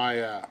and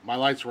my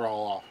lights were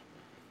all off.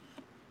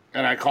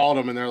 And I called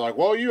them, and they're like,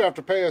 well, you have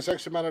to pay us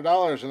X amount of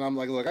dollars. And I'm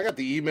like, look, I got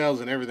the emails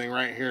and everything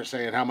right here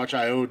saying how much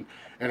I owed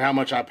and how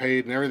much I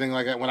paid and everything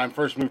like that when I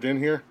first moved in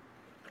here.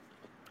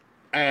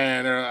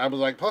 And I was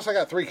like, plus I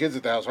got 3 kids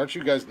at the house. Aren't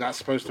you guys not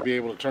supposed to be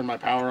able to turn my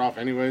power off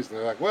anyways? And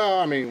they're like, well,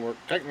 I mean, we're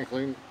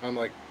technically. I'm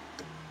like,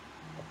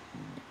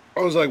 I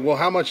was like, well,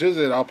 how much is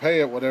it? I'll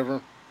pay it,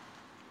 whatever.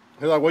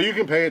 They're like, well, you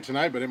can pay it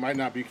tonight, but it might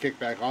not be kicked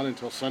back on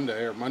until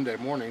Sunday or Monday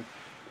morning.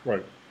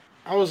 Right.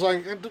 I was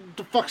like,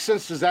 the fuck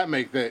sense does that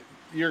make that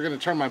you're going to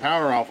turn my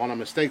power off on a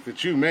mistake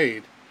that you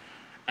made?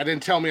 I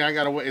didn't tell me I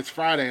got to wait. It's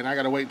Friday and I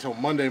got to wait until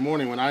Monday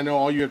morning when I know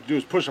all you have to do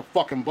is push a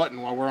fucking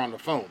button while we're on the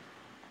phone.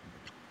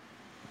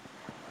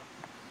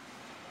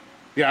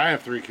 Yeah, I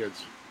have 3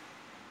 kids.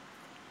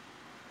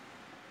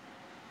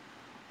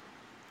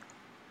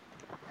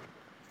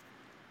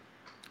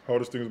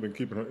 Hardest thing has been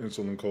keeping her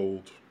insulin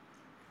cold.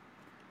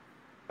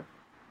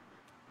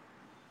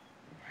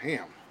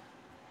 Damn.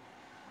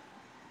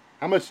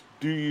 How much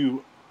do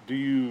you,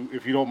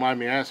 if you don't mind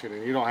me asking,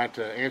 and you don't have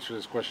to answer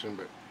this question,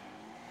 but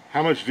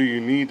how much do you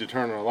need to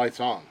turn the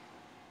lights on?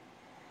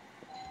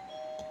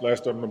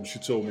 Last time I remember, she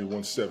told me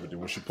 170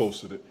 when she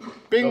posted it.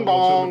 Bing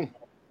bong.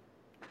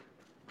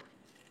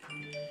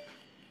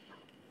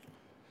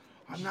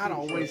 I'm not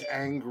always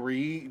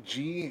angry.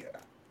 Gee,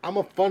 I'm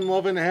a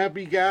fun-loving,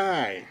 happy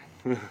guy.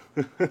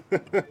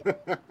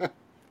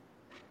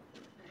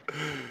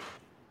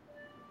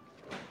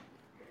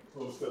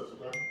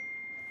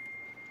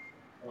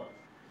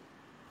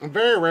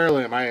 Very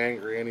rarely am I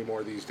angry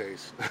anymore these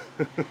days.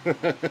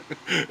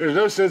 There's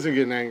no sense in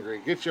getting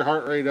angry. Get your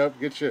heart rate up.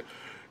 Get your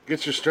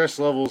stress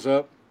levels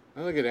up.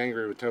 I don't get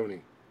angry with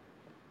Tony.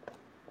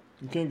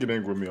 You can't get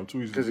angry with me. I'm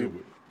too easy to deal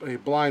with. He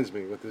blinds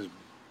me with his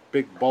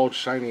big, bald,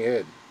 shiny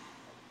head.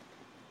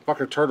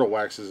 Fucker turtle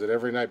waxes it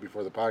every night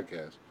before the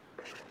podcast.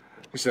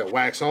 He said,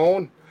 wax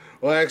on,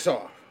 wax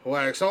off.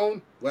 Wax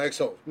on, wax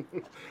off.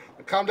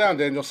 Calm down,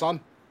 Daniel, son.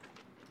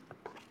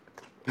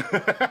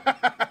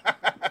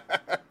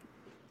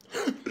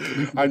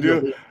 I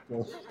do.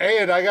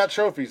 And I got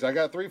trophies. I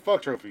got 3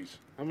 fuck trophies.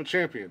 I'm a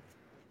champion.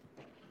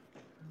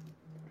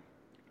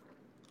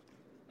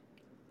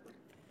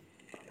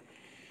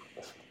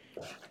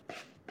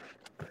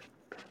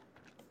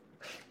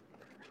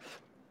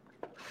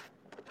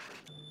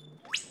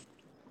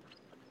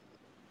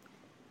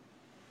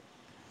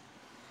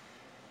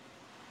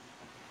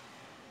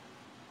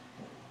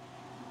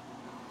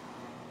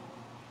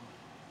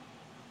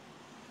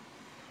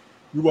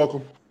 You're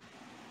welcome.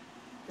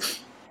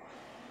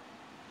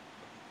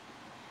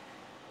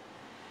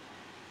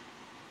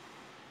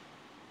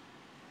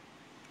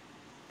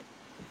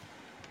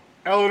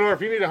 Eleanor,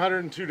 if you need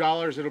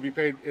 $102, it'll be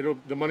paid.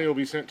 The money will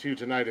be sent to you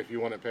tonight if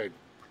you want it paid.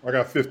 I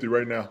got 50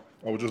 right now.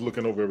 I was just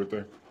looking over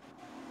everything.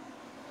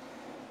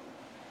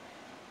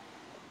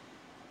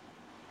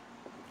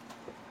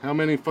 How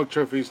many fuck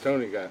trophies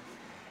Tony got?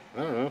 I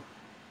don't know.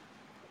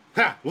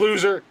 Ha!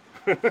 Loser!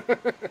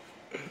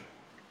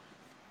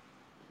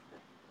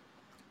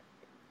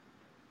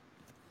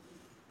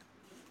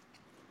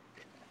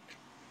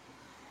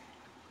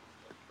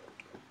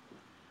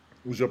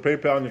 Was your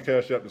PayPal and your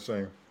Cash App the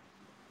same?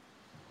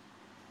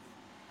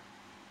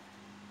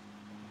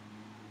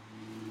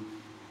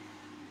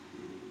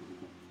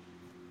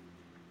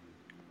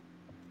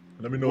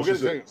 Let me know. We'll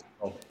get it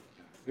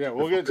yeah,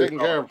 we'll get it taken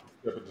care of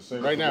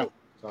right now.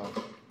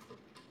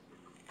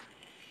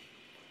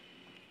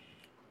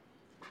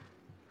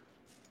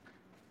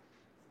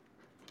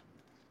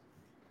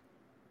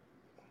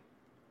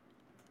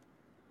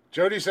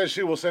 Jody says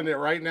she will send it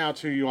right now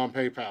to you on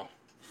PayPal.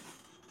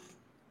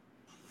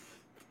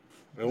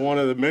 And one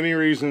of the many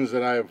reasons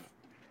that I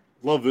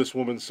love this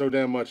woman so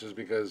damn much is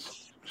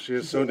because she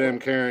is so damn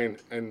caring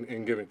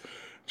and giving.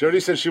 Jody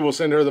says she will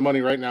send her the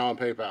money right now on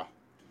PayPal.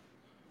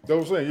 That's what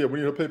I'm saying. Yeah, we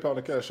need a PayPal and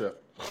a Cash App.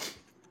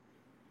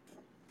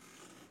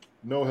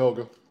 No,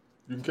 Helga.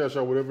 You can cash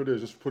out whatever it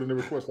is. Just put in the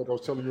request like I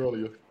was telling you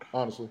earlier,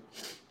 honestly.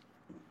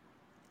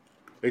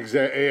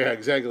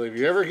 Exactly. If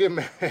you ever get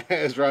mad,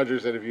 as Roger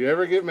said, if you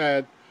ever get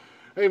mad,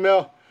 hey,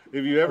 Mel,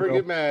 if you ever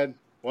get mad,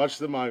 watch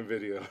the mime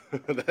video.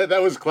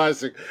 that was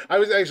classic. I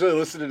was actually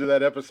listening to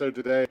that episode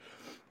today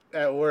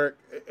at work,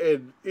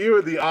 and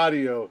even the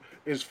audio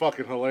is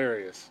fucking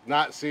hilarious.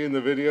 Not seeing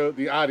the video,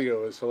 the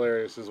audio is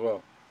hilarious as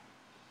well.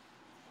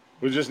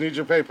 We just need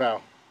your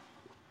PayPal.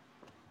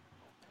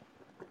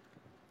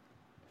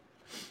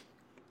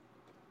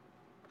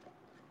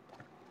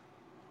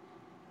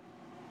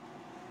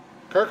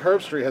 Kirk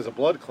Herbstreit has a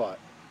blood clot.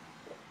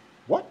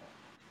 What?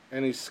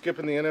 And he's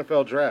skipping the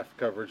NFL draft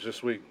coverage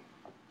this week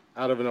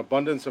out of an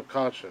abundance of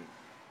caution.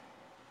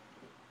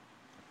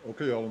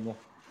 Okay, Eleanor.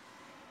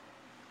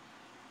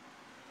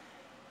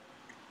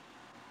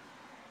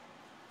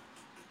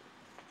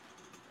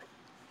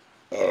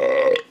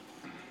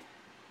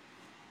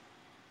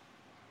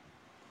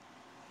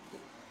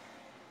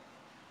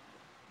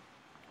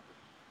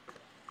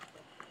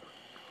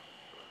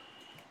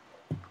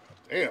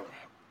 Damn.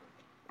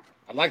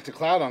 I'd like to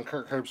clown on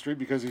Kirk Herbstreit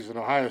because he's an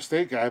Ohio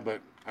State guy,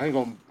 but I ain't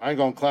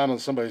gonna clown on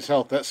somebody's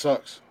health. That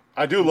sucks.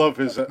 I do love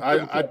his.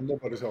 Never clown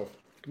nobody's health.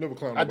 Never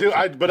clown I nobody's do.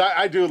 health. But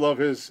I do love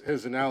his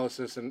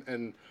analysis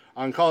and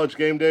on College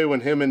Game Day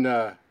when him and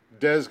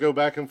Dez go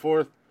back and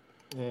forth.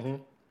 Mm-hmm.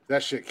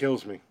 That shit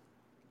kills me.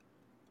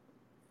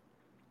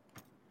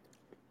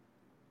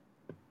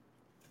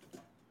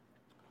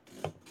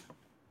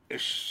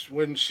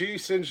 When she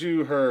sends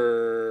you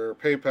her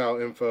PayPal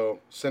info,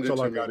 send it to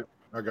me.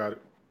 I got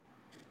it.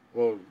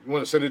 Well, you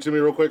want to send it to me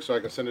real quick so I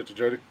can send it to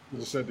Jody? I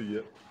haven't sent it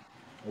yet.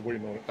 I'm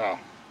waiting on it. Oh,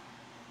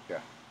 yeah.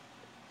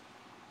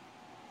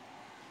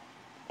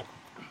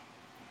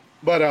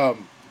 But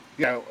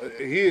yeah,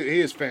 he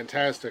is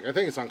fantastic. I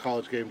think it's on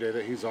College Game Day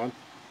that he's on.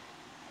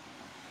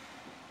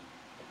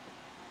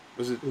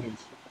 Is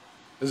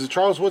it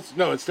Charles Woods?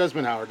 No, it's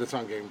Desmond Howard that's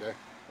on Game Day.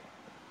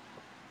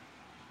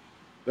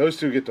 Those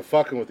two get to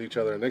fucking with each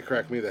other and they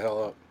crack me the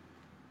hell up.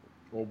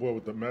 Oh boy,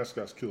 with the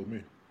mascots killed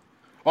me.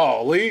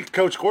 Oh, Lee,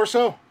 Coach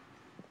Corso?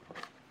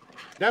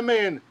 That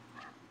man,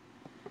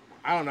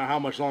 I don't know how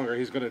much longer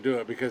he's going to do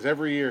it because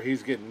every year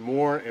he's getting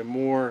more and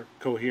more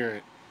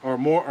coherent or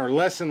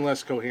less and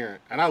less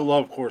coherent. And I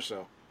love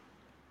Corso.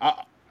 I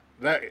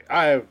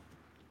have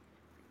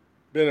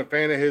been a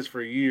fan of his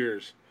for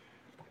years.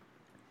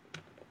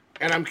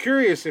 And I'm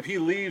curious if he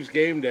leaves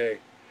Game Day,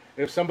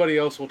 if somebody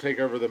else will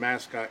take over the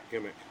mascot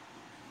gimmick.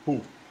 Who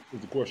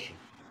is the question?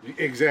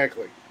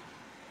 Exactly.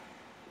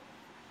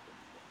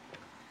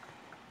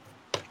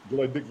 Just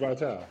like Dick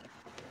Vitale.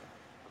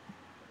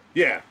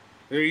 Yeah,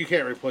 you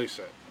can't replace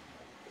that.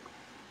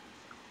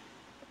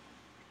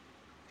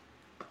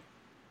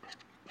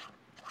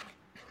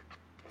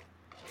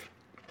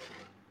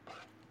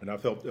 And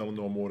I've helped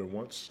Eleanor more than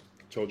once.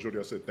 Tell Jody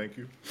I said thank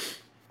you.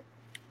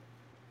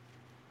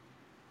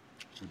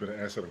 She's been an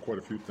asset in quite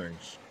a few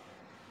things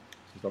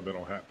since I've been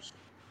on HAPS.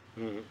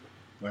 Mm-hmm.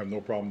 I have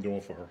no problem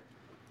doing for her,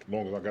 as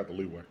long as I got the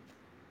leeway.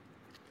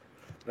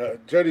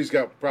 Jody's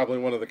got probably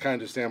one of the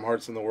kindest damn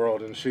hearts in the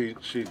world, and she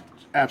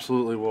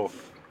absolutely will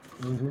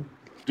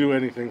do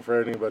anything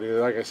for anybody.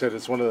 Like I said,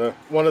 it's one of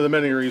the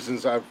many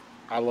reasons I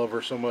love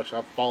her so much.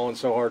 I've fallen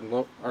so hard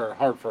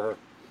hard for her.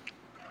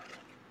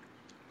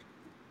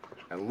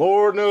 And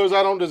Lord knows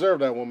I don't deserve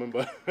that woman,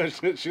 but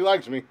she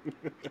likes me.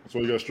 That's why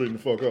you got to straighten the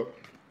fuck up.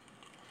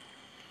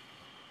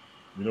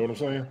 You know what I'm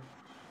saying?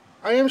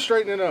 I am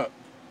straightening up.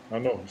 I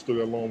know. You still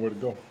got a long way to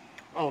go.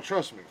 Oh,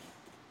 trust me.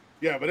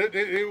 Yeah, but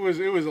it was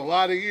a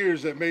lot of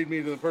years that made me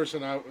into the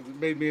person I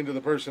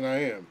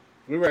am.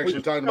 We were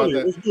actually talking about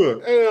that. What's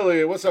good? Hey,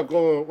 Elliot, what's up?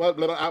 Going?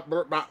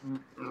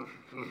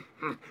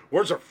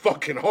 Words are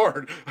fucking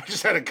hard. I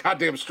just had a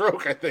goddamn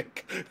stroke, I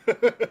think.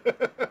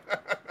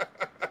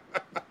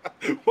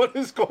 What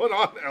is going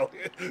on,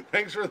 Elliot?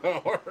 Thanks for the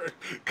heart.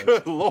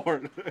 Good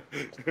Lord.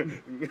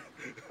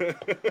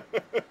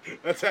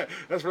 That's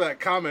for that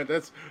comment.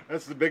 That's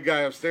the big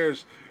guy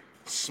upstairs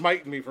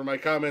smiting me for my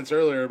comments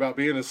earlier about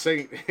being a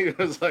saint. He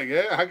was like,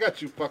 "Yeah, I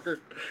got you, fucker.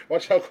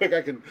 Watch how quick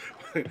I can.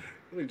 Let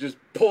me just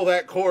pull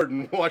that cord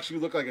and watch you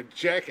look like a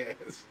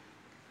jackass."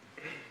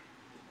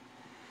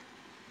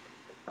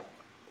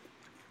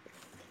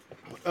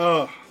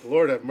 Oh,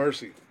 Lord have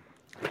mercy.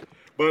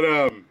 But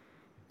what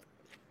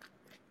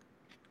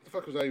the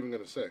fuck was I even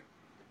gonna say?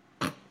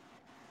 I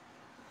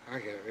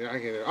can't.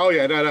 Oh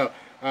yeah, no.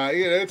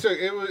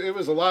 It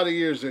was a lot of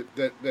years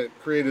that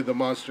created the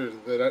monster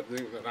that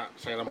I'm not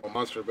saying I'm a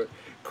monster, but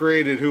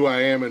created who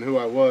I am and who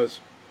I was.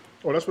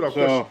 Oh, that's what I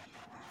question.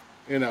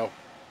 You know,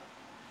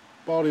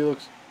 Baldy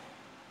looks.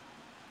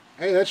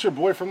 Hey, that's your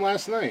boy from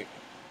last night.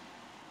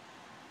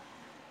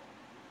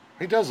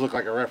 He does look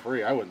like a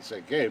referee. I wouldn't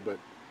say gay, but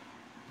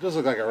he does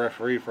look like a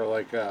referee for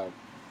like a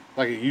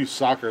youth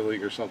soccer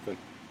league or something.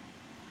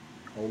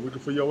 I was looking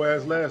for your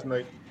ass last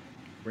night.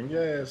 Bring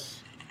your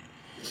ass.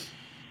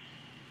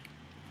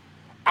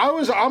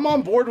 I'm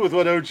on board with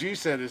what OG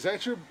said. Is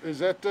that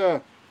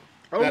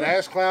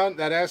ass clown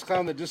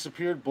that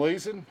disappeared,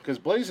 Blazin'? Because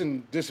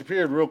Blazin'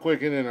 disappeared real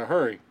quick and in a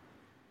hurry.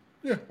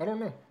 Yeah, I don't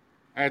know.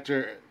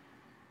 After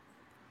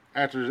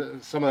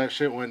some of that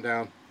shit went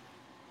down.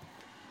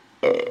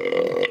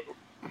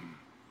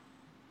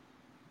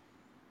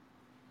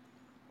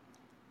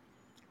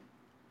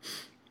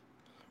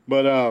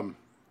 But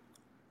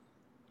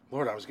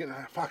Lord, I was getting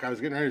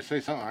ready to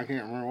say something. I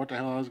can't remember what the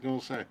hell I was going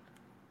to say.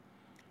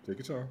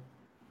 Take your time.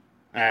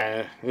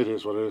 It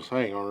is what it is.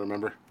 I ain't gonna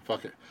remember.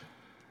 Fuck it.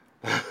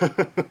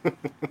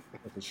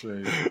 That's a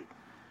shame.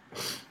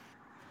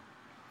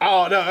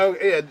 Oh no!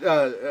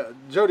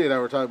 Jody and I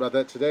were talking about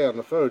that today on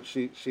the phone.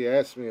 She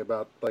asked me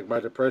about like my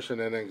depression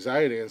and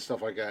anxiety and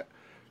stuff like that,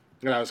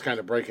 and I was kind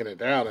of breaking it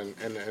down and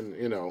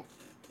you know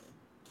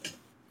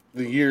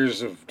the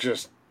years of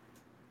just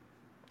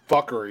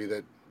fuckery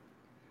that.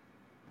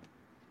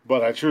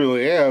 But I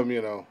truly am.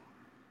 You know,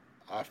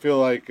 I feel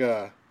like.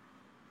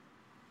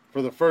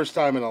 For the first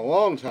time in a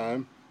long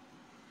time,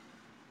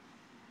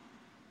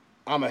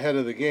 I'm ahead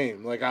of the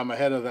game. Like, I'm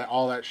ahead of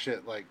all that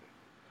shit. Like,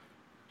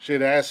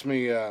 she'd asked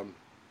me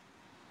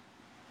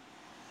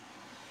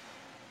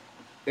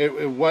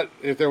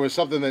if there was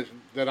something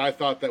that I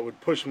thought that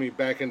would push me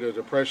back into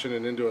depression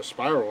and into a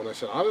spiral. And I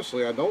said,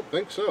 honestly, I don't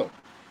think so.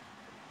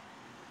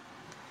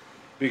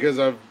 because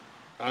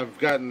I've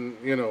gotten,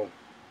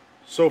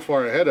 so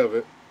far ahead of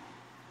it.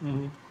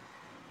 Mm-hmm.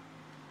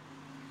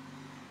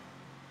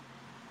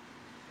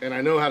 And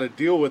I know how to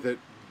deal with it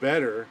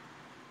better.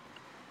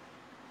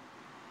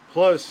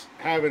 Plus,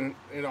 having,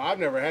 I've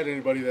never had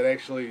anybody that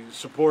actually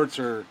supports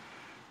or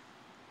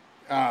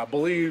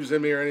believes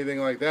in me or anything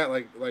like that,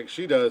 like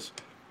she does.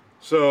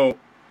 So,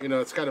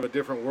 it's kind of a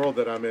different world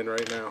that I'm in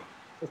right now.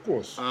 Of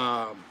course.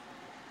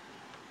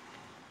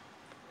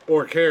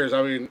 Or cares.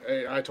 I mean,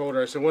 I told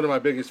her, I said, one of my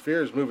biggest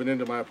fears moving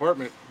into my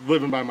apartment,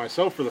 living by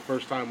myself for the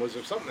first time, was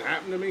if something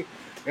happened to me,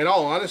 in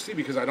all honesty,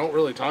 because I don't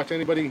really talk to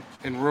anybody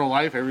in real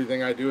life,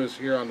 everything I do is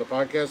here on the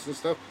podcast and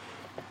stuff,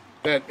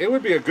 that it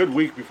would be a good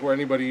week before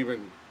anybody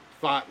even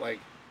thought, like,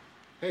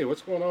 hey,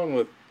 what's going on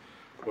with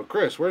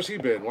Chris? Where's he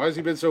been? Why has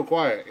he been so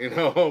quiet?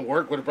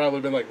 Work would have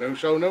probably been like, no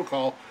show, no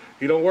call.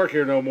 He don't work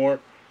here no more.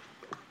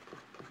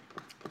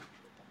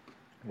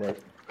 Right.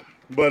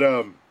 But,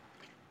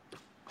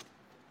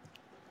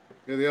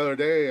 the other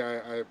day,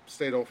 I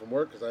stayed home from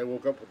work because I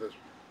woke up with this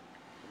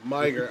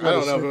migraine. I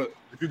don't know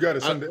if you got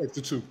to send the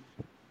extra $2.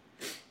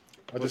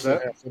 I What's just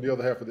that? send the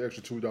other half of the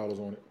extra $2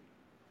 on it.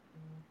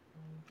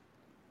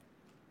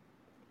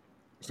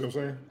 See what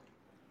I'm saying?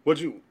 What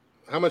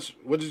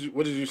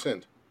did you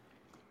send?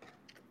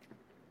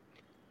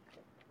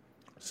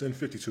 Send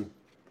 52.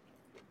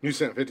 You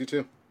sent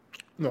 52?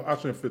 No, I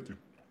sent 50.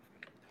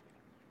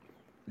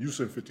 You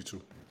sent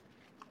 52.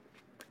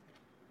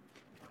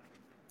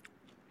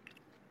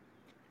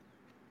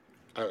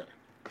 Okay.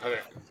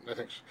 I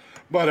think so.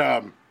 But,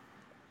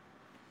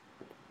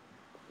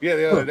 yeah,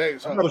 the other day.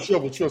 So, I got a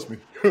shovel, trust me.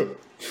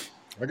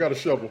 I got a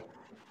shovel.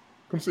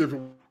 Come see if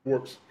it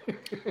works.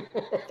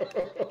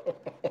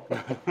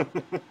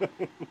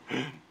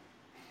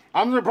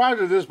 I'm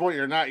surprised at this point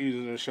you're not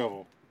using a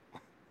shovel.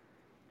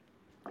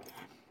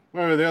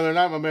 Remember the other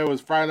night my man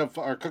was frying up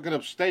or cooking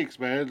up steaks,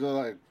 man.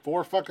 Like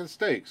 4 fucking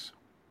steaks.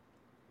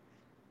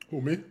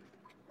 Who, me?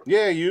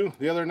 Yeah, you.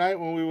 The other night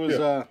when we was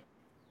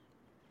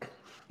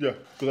Yeah,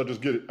 because I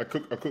just get it. I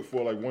cook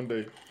for like one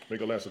day,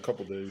 make it last a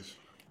couple days.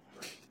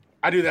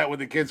 I do that when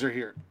the kids are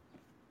here.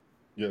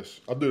 Yes,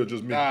 I do it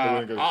just me.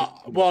 No.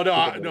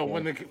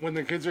 When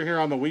the kids are here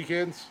on the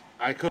weekends,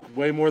 I cook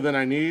way more than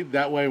I need.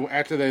 That way,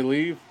 after they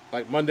leave,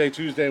 like Monday,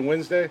 Tuesday, and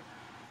Wednesday,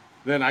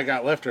 then I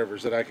got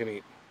leftovers that I can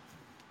eat.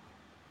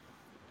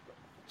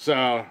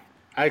 So,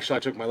 I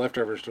took my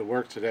leftovers to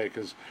work today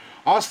because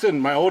Austin,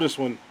 my oldest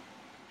one,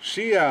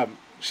 she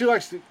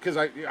likes to, because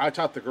I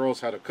taught the girls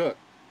how to cook,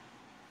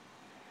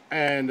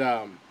 and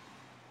I'm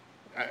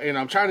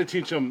trying to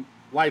teach them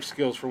life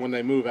skills for when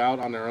they move out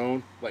on their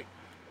own. Like,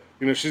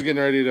 she's getting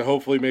ready to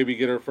hopefully maybe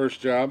get her first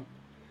job.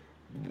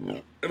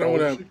 And I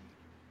want to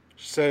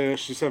say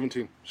she's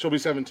 17. She'll be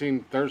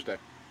 17 Thursday.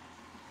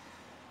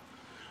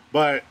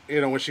 But,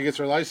 when she gets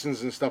her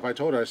license and stuff, I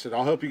told her, I said,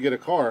 I'll help you get a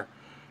car,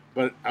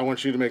 but I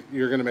want you to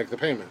you're going to make the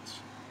payments.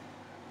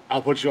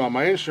 I'll put you on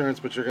my insurance,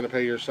 but you're going to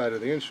pay your side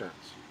of the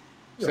insurance.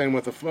 Yeah. Same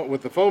with the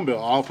phone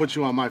bill. I'll put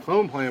you on my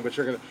phone plan, but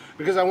you're going to,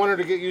 because I want her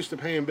to get used to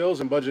paying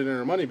bills and budgeting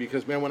her money,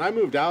 because, man, when I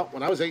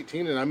was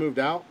 18 and I moved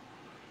out,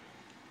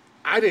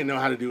 I didn't know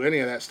how to do any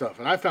of that stuff.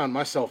 And I found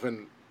myself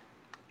in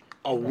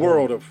a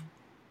world of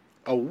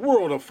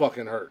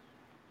fucking hurt.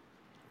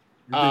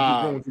 You think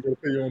you're going to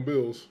pay your own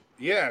bills?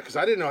 Yeah, because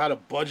I didn't know how to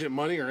budget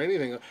money or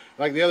anything.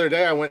 Like the other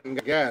day, I went and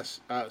got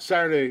gas.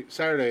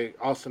 Saturday,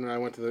 Austin and I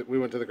went to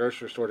the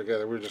grocery store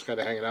together. We were just kind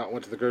of hanging out.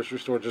 Went to the grocery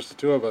store, just the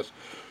two of us,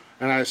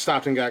 and I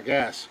stopped and got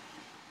gas.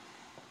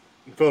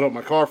 Filled up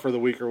my car for the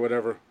week or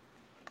whatever.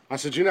 I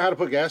said, "You know how to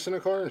put gas in a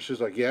car?" And she's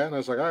like, "Yeah." And I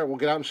was like, "All right, well,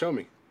 get out and show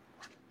me."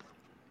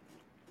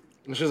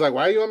 And she's like,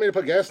 "Why do you want me to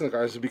put gas in the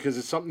car?" I said, "Because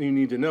it's something you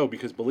need to know.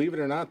 Because believe it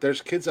or not, there's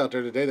kids out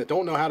there today that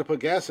don't know how to put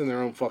gas in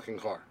their own fucking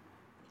car."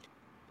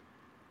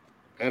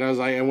 And I was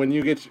like, and when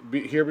you get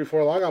here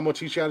before long, I'm going to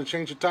teach you how to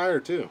change a tire,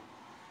 too.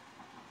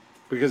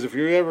 Because if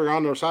you're ever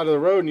on the side of the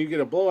road and you get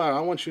a blowout, I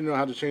want you to know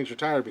how to change your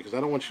tire, because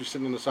I don't want you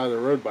sitting on the side of the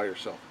road by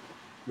yourself.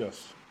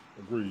 Yes,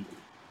 agreed.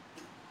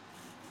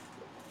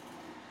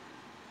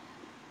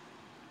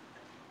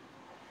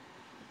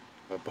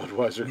 But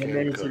Budweiser can't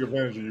I'm take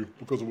advantage of you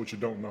because of what you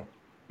don't know.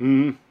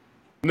 Mm-hmm.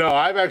 No,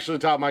 I've actually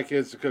taught my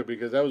kids to cook,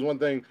 because that was one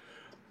thing,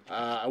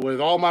 with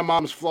all my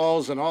mom's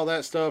flaws and all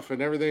that stuff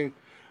and everything,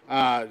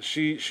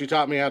 she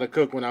taught me how to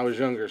cook when I was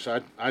younger, so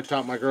I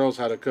taught my girls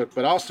how to cook.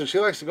 But also, she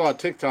likes to go on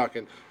TikTok,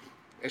 and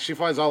she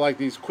finds all like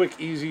these quick,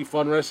 easy,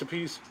 fun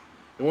recipes.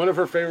 And one of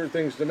her favorite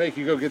things to make,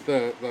 you go get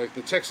the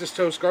Texas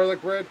toast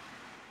garlic bread,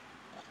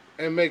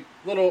 and make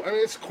little. I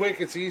mean, it's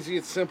quick, it's easy,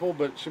 it's simple,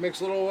 but she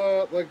makes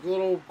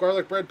little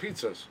garlic bread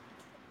pizzas.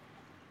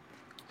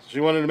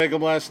 She wanted to make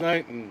them last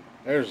night, and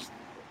I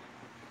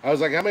was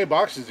like, "How many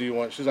boxes do you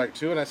want?" She's like,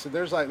 2, and I said,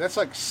 that's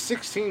like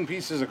 16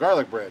 pieces of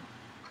garlic bread.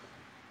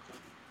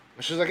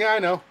 She's like, "Yeah, I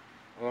know."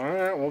 All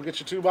right, we'll get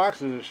you 2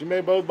 boxes. And she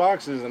made both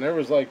boxes, and there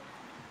was like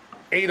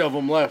 8 of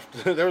them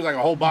left. There was like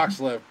a whole box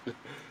left.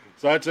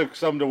 So I took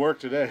some to work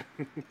today.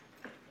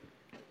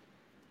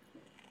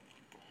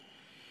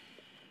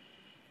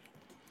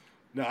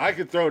 No, I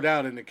could throw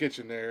down in the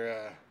kitchen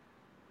there,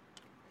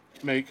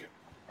 make.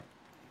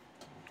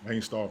 I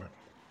ain't starving.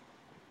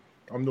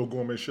 I'm no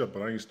gourmet chef,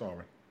 but I ain't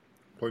starving.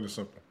 Plain and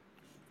simple.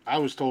 I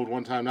was told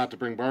one time not to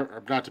bring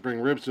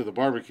ribs to the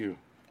barbecue.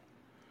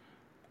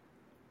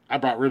 I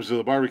brought ribs to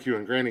the barbecue,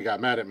 and Granny got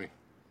mad at me.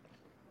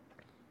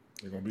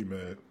 They're gonna be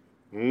mad.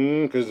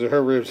 Because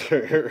her ribs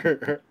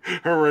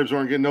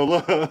weren't getting no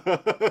love.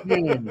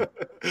 Mm.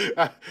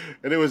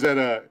 And it was at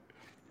a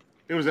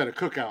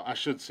cookout, I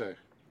should say,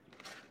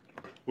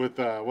 with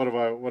one of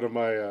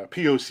my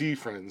POC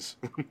friends.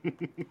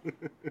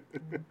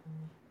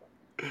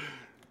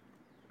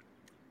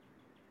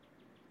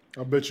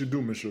 I bet you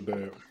do miss your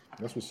dad.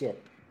 That's what's up.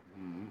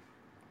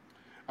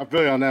 I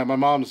feel you on that. My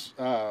mom's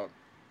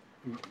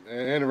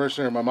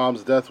anniversary of my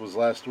mom's death was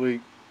last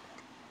week.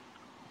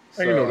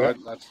 I didn't know that.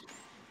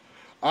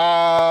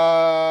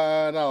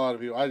 Not a lot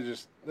of people.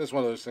 That's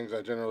one of those things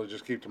I generally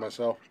just keep to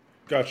myself.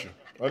 Gotcha.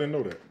 I didn't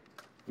know that.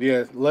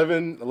 Yeah,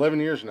 11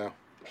 years now.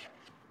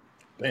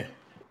 Damn.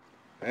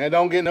 And it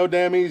don't get no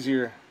damn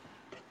easier.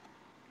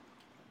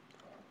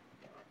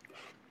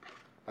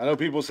 I know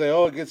people say,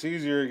 "Oh, it gets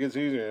easier."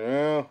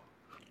 No,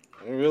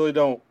 it really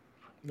don't.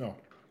 No.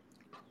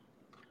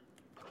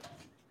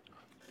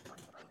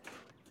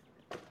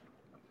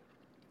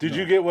 Did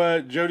you get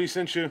what Jody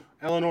sent you,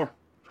 Eleanor?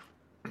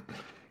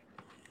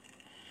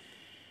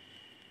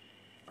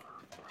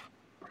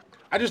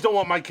 I just don't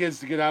want my kids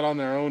to get out on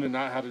their own and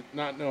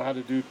not know how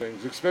to do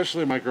things,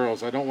 especially my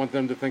girls. I don't want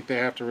them to think they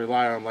have to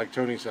rely on, like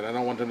Tony said, I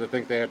don't want them to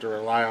think they have to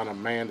rely on a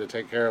man to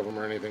take care of them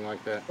or anything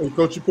like that. Hey,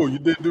 Coach Pooh, you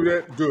did do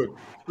that? Good.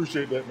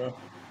 Appreciate that, man.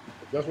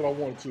 That's what I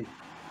wanted to.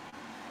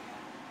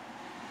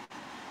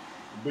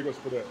 Big ups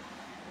for that.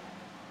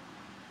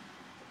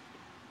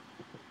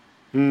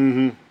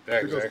 Mm-hmm. Big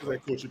ups for Exactly.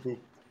 that, Coach Pooh.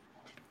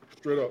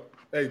 Straight up.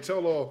 Hey,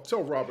 tell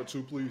Robert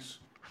too, please.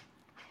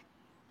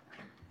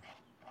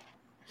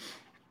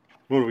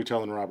 What are we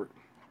telling Robert?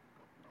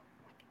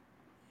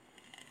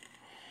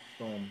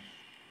 Help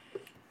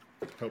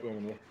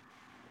Eleanor.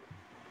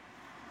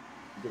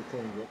 Get the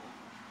coins up.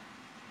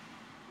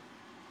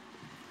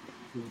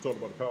 We talked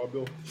about the power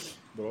bill,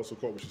 but also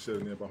caught what she said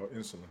in there about her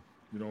insulin.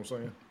 You know what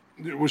I'm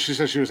saying? Well, she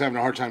said she was having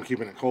a hard time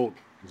keeping it cold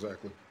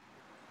Exactly.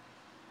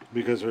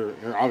 because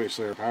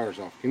obviously her power's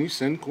off. Can you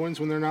send coins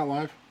when they're not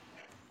live?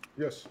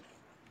 Yes.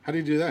 How do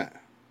you do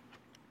that?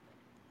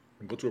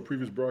 And go to a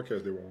previous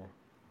broadcast they were on.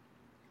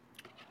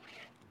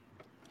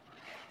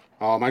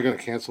 Oh, am I going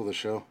to cancel the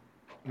show?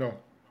 No.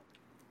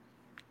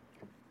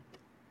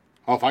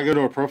 Oh, if I go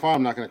to a profile,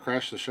 I'm not going to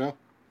crash the show?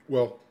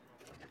 Well,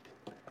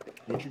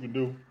 what you can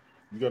do,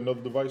 you got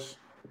another device?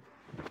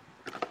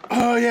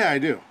 Oh, yeah, I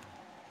do.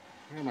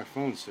 I got my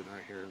phone sitting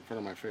right here in front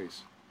of my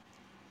face.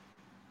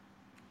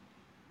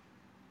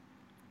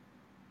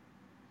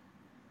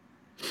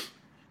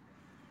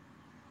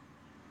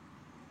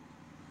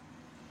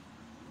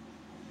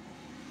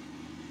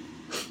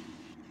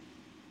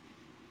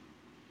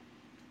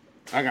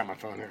 I got my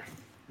phone here.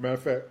 Matter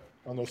of fact,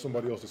 I know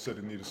somebody else that said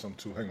they needed some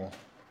too. Hang on.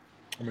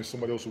 I mean,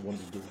 somebody else who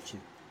wanted to do it too.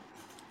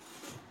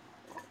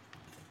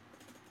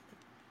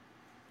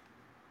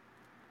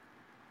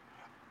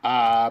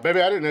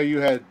 Baby, I didn't know you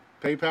had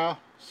PayPal,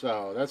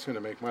 so that's going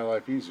to make my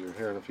life easier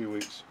here in a few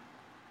weeks.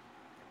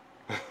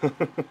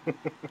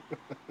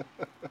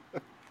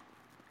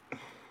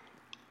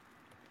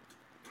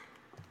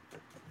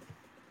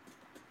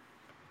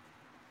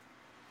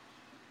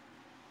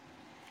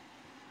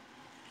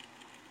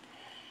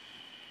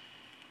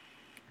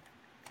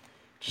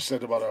 Just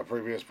said about our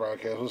previous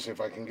broadcast. We'll see if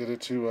I can get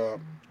it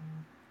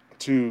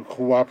to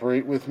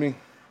cooperate with me.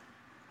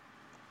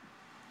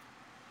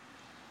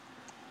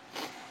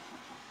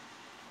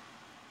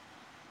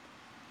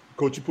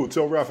 Coach Pooh,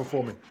 tell Rafa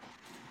for me.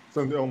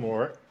 Send Elmo, all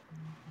right?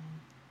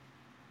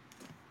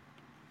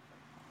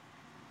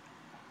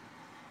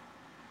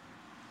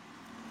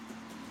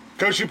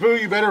 Coach Pooh,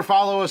 you better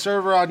follow us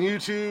over on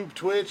YouTube,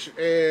 Twitch,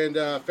 and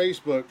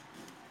Facebook.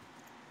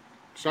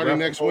 Starting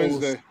next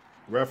Wednesday.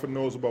 Rafa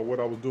knows about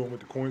what I was doing with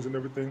the coins and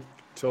everything.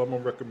 Tell him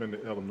I'm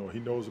recommending Eleanor. He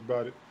knows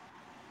about it.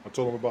 I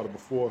told him about it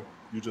before.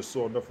 You just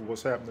saw enough of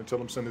what's happening. Tell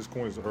him send his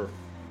coins to her.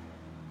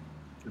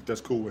 If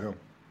that's cool with him.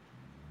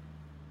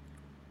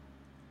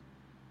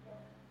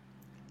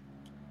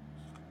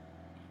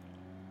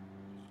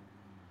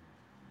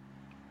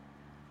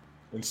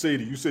 And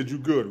Sadie, you said you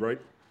good, right?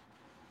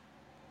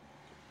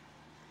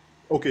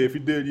 Okay, if you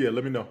did, yeah,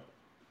 let me know.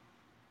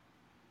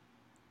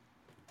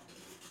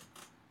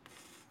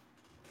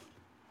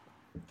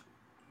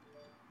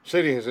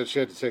 Sadie has said she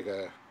had to take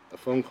a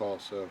phone call,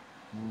 so.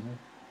 Mm-hmm.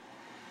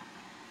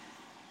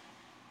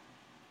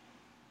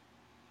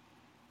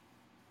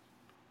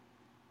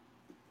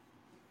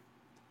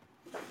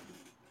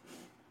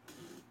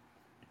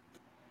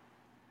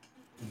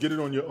 Get it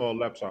on your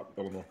laptop,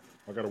 Eleanor.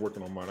 I got to work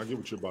on mine. I'll get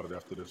with you about it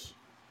after this.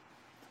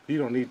 You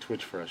don't need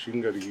Twitch for us. You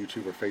can go to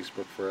YouTube or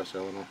Facebook for us,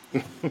 Eleanor.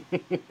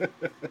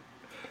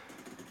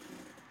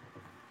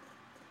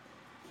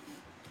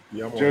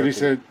 Yeah,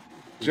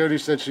 Jody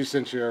said she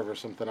sent you over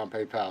something on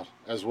PayPal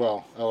as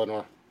well,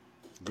 Eleanor.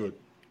 Good.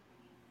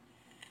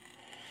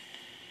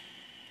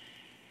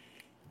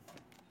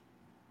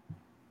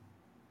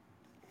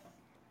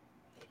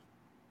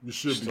 You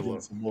should Just be a getting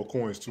little. some more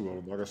coins too,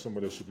 Ellen. I got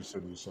somebody that should be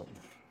sending you something.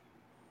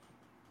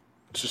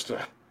 Just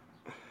a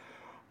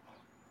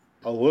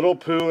little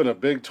poo in a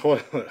big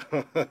toilet.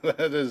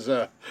 That is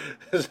a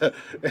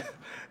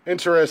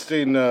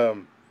interesting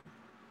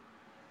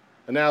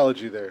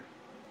analogy there.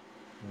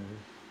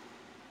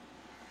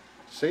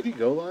 Sadie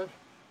go live?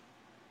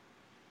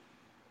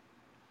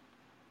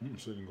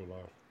 She didn't go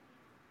live.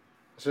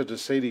 I said,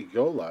 does Sadie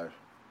go live?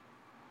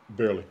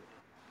 Barely.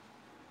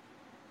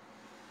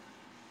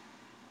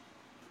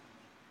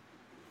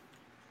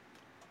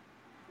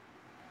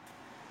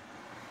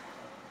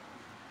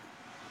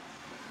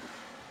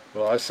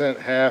 Well, I sent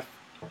half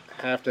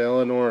to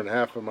Eleanor and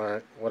half of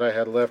my what I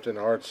had left in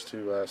hearts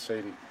to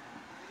Sadie.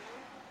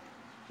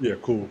 Yeah,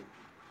 cool.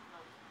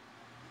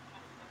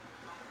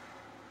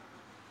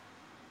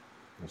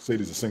 Well,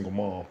 Sadie's a single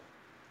mom.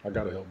 I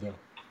gotta help them.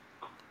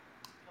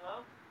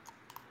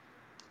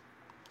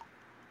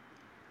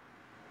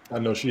 I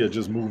know she had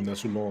just moved not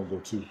too long ago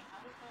too. You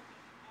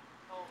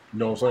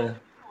know what I'm saying?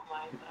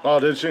 Oh,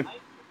 did she?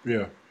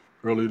 Yeah,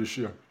 earlier this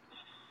year.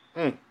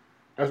 Hmm.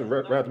 Actually,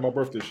 right after my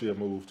birthday, she had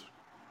moved.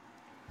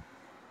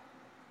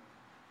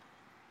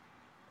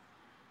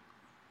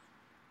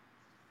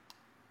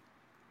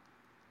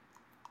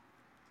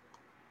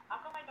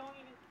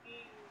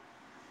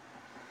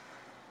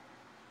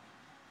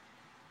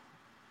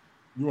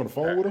 You on the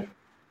phone with her?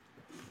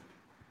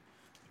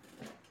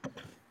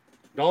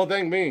 Don't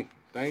thank me.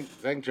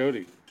 Thank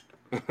Jody.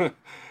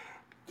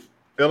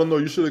 Eleanor,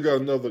 you should have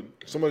got another.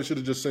 Somebody should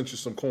have just sent you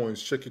some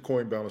coins. Check your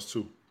coin balance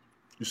too.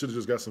 You should have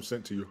just got some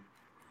sent to you.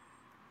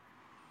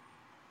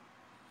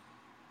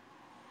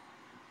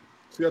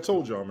 See, I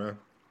told y'all, man.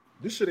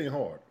 This shit ain't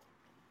hard.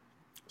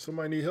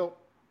 Somebody need help?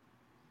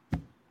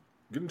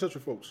 Get in touch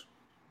with folks.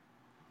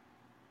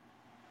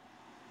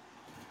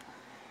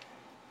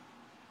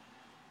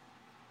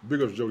 Big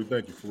ups, Jody.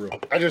 Thank you for real.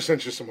 I just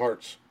sent you some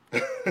hearts.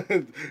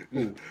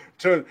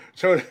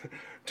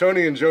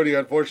 Tony and Jody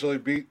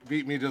unfortunately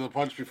beat me to the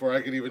punch before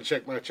I could even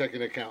check my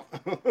checking account.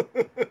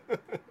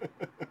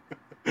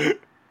 I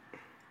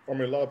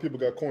mean, a lot of people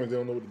got coins. They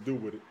don't know what to do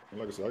with it. And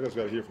like I said, I just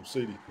got to hear from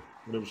Sadie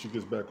whenever she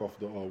gets back off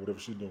the whatever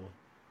she's doing.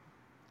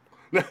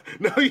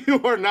 No,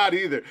 you are not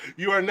either.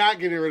 You are not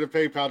getting rid of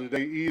PayPal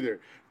today either.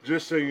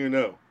 Just so you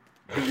know,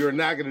 because you are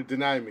not going to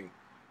deny me,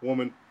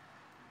 woman.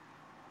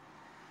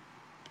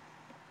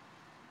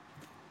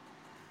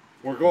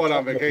 We're going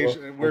on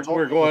vacation. We're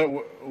going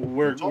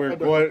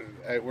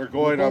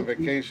on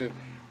vacation.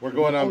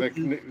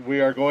 We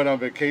are going on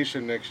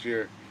vacation next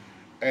year,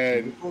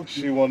 and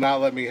she will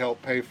not let me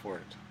help pay for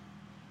it.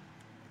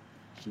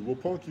 She will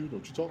punk you.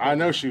 Don't you talk? I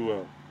know she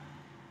will.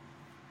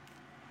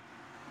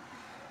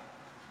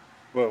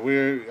 But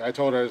I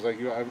told her, I was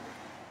like, I'm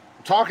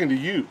talking to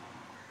you.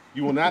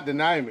 You will not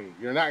deny me.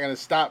 You're not going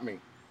to stop me.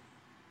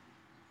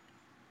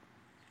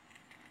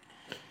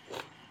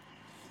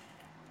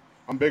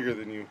 I'm bigger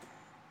than you.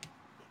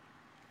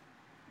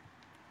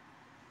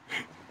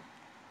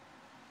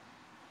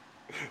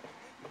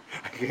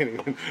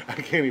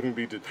 I can't even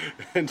be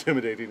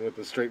intimidating with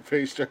a straight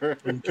face to her.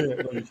 You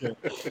can't. No, you can't.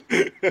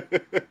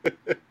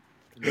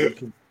 No, you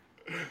can't.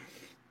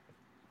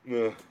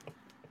 No.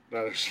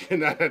 Not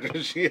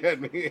after she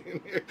had me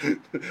in here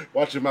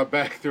watching my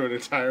back through an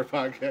entire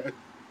podcast.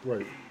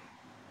 Right.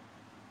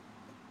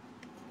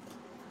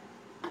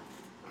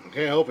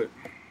 Can't help it.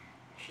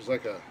 She's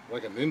like a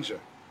ninja.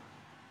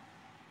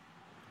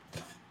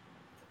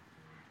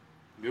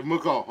 Give him a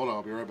call. Hold on,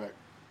 I'll be right back.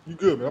 You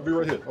good, man? I'll be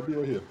right here. I'll be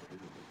right here.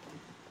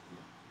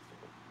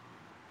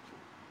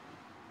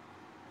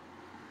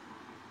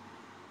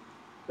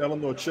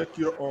 Eleanor, check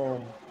your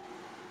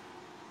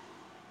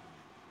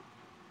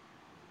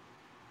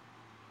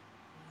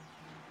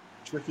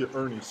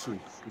earnings too.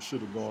 It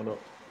should have gone up.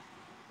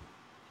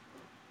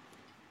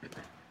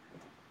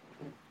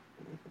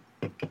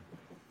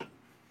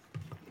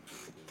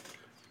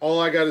 All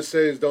I got to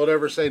say is don't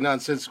ever say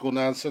nonsensical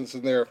nonsense,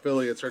 and their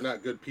affiliates are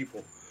not good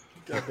people.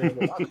 Goddamn,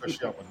 I'll cuss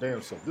you out my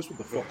damn self. This is what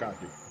the fuck I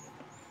do.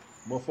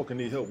 Motherfucker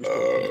need help. We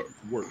supposed to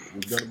work.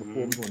 We've done it before.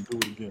 We're going to do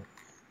it again.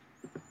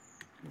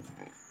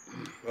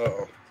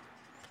 Uh-oh.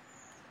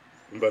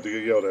 I'm about to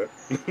get yelled at.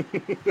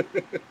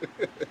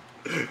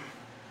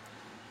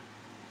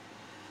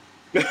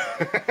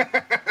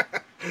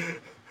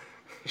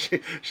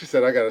 She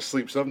said, I got to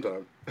sleep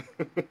sometime.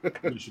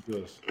 Yeah, she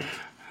does.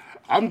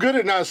 I'm good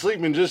at not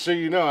sleeping, just so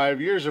you know. I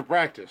have years of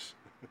practice.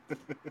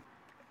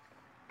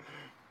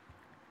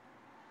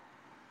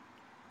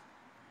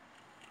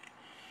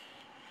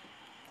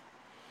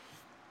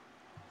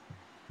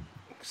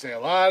 Say a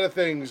lot of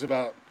things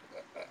about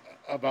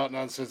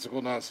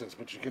nonsensical nonsense,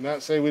 but you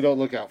cannot say we don't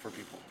look out for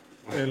people.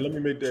 And let me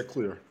make that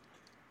clear.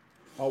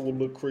 I will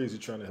look crazy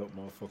trying to help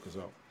motherfuckers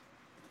out.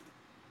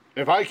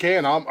 If I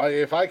can,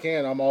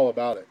 I'm all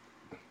about it.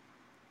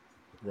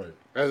 Right.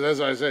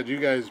 As I said, you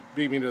guys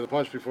beat me to the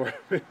punch before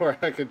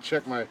I could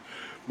check my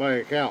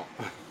account.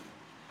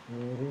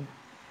 Mm-hmm.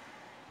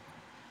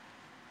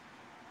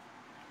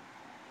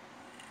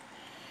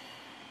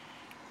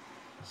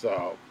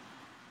 So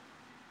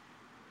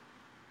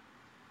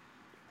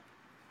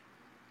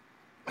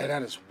And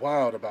that is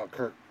wild about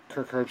Kirk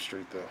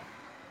Herbstreit, though.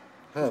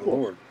 Oh, Of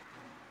course.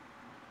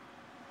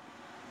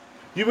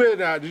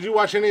 Lord. Did you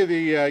watch any of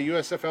the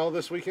USFL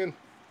this weekend?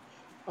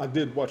 I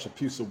did watch a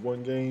piece of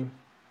one game.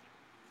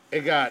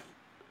 It got.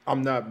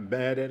 I'm not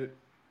mad at it.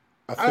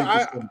 I think it's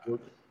I, going to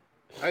work.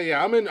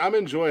 yeah, I'm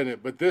enjoying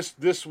it, but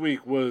this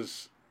week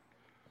was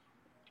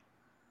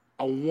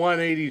a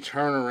 180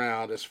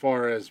 turnaround as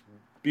far as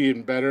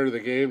being better the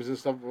games and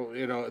stuff.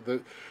 You know,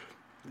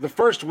 the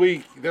first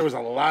week there was a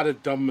lot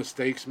of dumb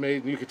mistakes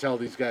made, and you could tell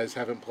these guys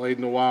haven't played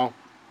in a while.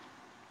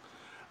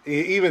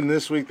 Even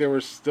this week there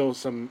were still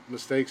some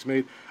mistakes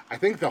made. I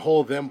think the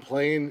whole them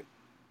playing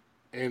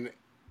in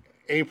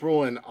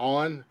April and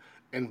on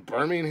in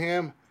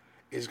Birmingham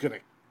is going to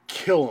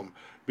kill them,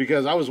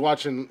 because I was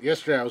watching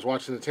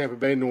the Tampa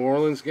Bay New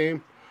Orleans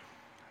game,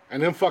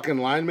 and them fucking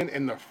linemen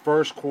in the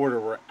first quarter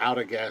were out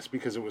of gas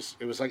because it was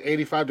like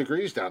 85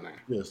 degrees down there.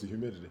 Yeah, it's the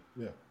humidity.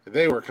 Yeah.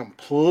 They were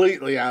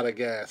completely out of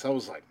gas. I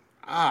was like,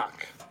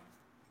 "Fuck."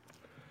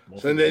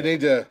 So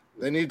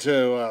they need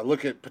to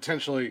look at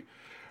potentially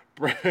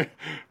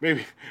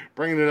maybe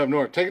bringing it up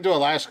north. Take it to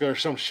Alaska or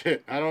some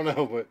shit. I don't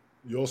know, but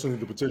You also need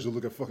the potential to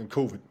look at fucking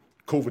COVID.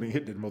 COVID ain't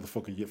hit that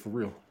motherfucker yet for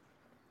real.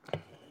 you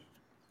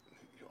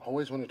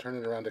always want to turn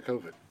it around to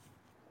COVID.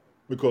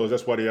 Because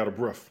that's why they out of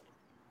breath.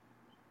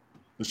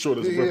 The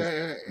shortest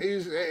breath. Are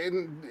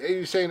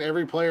you saying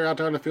every player out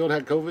there on the field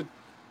had COVID?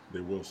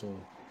 They will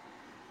soon.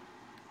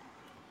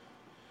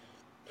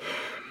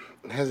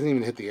 It hasn't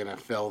even hit the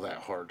NFL that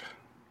hard.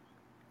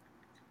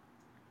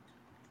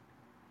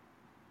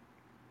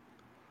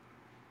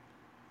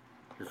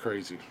 You're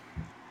crazy.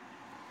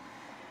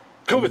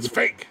 COVID's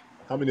fake.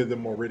 How many of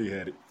them already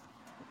had it?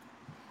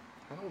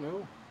 I don't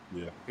know.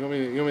 Yeah. You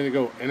want me to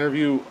go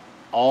interview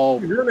all?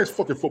 You're a nice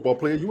fucking football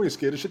player. You ain't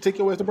scared. It should take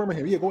your ass to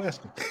Birmingham. Yeah, go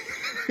ask him.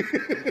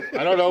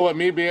 I don't know what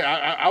me being.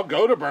 I'll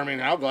go to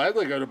Birmingham. I'll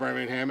gladly go to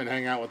Birmingham and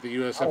hang out with the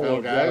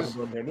USFL guys.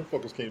 Them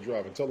fuckers can't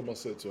drive. And tell them I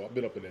said so. I've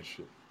been up in that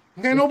shit.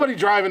 Ain't nobody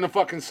driving the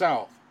fucking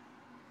South.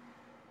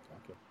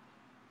 Okay.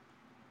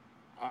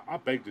 I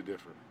beg to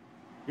differ.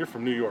 You're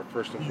from New York,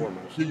 first and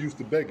foremost. You're used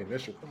to begging.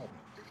 That's your problem.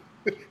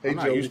 Hey, I'm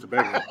not Joey. used to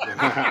begging.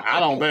 I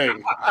don't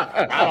beg.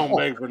 I don't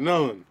beg for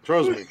none.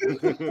 Trust me.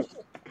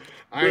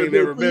 I ain't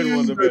never been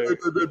one to beg.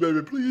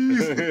 Baby,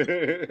 please.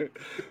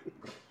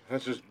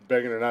 That's just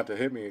begging her not to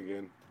hit me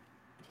again.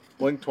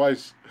 Blink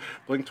twice.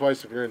 Blink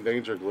twice if you're in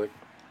danger, Glick.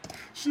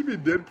 She be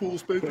Deadpool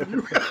spanking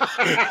you.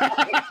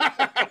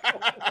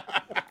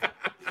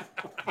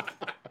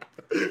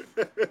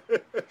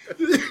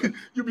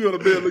 You be on the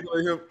bed looking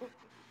like him.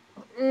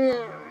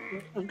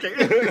 Okay.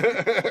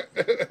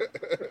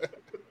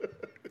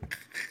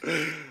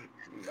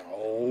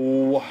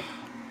 No.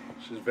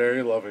 She's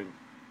very loving.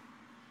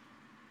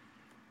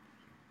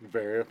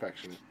 Very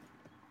affectionate.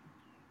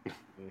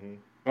 Mm-hmm.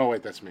 Oh,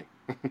 wait, that's me.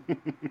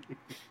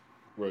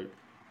 Right.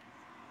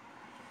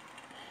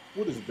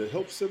 What is it, the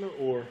help center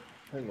or...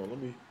 Hang on,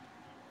 let me...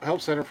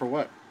 Help center for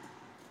what?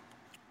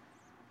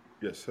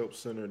 Yes, help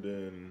center,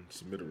 then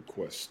submit a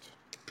request.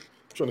 I'm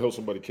trying to help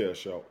somebody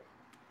cash out.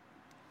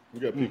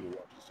 We got people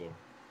watching, so...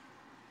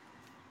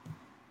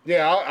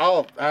 Yeah,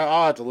 I'll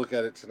have to look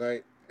at it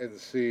tonight and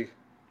see.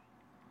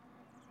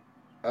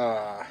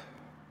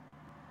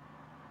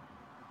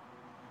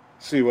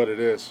 See what it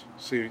is.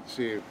 See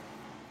if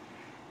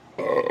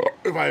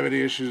I have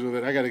any issues with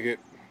it. I gotta get.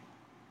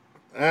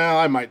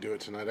 I might do it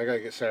tonight. I gotta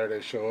get Saturday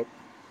to show up.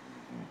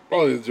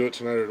 Probably do it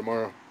tonight or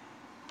tomorrow.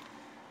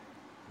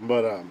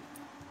 But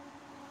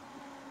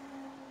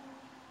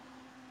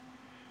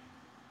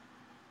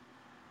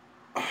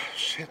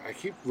shit! I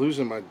keep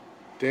losing my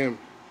damn.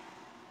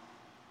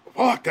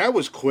 Fuck! That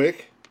was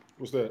quick.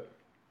 What's that?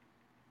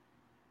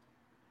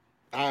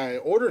 I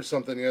ordered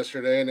something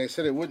yesterday and they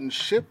said it wouldn't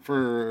ship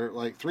for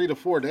like 3 to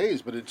 4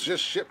 days, but it's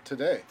just shipped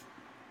today.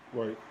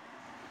 Right.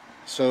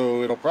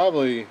 So it'll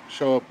probably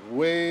show up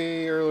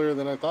way earlier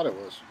than I thought it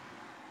was.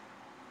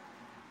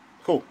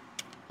 Cool.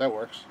 That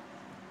works.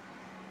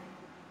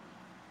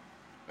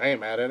 I ain't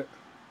mad at it.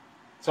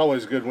 It's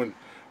always good when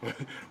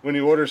when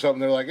you order something,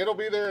 they're like, it'll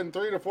be there in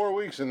 3 to 4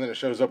 weeks, and then it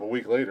shows up a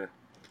week later.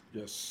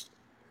 Yes.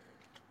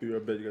 I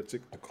bet you got to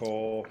take the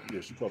call. Yeah,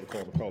 she probably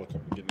called the caller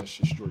company getting that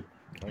shit straight.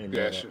 I ain't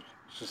Yeah, mad at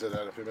she said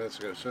that a few minutes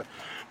ago. So,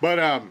 but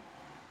I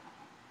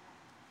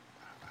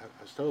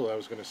was told I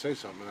was going to say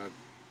something. I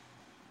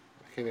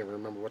can't even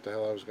remember what the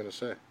hell I was going to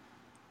say.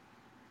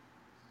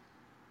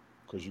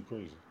 Because you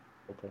crazy.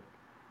 Okay.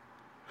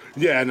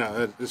 Yeah,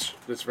 no,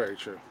 that's very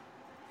true.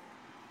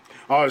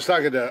 Oh, I was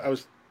talking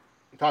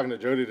to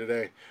Jody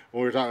today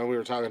when we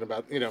were talking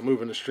about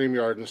moving to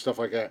StreamYard and stuff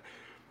like that.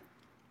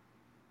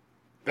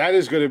 That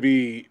is going to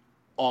be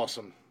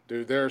awesome,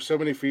 dude. There are so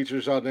many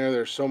features on there.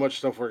 There's so much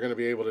stuff we're going to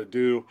be able to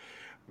do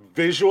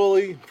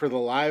visually for the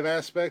live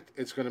aspect.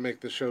 It's going to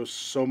make the show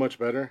so much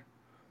better.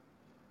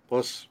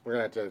 Plus, we're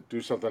going to have to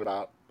do something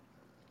about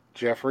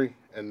Jeffrey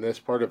and this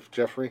part of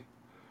Jeffrey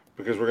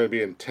because we're going to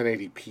be in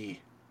 1080p.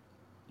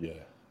 Yeah.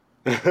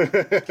 You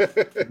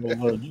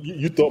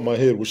thought my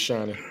head was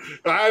shining.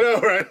 I know,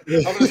 right?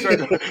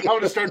 I'm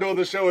gonna start doing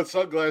the show with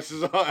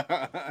sunglasses on.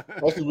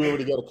 Actually, we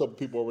already got a couple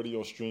people already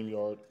on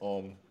StreamYard.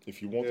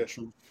 If you want the Yeah.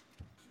 truth,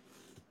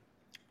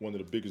 one of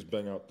the biggest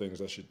bang out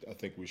things I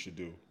think we should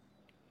do.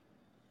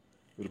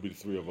 It'll be the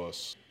three of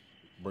us.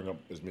 Bring up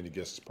as many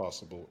guests as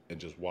possible and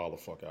just wild the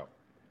fuck out.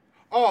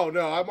 Oh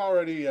no, I've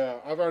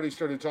already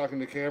started talking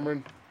to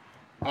Cameron.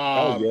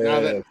 Oh Now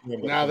that yeah,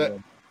 Cam gotta now come that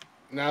on.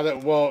 now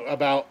that well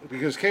about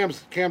because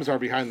Cam's our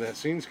behind the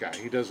scenes guy.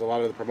 He does a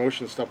lot of the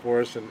promotion stuff for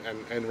us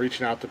and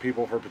reaching out to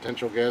people for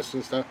potential guests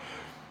and stuff.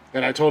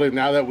 And I told him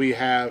now that we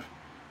have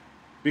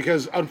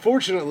because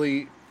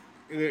unfortunately,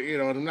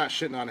 and I'm not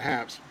shitting on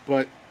Haps,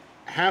 but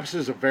Haps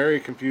is a very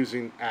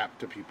confusing app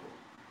to people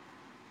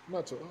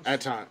Not to at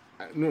us, time.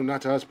 No,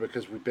 not to us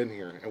because we've been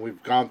here and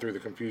we've gone through the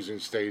confusing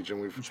stage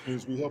and we've, which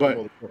means we help a but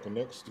motherfucker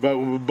next. but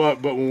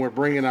when we're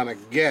bringing on a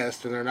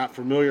guest and they're not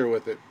familiar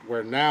with it,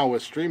 where now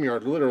with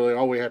StreamYard, literally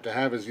all we have to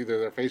have is either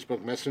their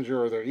Facebook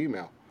Messenger or their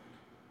email.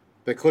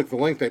 They click the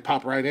link, they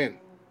pop right in.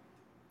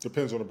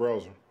 Depends on the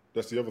browser.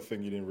 That's the other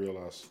thing you didn't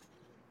realize.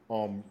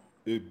 Um,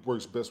 it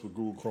works best with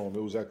Google Chrome.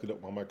 It was acted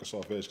up on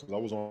Microsoft Edge because I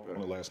was on it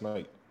last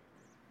night.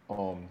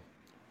 Um,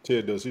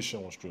 Ted does his show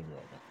on StreamYard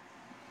now.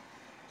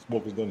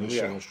 Smoke has done his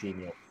show Yeah, on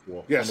StreamYard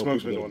before. yeah. I know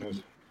Smoke's people been that doing have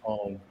his.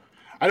 done it.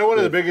 I know one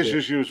of the Yeah, biggest yeah.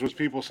 issues was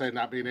people saying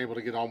not being able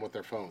to get on with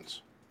their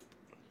phones.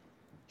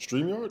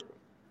 StreamYard?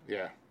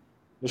 Yeah,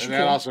 Yes, and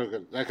you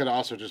can. that could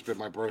also just been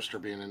my broster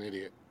being an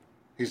idiot.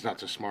 He's not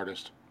the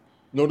smartest.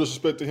 No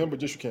disrespect to him,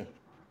 but yes, you can.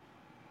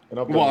 And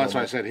I've done Well, it that's on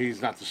why I my. said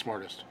he's not the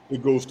smartest.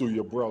 It goes through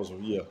your browser,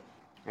 yeah.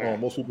 Yeah.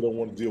 Most people don't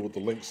want to deal with the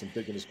links and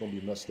thinking it's going to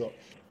be messed up.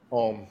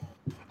 Um,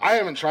 I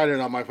haven't tried it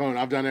on my phone.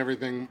 I've done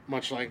everything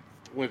much like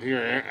with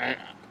here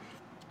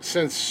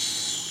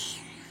since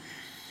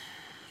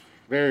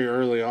very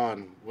early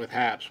on with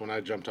Haps when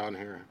I jumped on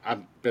here.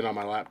 I've been on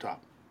my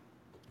laptop.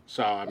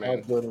 So I mean,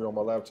 I've done it on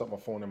my laptop, my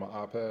phone, and my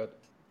iPad.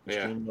 The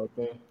yeah. StreamYard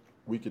thing,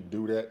 we could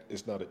do that.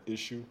 It's not an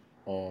issue.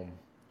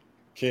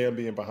 Cam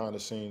being behind the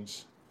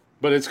scenes.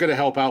 But it's going to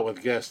help out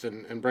with guests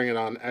and bringing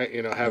on,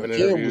 Now, having Cam was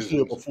interviews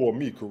here and. before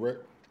me,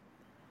 correct?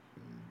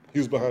 He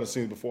was behind the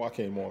scenes before I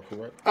came on,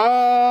 correct?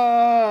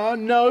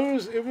 No,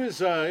 it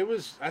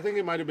was. I think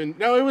it might have been.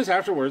 No, it was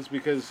afterwards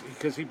because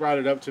he brought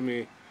it up to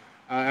me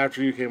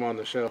after you came on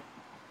the show,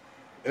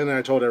 and then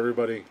I told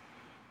everybody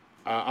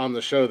on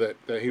the show that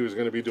he was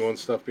going to be doing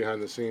stuff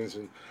behind the scenes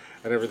and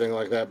everything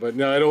like that. But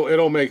no,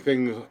 it'll make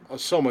things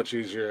so much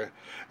easier.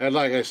 And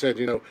like I said,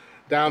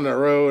 down the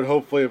road,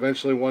 hopefully,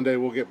 eventually, one day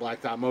we'll get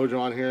Black Dot Mojo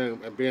on here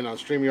and being on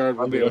Streamyard, I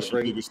we'll be know able to that's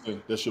your bring biggest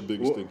thing. That's your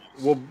biggest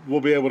we'll thing. we'll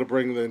be able to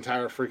bring the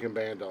entire freaking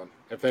band on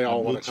if they I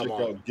all want did to come check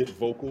on. out Get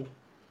Vocal.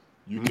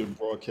 You can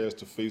broadcast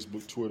to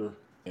Facebook, Twitter,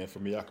 and for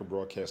me, I can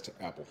broadcast to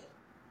Apple,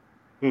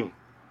 Hmm.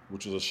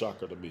 which is a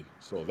shocker to me.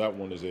 So that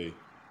one is a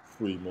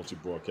free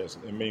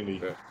multi-broadcasting, and mainly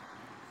Yeah.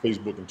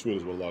 Facebook and Twitter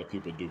is what a lot of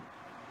people do.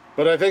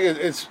 But I think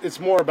it's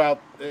more about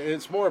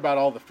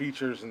all the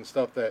features and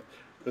stuff that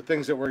the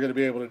things that we're going to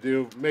be able to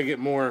do make it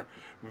more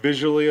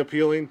visually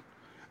appealing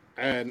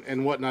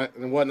and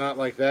whatnot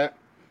like that.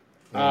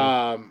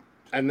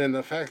 And then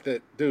the fact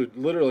that, dude,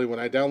 literally when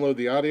I download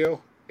the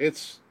audio,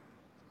 it's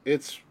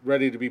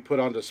ready to be put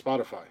onto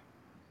Spotify.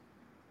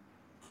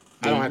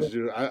 I There don't you have go. to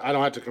do I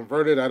don't have to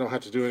convert it. I don't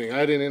have to do any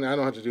editing. I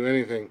don't have to do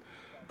anything.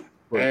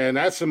 Right. And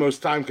that's the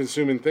most time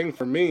consuming thing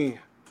for me.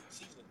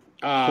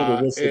 Hold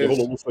on one second. Hold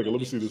Is on one second. Let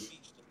me see this.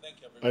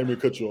 I ain't mean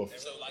to cut you off.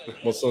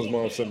 My son's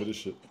mom sent me this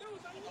shit.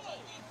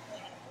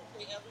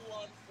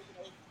 Everyone,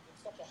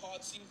 it's such a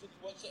hard season. You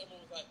watch it,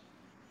 everyone was like,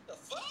 the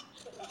fuck?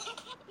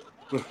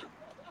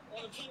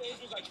 One of the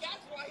teenagers was like,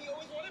 that's why he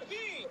always wanted to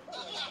be.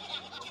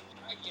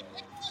 I get it.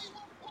 That's why he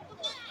wanted to come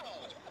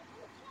around.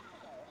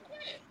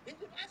 He's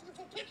been asking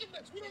for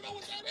picnics. We don't know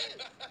what that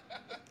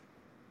is.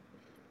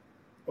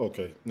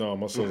 Okay. No,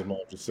 my son's mom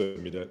just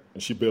sent me that,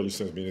 and she barely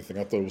sends me anything.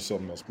 I thought it was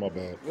something else. My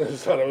bad. I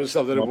just thought it was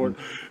something important,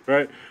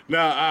 right?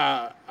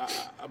 Now,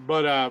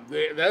 but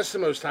that's the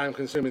most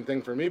time-consuming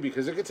thing for me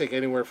because it could take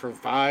anywhere from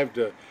 5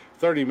 to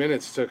 30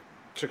 minutes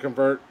to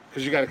convert.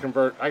 Because you got to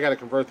convert. I got to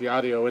convert the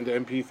audio into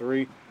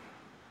MP3,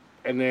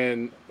 and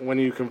then when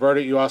you convert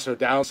it, you also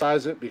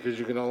downsize it because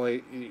you can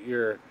only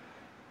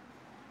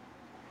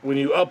when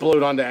you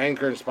upload onto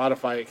Anchor and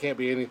Spotify, it can't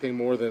be anything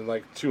more than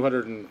like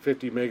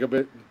 250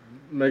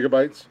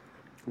 megabytes,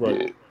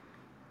 Right.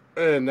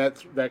 and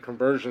that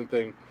conversion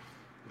thing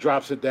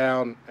drops it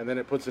down, and then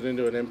it puts it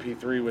into an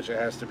MP3, which it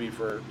has to be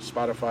for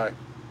Spotify.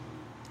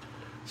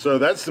 So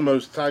that's the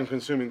most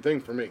time-consuming thing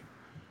for me.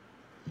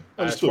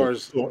 As Understood. far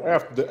as So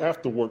after the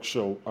after work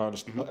show, I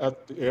understand.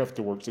 After the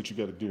afterworks that you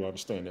got to do, I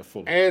understand that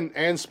fully. and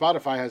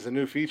Spotify has a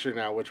new feature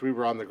now, which we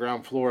were on the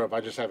ground floor of.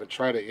 I just haven't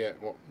tried it yet.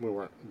 Well, we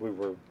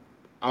were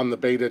on the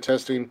beta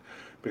testing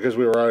because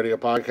we were already a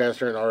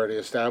podcaster and already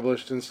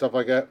established and stuff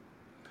like that.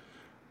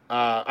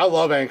 I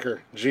love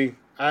Anchor.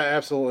 I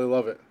absolutely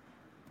love it.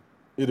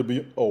 It'll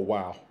be oh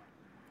wow,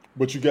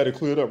 but you got it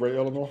cleared up, right,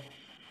 Eleanor?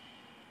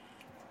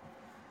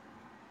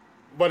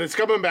 But it's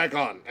coming back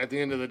on at the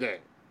end of the day.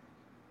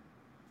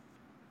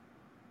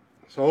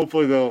 So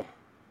hopefully they'll.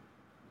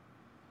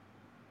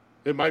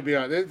 It might be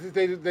on.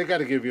 They got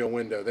to give you a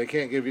window. They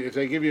can't give you if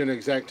they give you an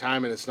exact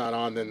time and it's not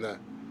on. Then the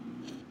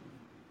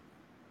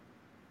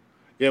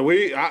yeah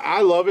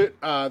I love it.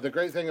 The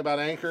great thing about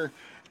Anchor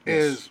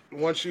is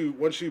once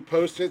you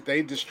post it,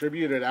 they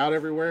distribute it out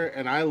everywhere.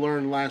 And I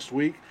learned last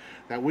week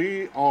that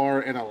we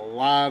are in a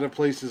lot of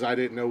places I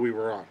didn't know we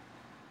were on.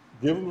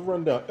 Give them the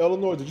rundown.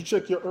 Illinois, did you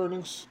check your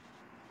earnings?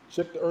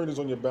 Check the earnings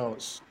on your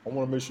balance. I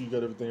want to make sure you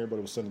got everything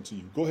everybody was sending to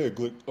you. Go ahead,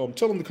 Glick.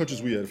 Tell them the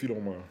countries we had, if you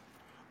don't mind.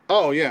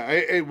 Oh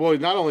yeah, well,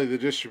 not only the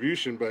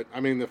distribution, but I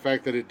mean the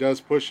fact that it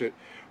does push it.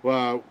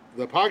 Well,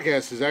 the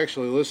podcast is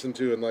actually listened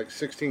to in like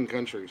 16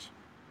 countries.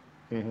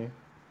 Mm-hmm.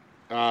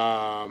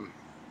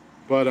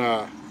 But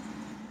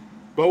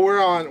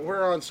we're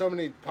on so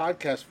many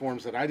podcast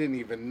forms that I didn't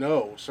even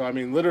know. So I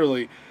mean,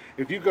 literally,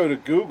 if you go to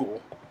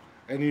Google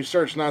and you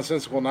search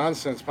 "Nonsensical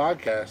Nonsense"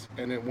 podcast,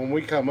 and when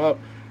we come up,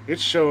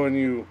 it's showing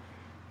you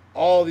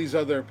all these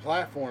other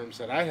platforms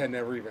that I had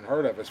never even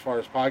heard of as far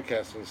as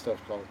podcasts and stuff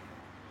called.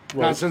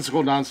 Right.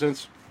 Nonsensical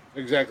Nonsense,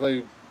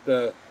 exactly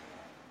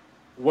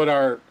what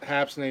our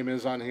Haps name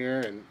is on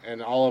here,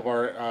 and all of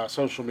our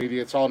social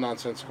media. It's all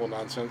Nonsensical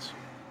Nonsense.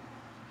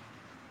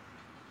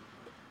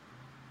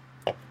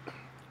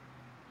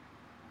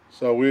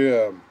 So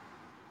I'm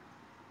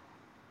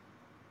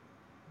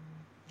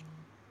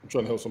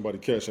trying to help somebody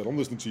cash out. I'm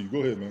listening to you. Go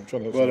ahead, man. I'm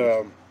trying to help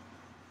somebody.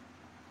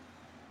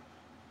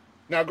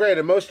 Now,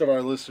 granted, most of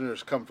our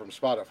listeners come from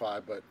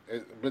Spotify, but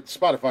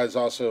Spotify is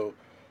also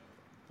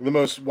the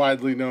most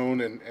widely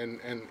known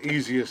and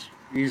easiest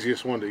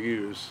one to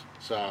use.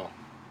 So,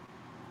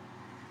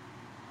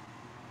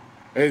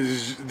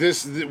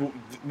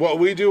 what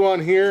we do on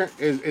here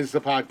is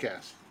the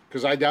podcast,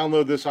 because I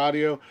download this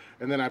audio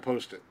and then I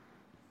post it.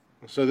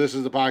 So this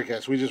is the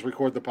podcast. We just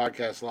record the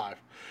podcast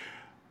live.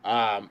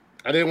 I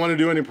didn't want to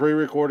do any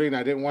pre-recording.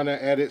 I didn't want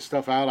to edit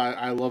stuff out.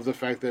 I love the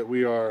fact that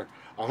we are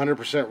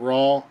 100%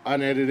 raw,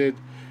 unedited,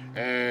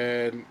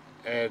 and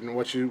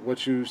what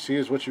you see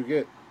is what you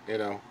get. You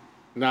know,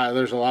 now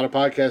there's a lot of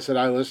podcasts that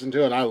I listen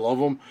to and I love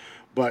them,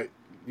 but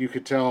you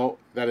could tell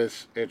that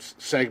it's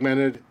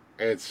segmented.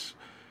 It's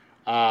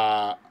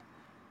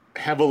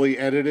heavily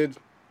edited.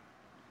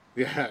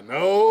 Yeah,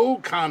 no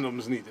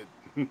condoms needed.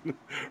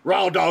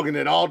 Raw dogging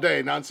it all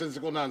day,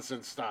 Nonsensical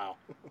Nonsense style.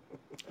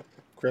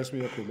 Cracks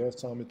me up the last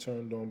time it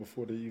turned on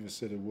before they even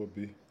said it would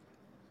be.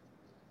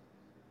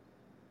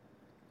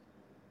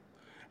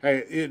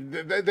 Hey,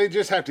 they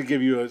just have to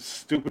give you a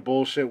stupid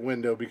bullshit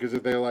window, because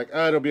if they're like,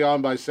 oh, it'll be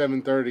on by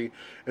 7:30,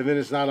 and then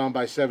it's not on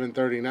by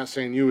 7:30, not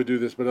saying you would do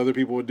this, but other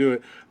people would do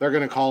it, they're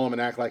going to call them and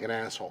act like an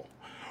asshole.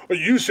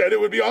 You said it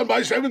would be on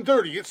by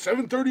 7:30. It's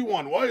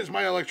 7:31. Why is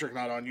my electric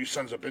not on, you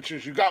sons of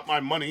bitches? You got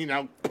my money,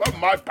 now put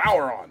my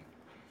power on.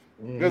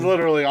 Because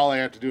literally all I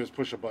have to do is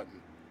push a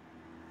button.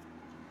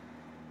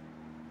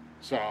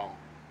 So,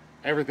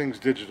 everything's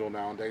digital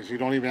nowadays. You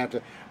don't even have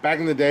to... Back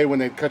in the day when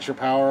they'd cut your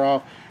power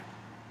off,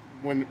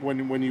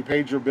 when you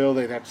paid your bill,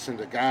 they'd have to send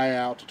a guy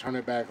out to turn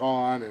it back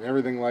on and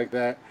everything like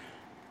that.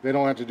 They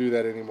don't have to do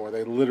that anymore.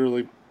 They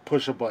literally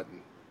push a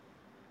button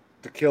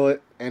to kill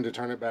it and to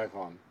turn it back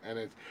on. And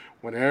it's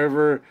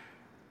whenever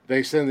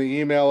they send the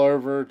email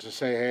over to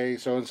say, hey,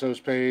 so-and-so's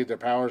paid, their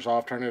power's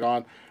off, turn it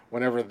on.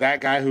 Whenever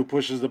that guy who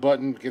pushes the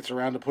button gets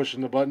around to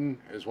pushing the button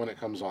is when it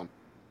comes on.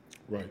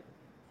 Right.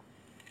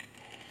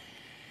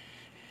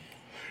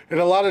 And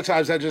a lot of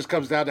times that just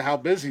comes down to how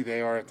busy they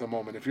are at the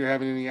moment. If you're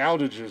having any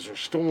outages or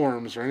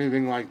storms or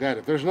anything like that,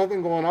 if there's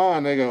nothing going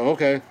on, they go,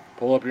 okay,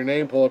 pull up your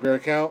name, pull up your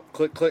account,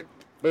 click, click,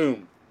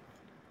 boom.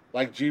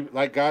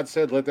 Like God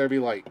said, let there be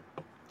light.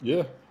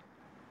 Yeah.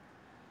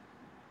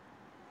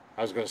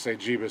 I was going to say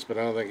Jeebus, but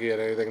I don't think he had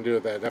anything to do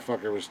with that. That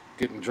fucker was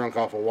getting drunk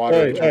off of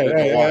water.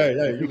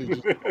 Hey,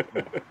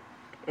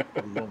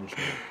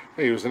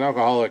 he was an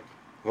alcoholic.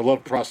 I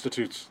love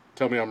prostitutes.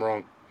 Tell me I'm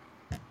wrong.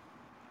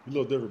 He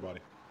loved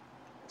everybody.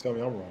 Tell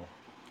me I'm wrong.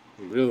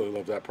 He really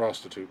loved that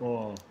prostitute.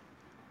 Oh.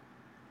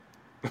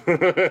 No,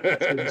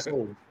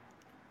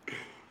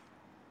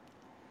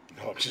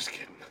 I'm just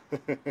kidding.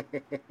 I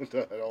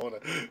don't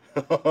want to.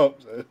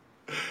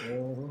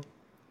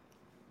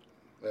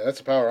 Yeah, that's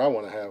the power I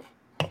want to have.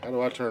 How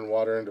do I turn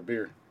water into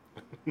beer?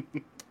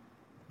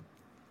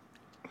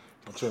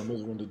 I'll turn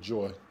misery into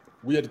joy.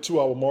 We had the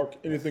 2-hour mark.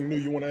 Anything new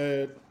you want to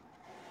add?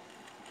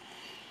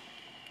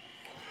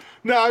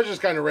 No, I was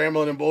just kind of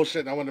rambling and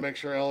bullshit, and I wanted to make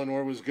sure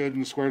Eleanor was good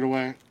and squared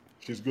away.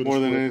 She's good more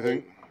than anything.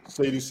 Away.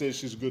 Sadie says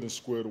she's good and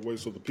squared away,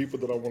 so the people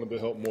that I wanted to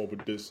help more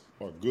with this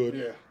are good.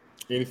 Yeah.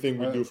 Anything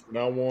we do from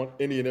now on,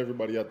 any and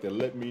everybody out there,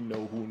 let me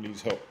know who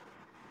needs help.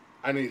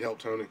 I need help,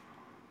 Tony.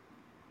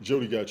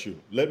 Jody got you.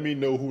 Let me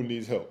know who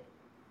needs help.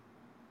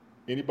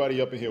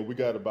 Anybody up in here, we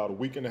got about a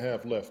week and a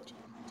half left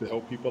to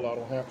help people out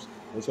on HAPS.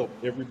 Let's help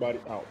everybody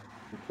out.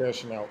 We're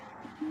cashing out,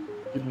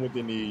 give them what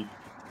they need,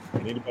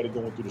 and anybody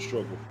going through the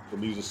struggle that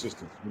needs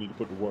assistance, we need to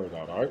put the word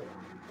out, all right?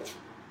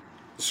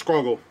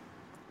 Struggle.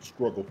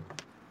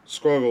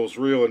 Struggle's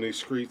real in these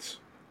streets.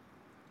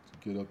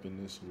 Get up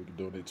in this so we can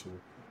donate to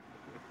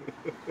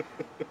it.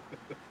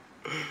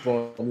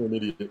 Vaughn, you're an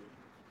idiot.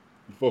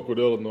 You fuck with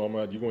Eleanor,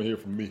 man, you're gonna hear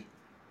from me.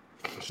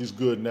 She's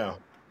good now.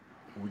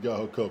 We got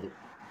her covered.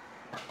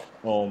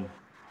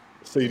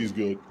 Sadie's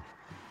good.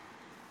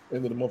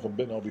 End of the month, I'm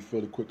betting I'll be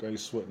fairly quick. I ain't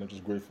sweating. I'm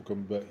just grateful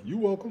coming back. You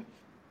welcome.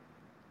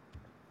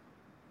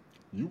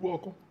 You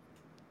welcome.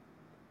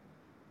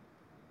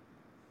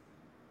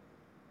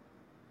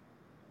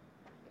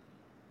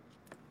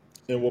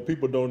 And what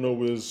people don't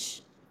know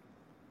is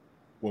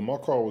when my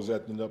car was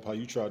acting up, how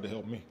you tried to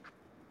help me.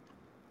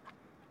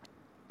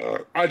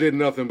 I did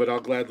nothing, but I'll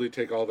gladly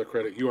take all the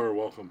credit. You are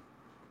welcome.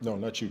 No,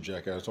 not you,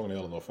 jackass. I was talking to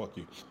Eleanor. Fuck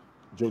you.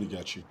 Jody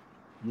got you.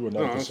 You were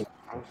No, not I concerned.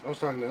 was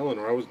talking to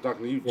Eleanor. I wasn't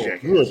talking to you, Oh,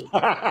 jackass. good.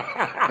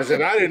 I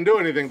said I didn't do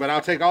anything, but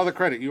I'll take all the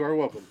credit. You are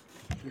welcome.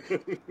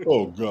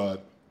 Oh,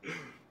 God.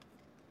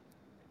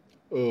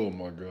 Oh,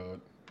 my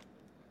God.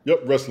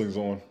 Yep, wrestling's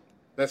on.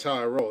 That's how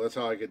I roll. That's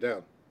how I get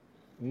down.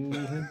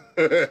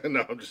 Mm-hmm.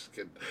 No, I'm just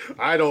kidding.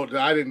 I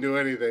didn't do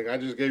anything. I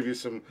just gave you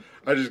some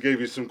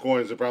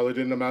coins that probably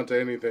didn't amount to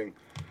anything.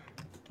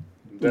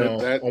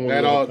 That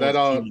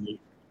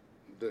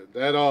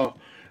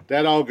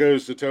all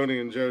goes to Tony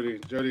and Jody.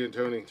 Jody and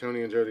Tony.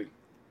 Tony and Jody.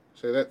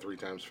 Say that 3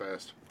 times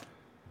fast.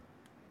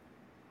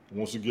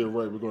 Once you get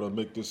right, we're gonna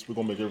make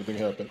everything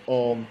happen.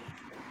 I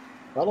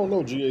don't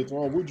know, GA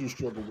Thrawn, would you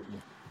struggle with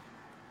me?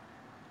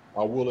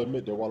 I will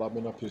admit that while I've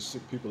been up here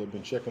sick, people have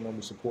been checking on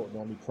me, supporting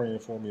on me, praying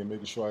for me, and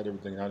making sure I had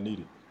everything I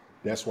needed.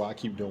 That's why I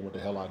keep doing what the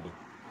hell I do.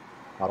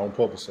 I don't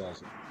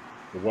publicize it.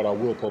 But what I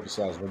will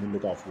publicize is when we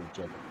look out for each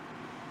other.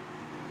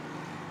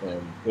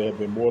 And there have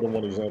been more than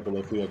one example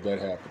of that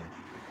happening.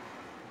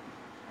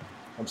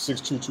 I'm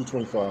 6'2",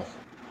 225.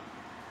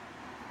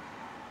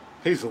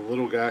 He's a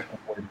little guy.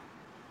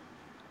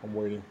 I'm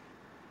waiting.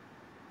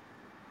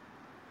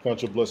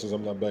 Count your blessings,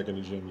 I'm not back in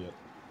the gym yet.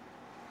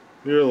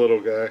 You're a little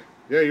guy.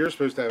 Yeah, you were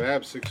supposed to have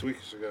abs 6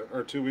 weeks ago,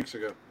 or 2 weeks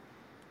ago.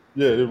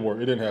 Yeah, it didn't work.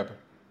 It didn't happen.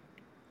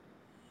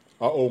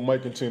 I owe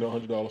Mike and Tina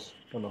 $100.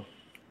 I know.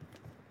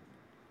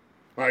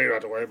 Well, you don't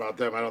have to worry about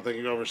them. I don't think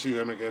you'll ever see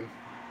them again.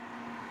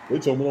 They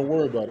told me don't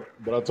worry about it,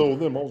 but I told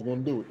them I was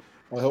going to do it.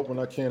 I help when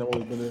I can. I've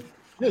always been there.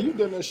 Yeah, you've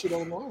done that shit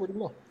all along. I already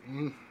know.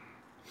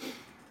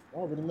 I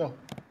already know.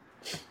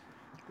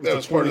 That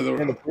was part of the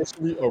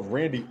anniversary of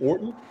Randy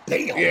Orton.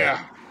 Damn.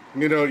 Yeah,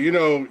 you know,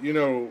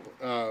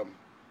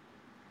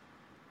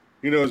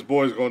 his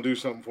boy's gonna do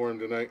something for him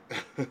tonight.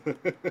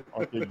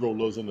 RK Bro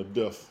loves him to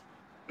death.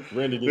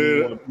 Randy didn't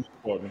even want to be his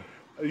partner.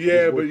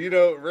 Yeah, but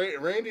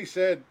Randy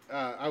said,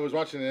 I was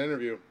watching an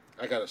interview.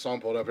 I got a song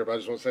pulled up here, but I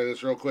just want to say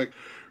this real quick.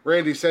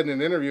 Randy said in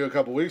an interview a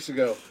couple weeks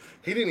ago,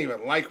 he didn't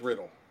even like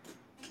Riddle.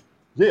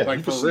 Yeah,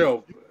 like for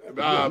real.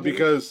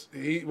 Because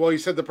he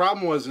said the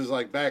problem was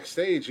like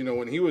backstage,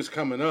 when he was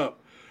coming up,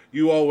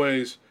 you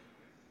always,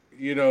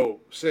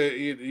 said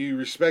you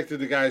respected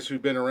the guys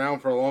who'd been around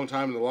for a long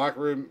time in the locker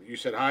room. You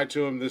said hi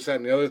to him, this, that,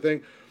 and the other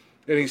thing.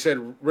 And he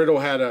said Riddle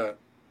had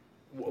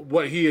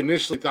what he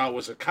initially thought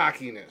was a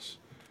cockiness.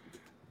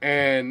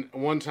 And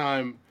one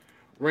time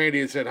Randy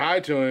had said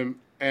hi to him,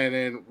 and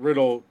then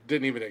Riddle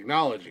didn't even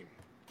acknowledge him.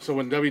 So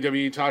when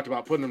WWE talked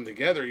about putting them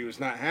together, he was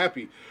not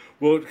happy.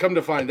 Well, come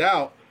to find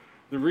out,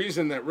 the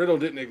reason that Riddle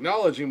didn't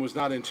acknowledge him was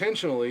not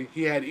intentionally.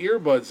 He had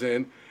earbuds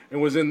in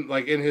and was in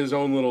his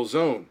own little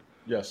zone.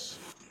 Yes.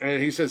 And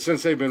he said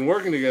since they've been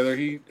working together,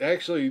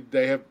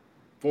 they have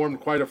formed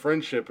quite a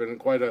friendship and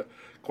quite a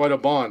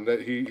bond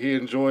that he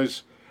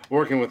enjoys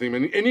working with him.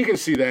 And you can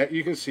see that.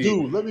 You can see.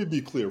 Dude, let me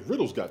be clear.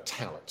 Riddle's got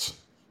talent.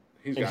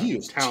 He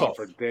is talent tough.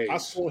 For days. I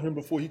saw him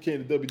before he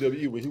came to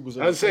WWE when he was.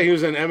 I was gonna say he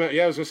was an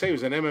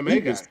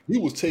MMA guy. He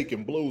was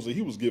taking blows and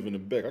he was giving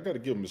them back. I got to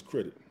give him his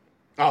credit.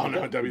 Oh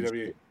no,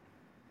 WWE.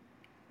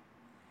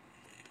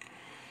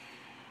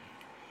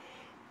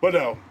 But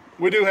no,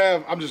 we do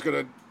have. I'm just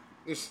gonna.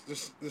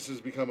 This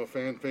has become a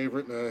fan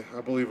favorite, and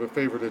I believe a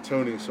favorite of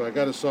Tony. So I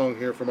got a song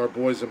here from our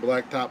boys in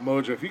Blacktop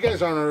Mojo. If you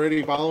guys aren't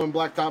already following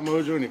Blacktop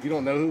Mojo, and if you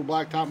don't know who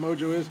Blacktop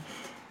Mojo is,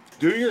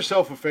 do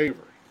yourself a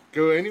favor.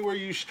 Go anywhere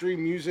you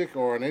stream music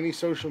or on any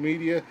social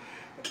media,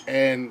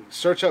 and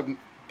search up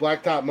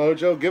Blacktop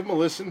Mojo. Give them a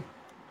listen.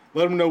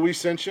 Let them know we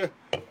sent you.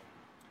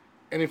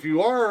 And if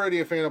you are already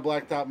a fan of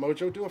Blacktop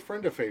Mojo, do a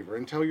friend a favor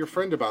and tell your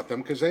friend about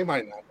them because they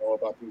might not know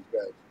about these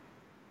guys.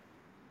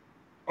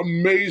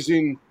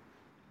 Amazing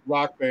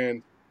rock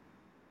band,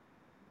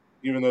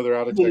 even though they're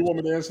out of Texas. You really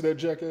want me to answer that,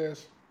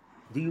 jackass?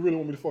 Do you really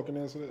want me to fucking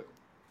answer that?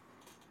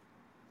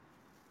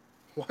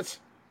 What?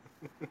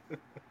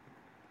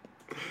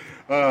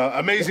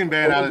 Amazing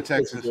band out of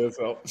Texas.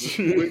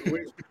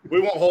 We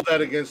won't hold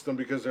that against them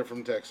because they're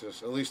from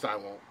Texas. At least I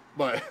won't.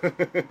 But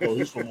oh,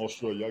 he's from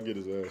Australia. I'll get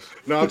his ass.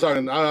 No, I'm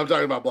talking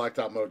about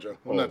Blacktop Mojo.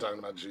 I'm not talking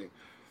about G.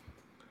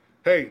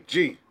 Hey,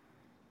 G.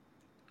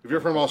 If you're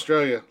from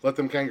Australia, let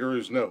them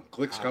kangaroos know.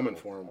 Click's coming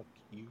for them.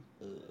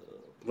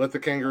 Let the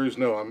kangaroos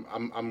know.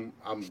 I'm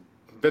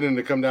bidding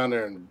to come down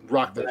there and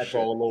rock that shit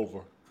all over,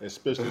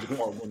 especially the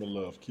part women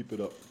love. Keep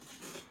it up.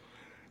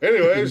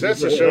 Anyways,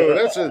 that's the show.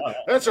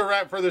 That's a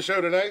wrap for the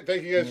show tonight.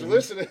 Thank you guys for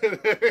listening.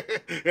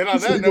 And on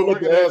that note, we're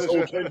going to end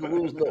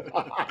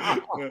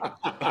the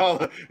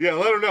show. Yeah,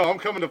 let them know I'm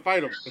coming to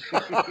fight them.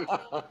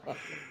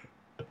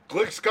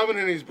 Glick's coming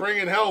and he's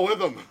bringing hell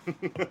with him.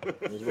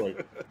 That's right.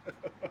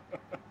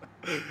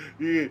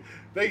 Yeah,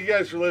 thank you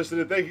guys for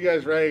listening. Thank you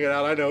guys for hanging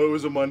out. I know it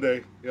was a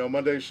Monday.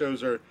 Monday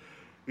shows are,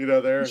 they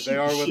are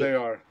what they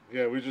are.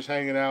 Yeah, we're just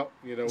hanging out.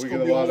 It's We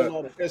gonna get be a lot a of.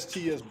 lot of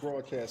STS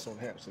broadcasts on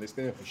Haps, and they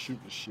stand for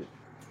shooting the shit.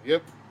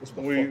 Yep. That's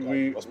the We fuck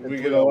we I spent we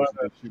 3 get a lot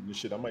hours of. shooting the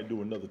shit. I might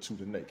do another 2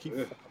 tonight. Keep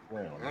fucking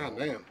around. Ah,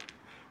 damn.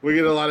 We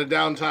get a lot of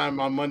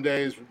downtime on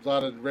Mondays, a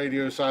lot of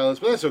radio silence,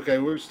 but that's okay.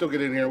 We're still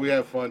getting in here. We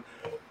have fun.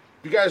 If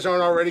you guys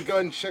aren't already, go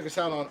ahead and check us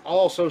out on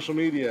all social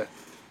media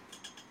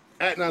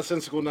at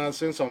Nonsensical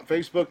Nonsense on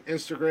Facebook,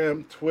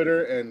 Instagram,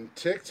 Twitter, and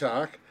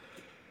TikTok.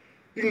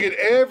 You can get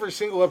every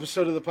single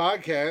episode of the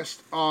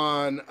podcast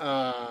on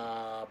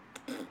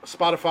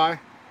Spotify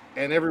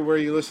and everywhere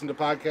you listen to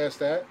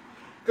podcasts at.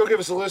 Go give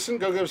us a listen.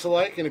 Go give us a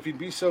like. And if you'd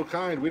be so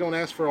kind, we don't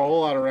ask for a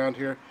whole lot around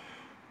here.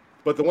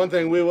 But the one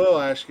thing we will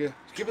ask you is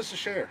give us a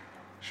share.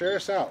 Share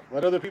us out.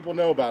 Let other people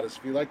know about us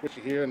if you like what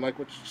you hear and like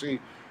what you see.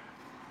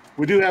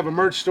 We do have a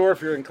merch store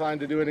if you're inclined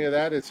to do any of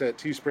that. It's at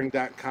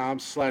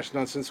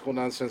teespring.com/nonsensical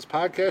nonsense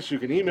podcast. You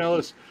can email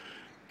us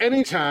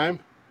anytime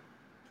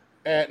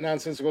at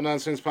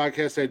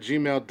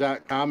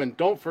nonsensicalnonsensepodcast@gmail.com. And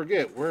don't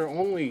forget, we're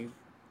only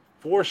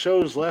 4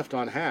 shows left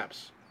on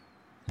Haps.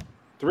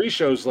 3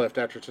 shows left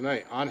after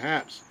tonight on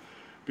Haps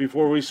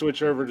before we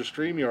switch over to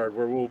StreamYard,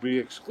 where we'll be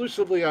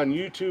exclusively on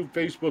YouTube,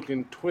 Facebook,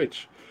 and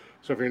Twitch.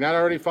 So if you're not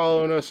already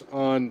following us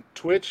on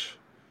Twitch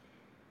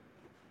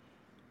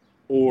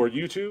or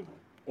YouTube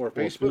or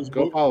Facebook,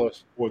 go follow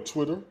us. Or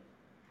Twitter.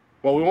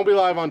 Well, we won't be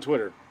live on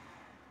Twitter.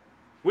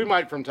 We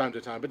might from time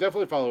to time, but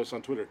definitely follow us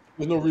on Twitter.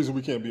 There's no reason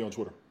we can't be on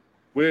Twitter.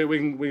 We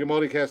can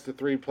multicast to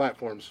 3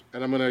 platforms,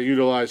 and I'm going to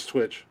utilize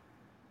Twitch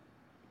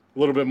a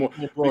little bit more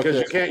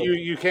because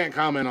you can't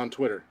comment on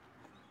Twitter,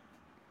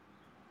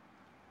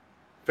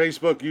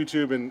 Facebook,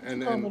 YouTube, and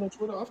comment on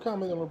Twitter. I've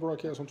commented on a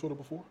broadcast on Twitter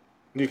before.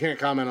 You can't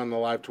comment on the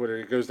live Twitter.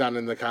 It goes down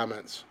in the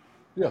comments.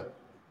 Yeah,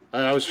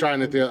 I was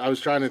trying it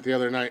the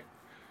other night.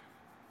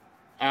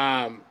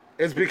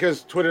 It's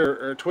because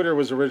Twitter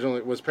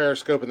was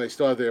Periscope, and they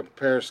still have the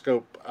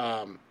Periscope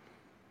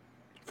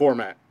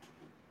format,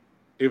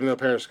 even though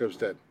Periscope's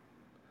dead.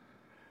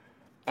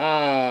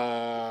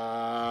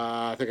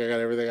 I think I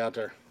got everything out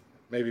there.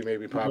 Maybe,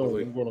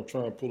 probably. I'm going to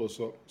try and pull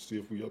us up, see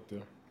if we up there.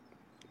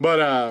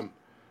 But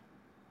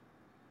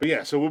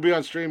yeah, so we'll be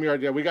on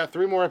StreamYard. Yeah, we got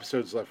 3 more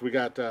episodes left. We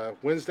got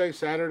Wednesday,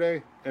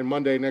 Saturday, and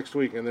Monday next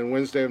week, and then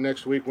Wednesday of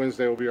next week.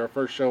 Wednesday will be our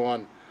first show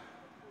on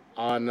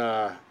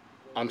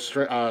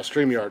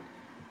StreamYard.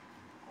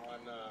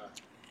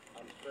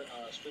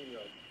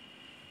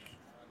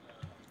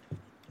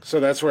 So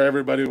that's where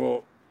everybody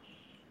will.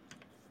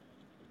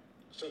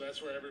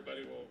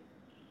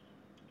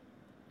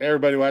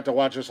 Everybody will have to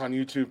watch us on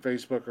YouTube,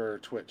 Facebook, or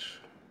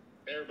Twitch.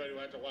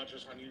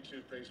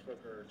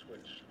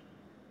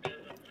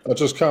 I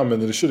just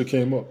commented. It should have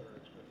came up.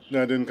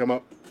 No, it didn't come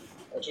up.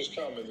 I just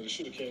commented. It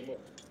should have came up.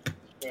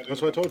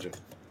 That's what I told you.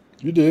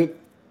 You did.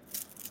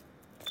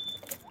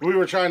 We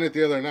were trying it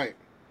the other night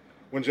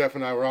when Jeff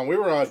and I were on. We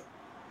were on.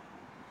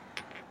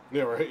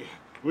 Yeah, right.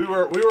 We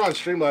were on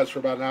Streamlabs for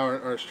about an hour,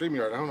 or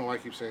StreamYard. I don't know why I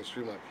keep saying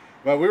Streamlabs,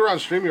 but we were on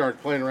StreamYard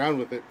playing around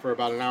with it for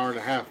about an hour and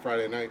a half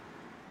Friday night.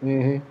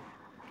 Mm-hmm.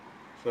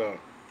 So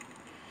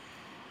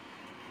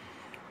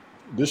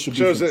this should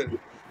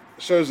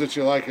shows that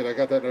you like it. I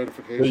got that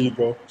notification. There you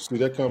go. See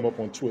that come up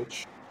on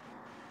Twitch.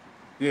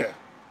 Yeah.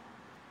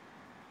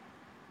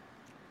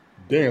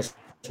 Dance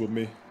with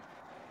me.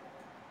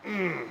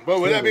 But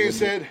with that being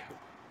said,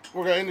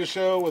 we're going to end the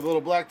show with a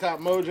little Blacktop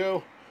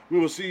Mojo. We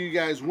will see you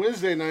guys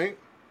Wednesday night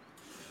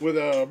with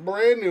a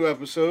brand new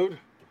episode,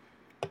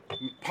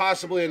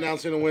 possibly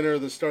announcing a winner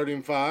of the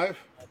starting 5.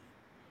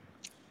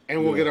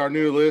 And we'll get our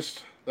new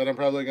list that I'm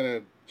probably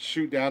going to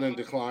shoot down and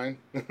decline.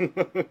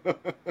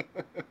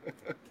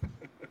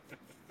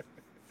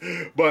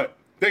 But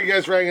thank you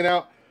guys for hanging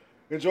out.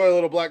 Enjoy a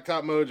little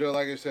Blacktop Mojo.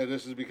 Like I said,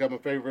 this has become a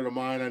favorite of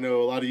mine. I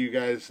know a lot of you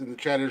guys in the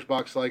chatters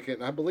box like it,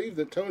 and I believe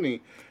that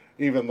Tony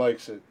even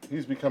likes it.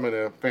 He's becoming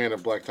a fan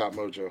of Blacktop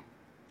Mojo.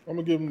 I'm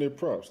going to give them their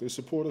props. They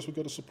support us. We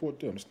got to support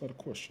them. It's not a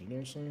question. You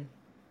know what I'm saying?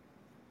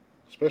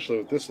 Especially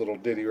with this little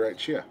ditty right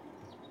here.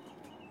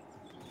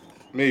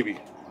 Maybe.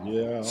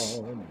 Yeah,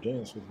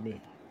 dance with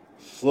me.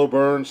 Slow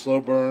burn.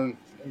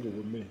 Anger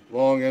with me.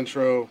 Long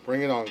intro.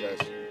 Bring it on, guys.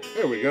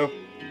 There we go.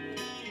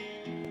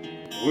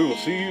 We will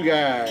see you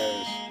guys.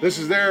 This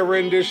is their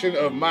rendition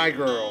of My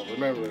Girl.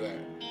 Remember that.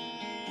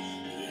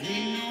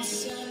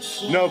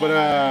 No, but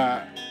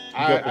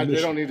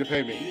they don't need to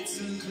pay me.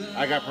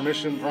 I got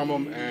permission from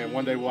them, and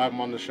one day we'll have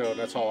them on the show.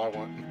 That's all I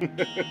want.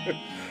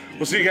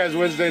 We'll see you guys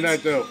Wednesday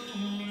night, though.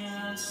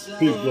 Peace,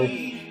 bro.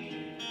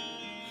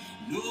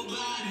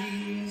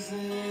 Nobody's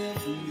there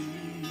for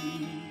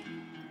me.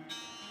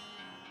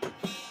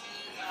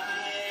 I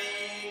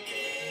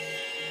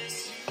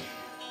guess you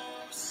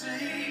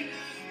say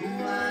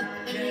what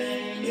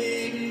can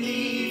make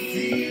me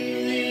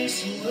feel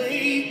this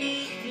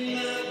way,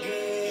 my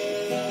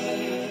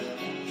girl.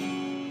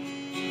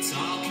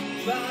 Talking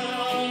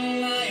about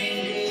my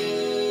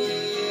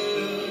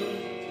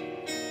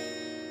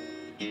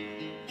girl.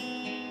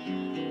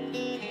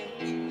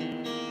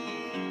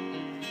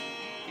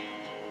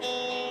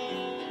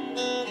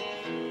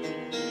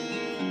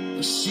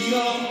 She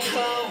don't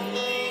call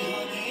me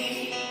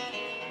honey.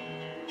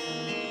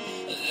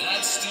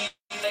 That's still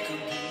like a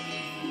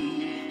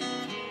bee.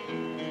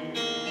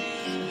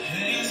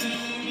 There's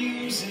no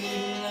music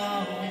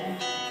now.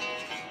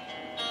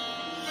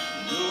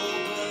 No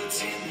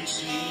birds in the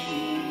trees.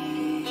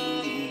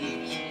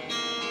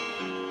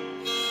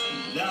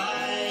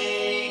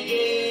 I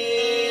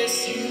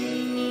guess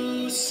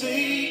you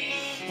say,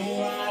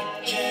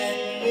 what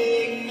can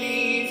make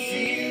me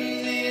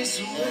feel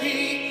this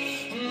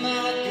way,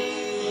 my girl?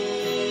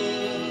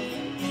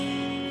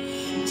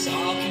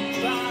 Talking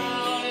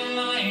about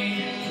my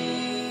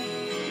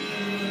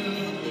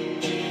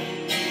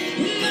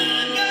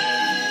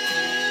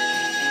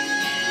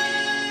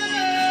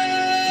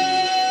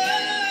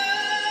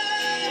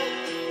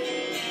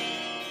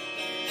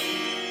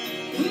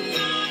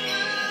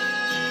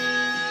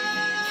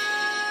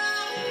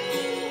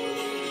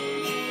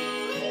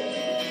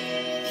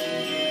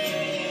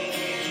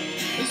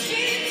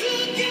she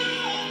took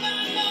all my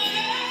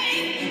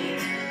money,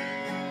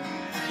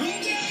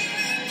 gave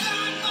me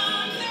back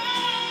my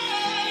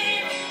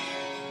name,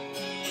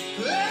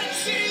 and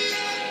she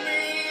left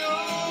me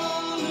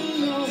all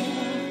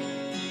alone,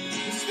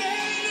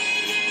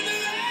 standing in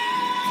the rain.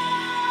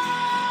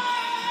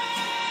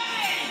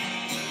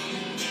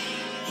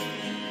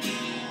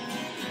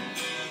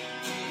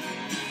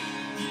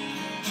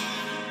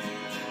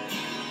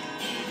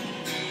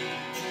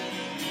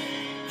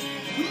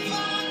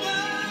 My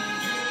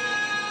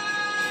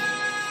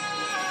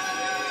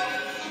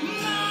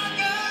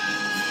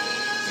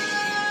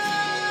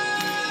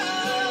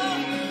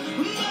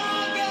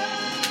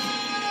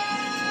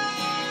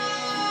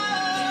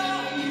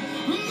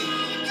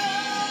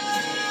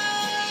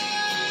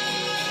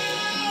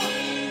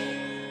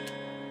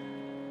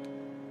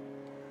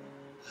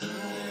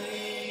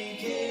I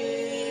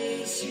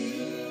guess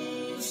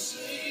you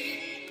say,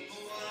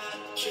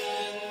 what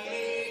can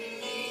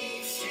make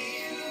me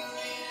feel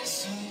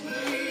this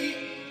way?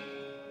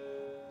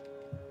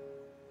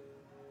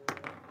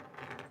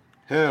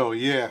 Hell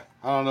yeah.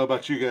 I don't know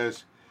about you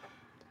guys,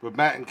 but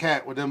Matt and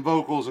Kat with them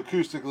vocals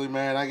acoustically,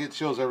 man, I get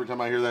chills every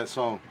time I hear that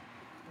song.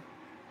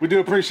 We do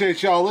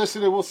appreciate y'all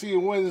listening. We'll see you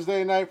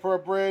Wednesday night for a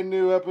brand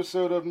new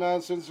episode of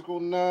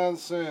Nonsensical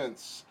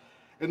Nonsense.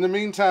 In the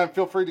meantime,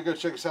 feel free to go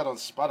check us out on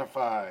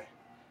Spotify.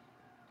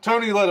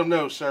 Tony, let them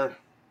know, sir.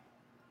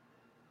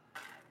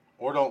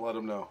 Or don't let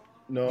them know.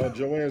 No,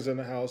 Joanne's in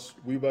the house.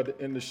 We about to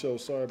end the show.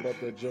 Sorry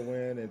about that,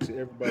 Joanne, and to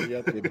everybody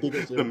out there. Big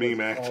up to The everybody meme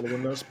act.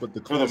 following us, but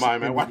the Or the classic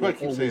mime act. Why do I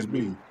keep always saying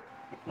be. meme?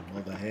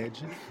 Mother had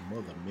you,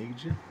 mother made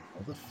you,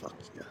 motherfuck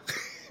you.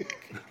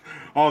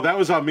 Oh, that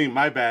was on me.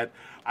 My bad.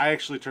 I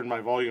actually turned my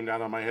volume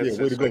down on my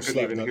headset, way to so go, I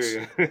couldn't even Slapnuts.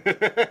 hear you.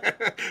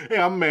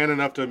 Hey, I'm man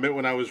enough to admit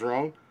when I was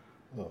wrong.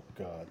 Oh,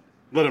 God.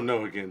 Let him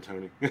know again,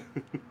 Tony.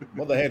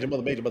 Mother had you,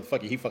 mother made you,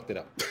 motherfucker. He fucked it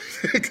up.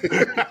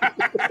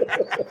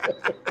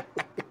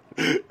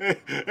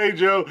 Hey,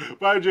 Joe.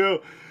 Bye,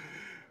 Joe.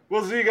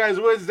 We'll see you guys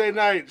Wednesday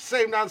night.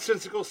 Same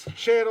nonsensical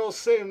channel,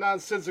 same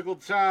nonsensical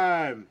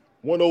time.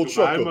 One old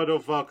Goodbye, trucker.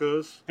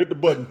 motherfuckers. Hit the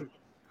button.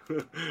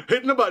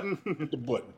 Hitting the button. Hit the button.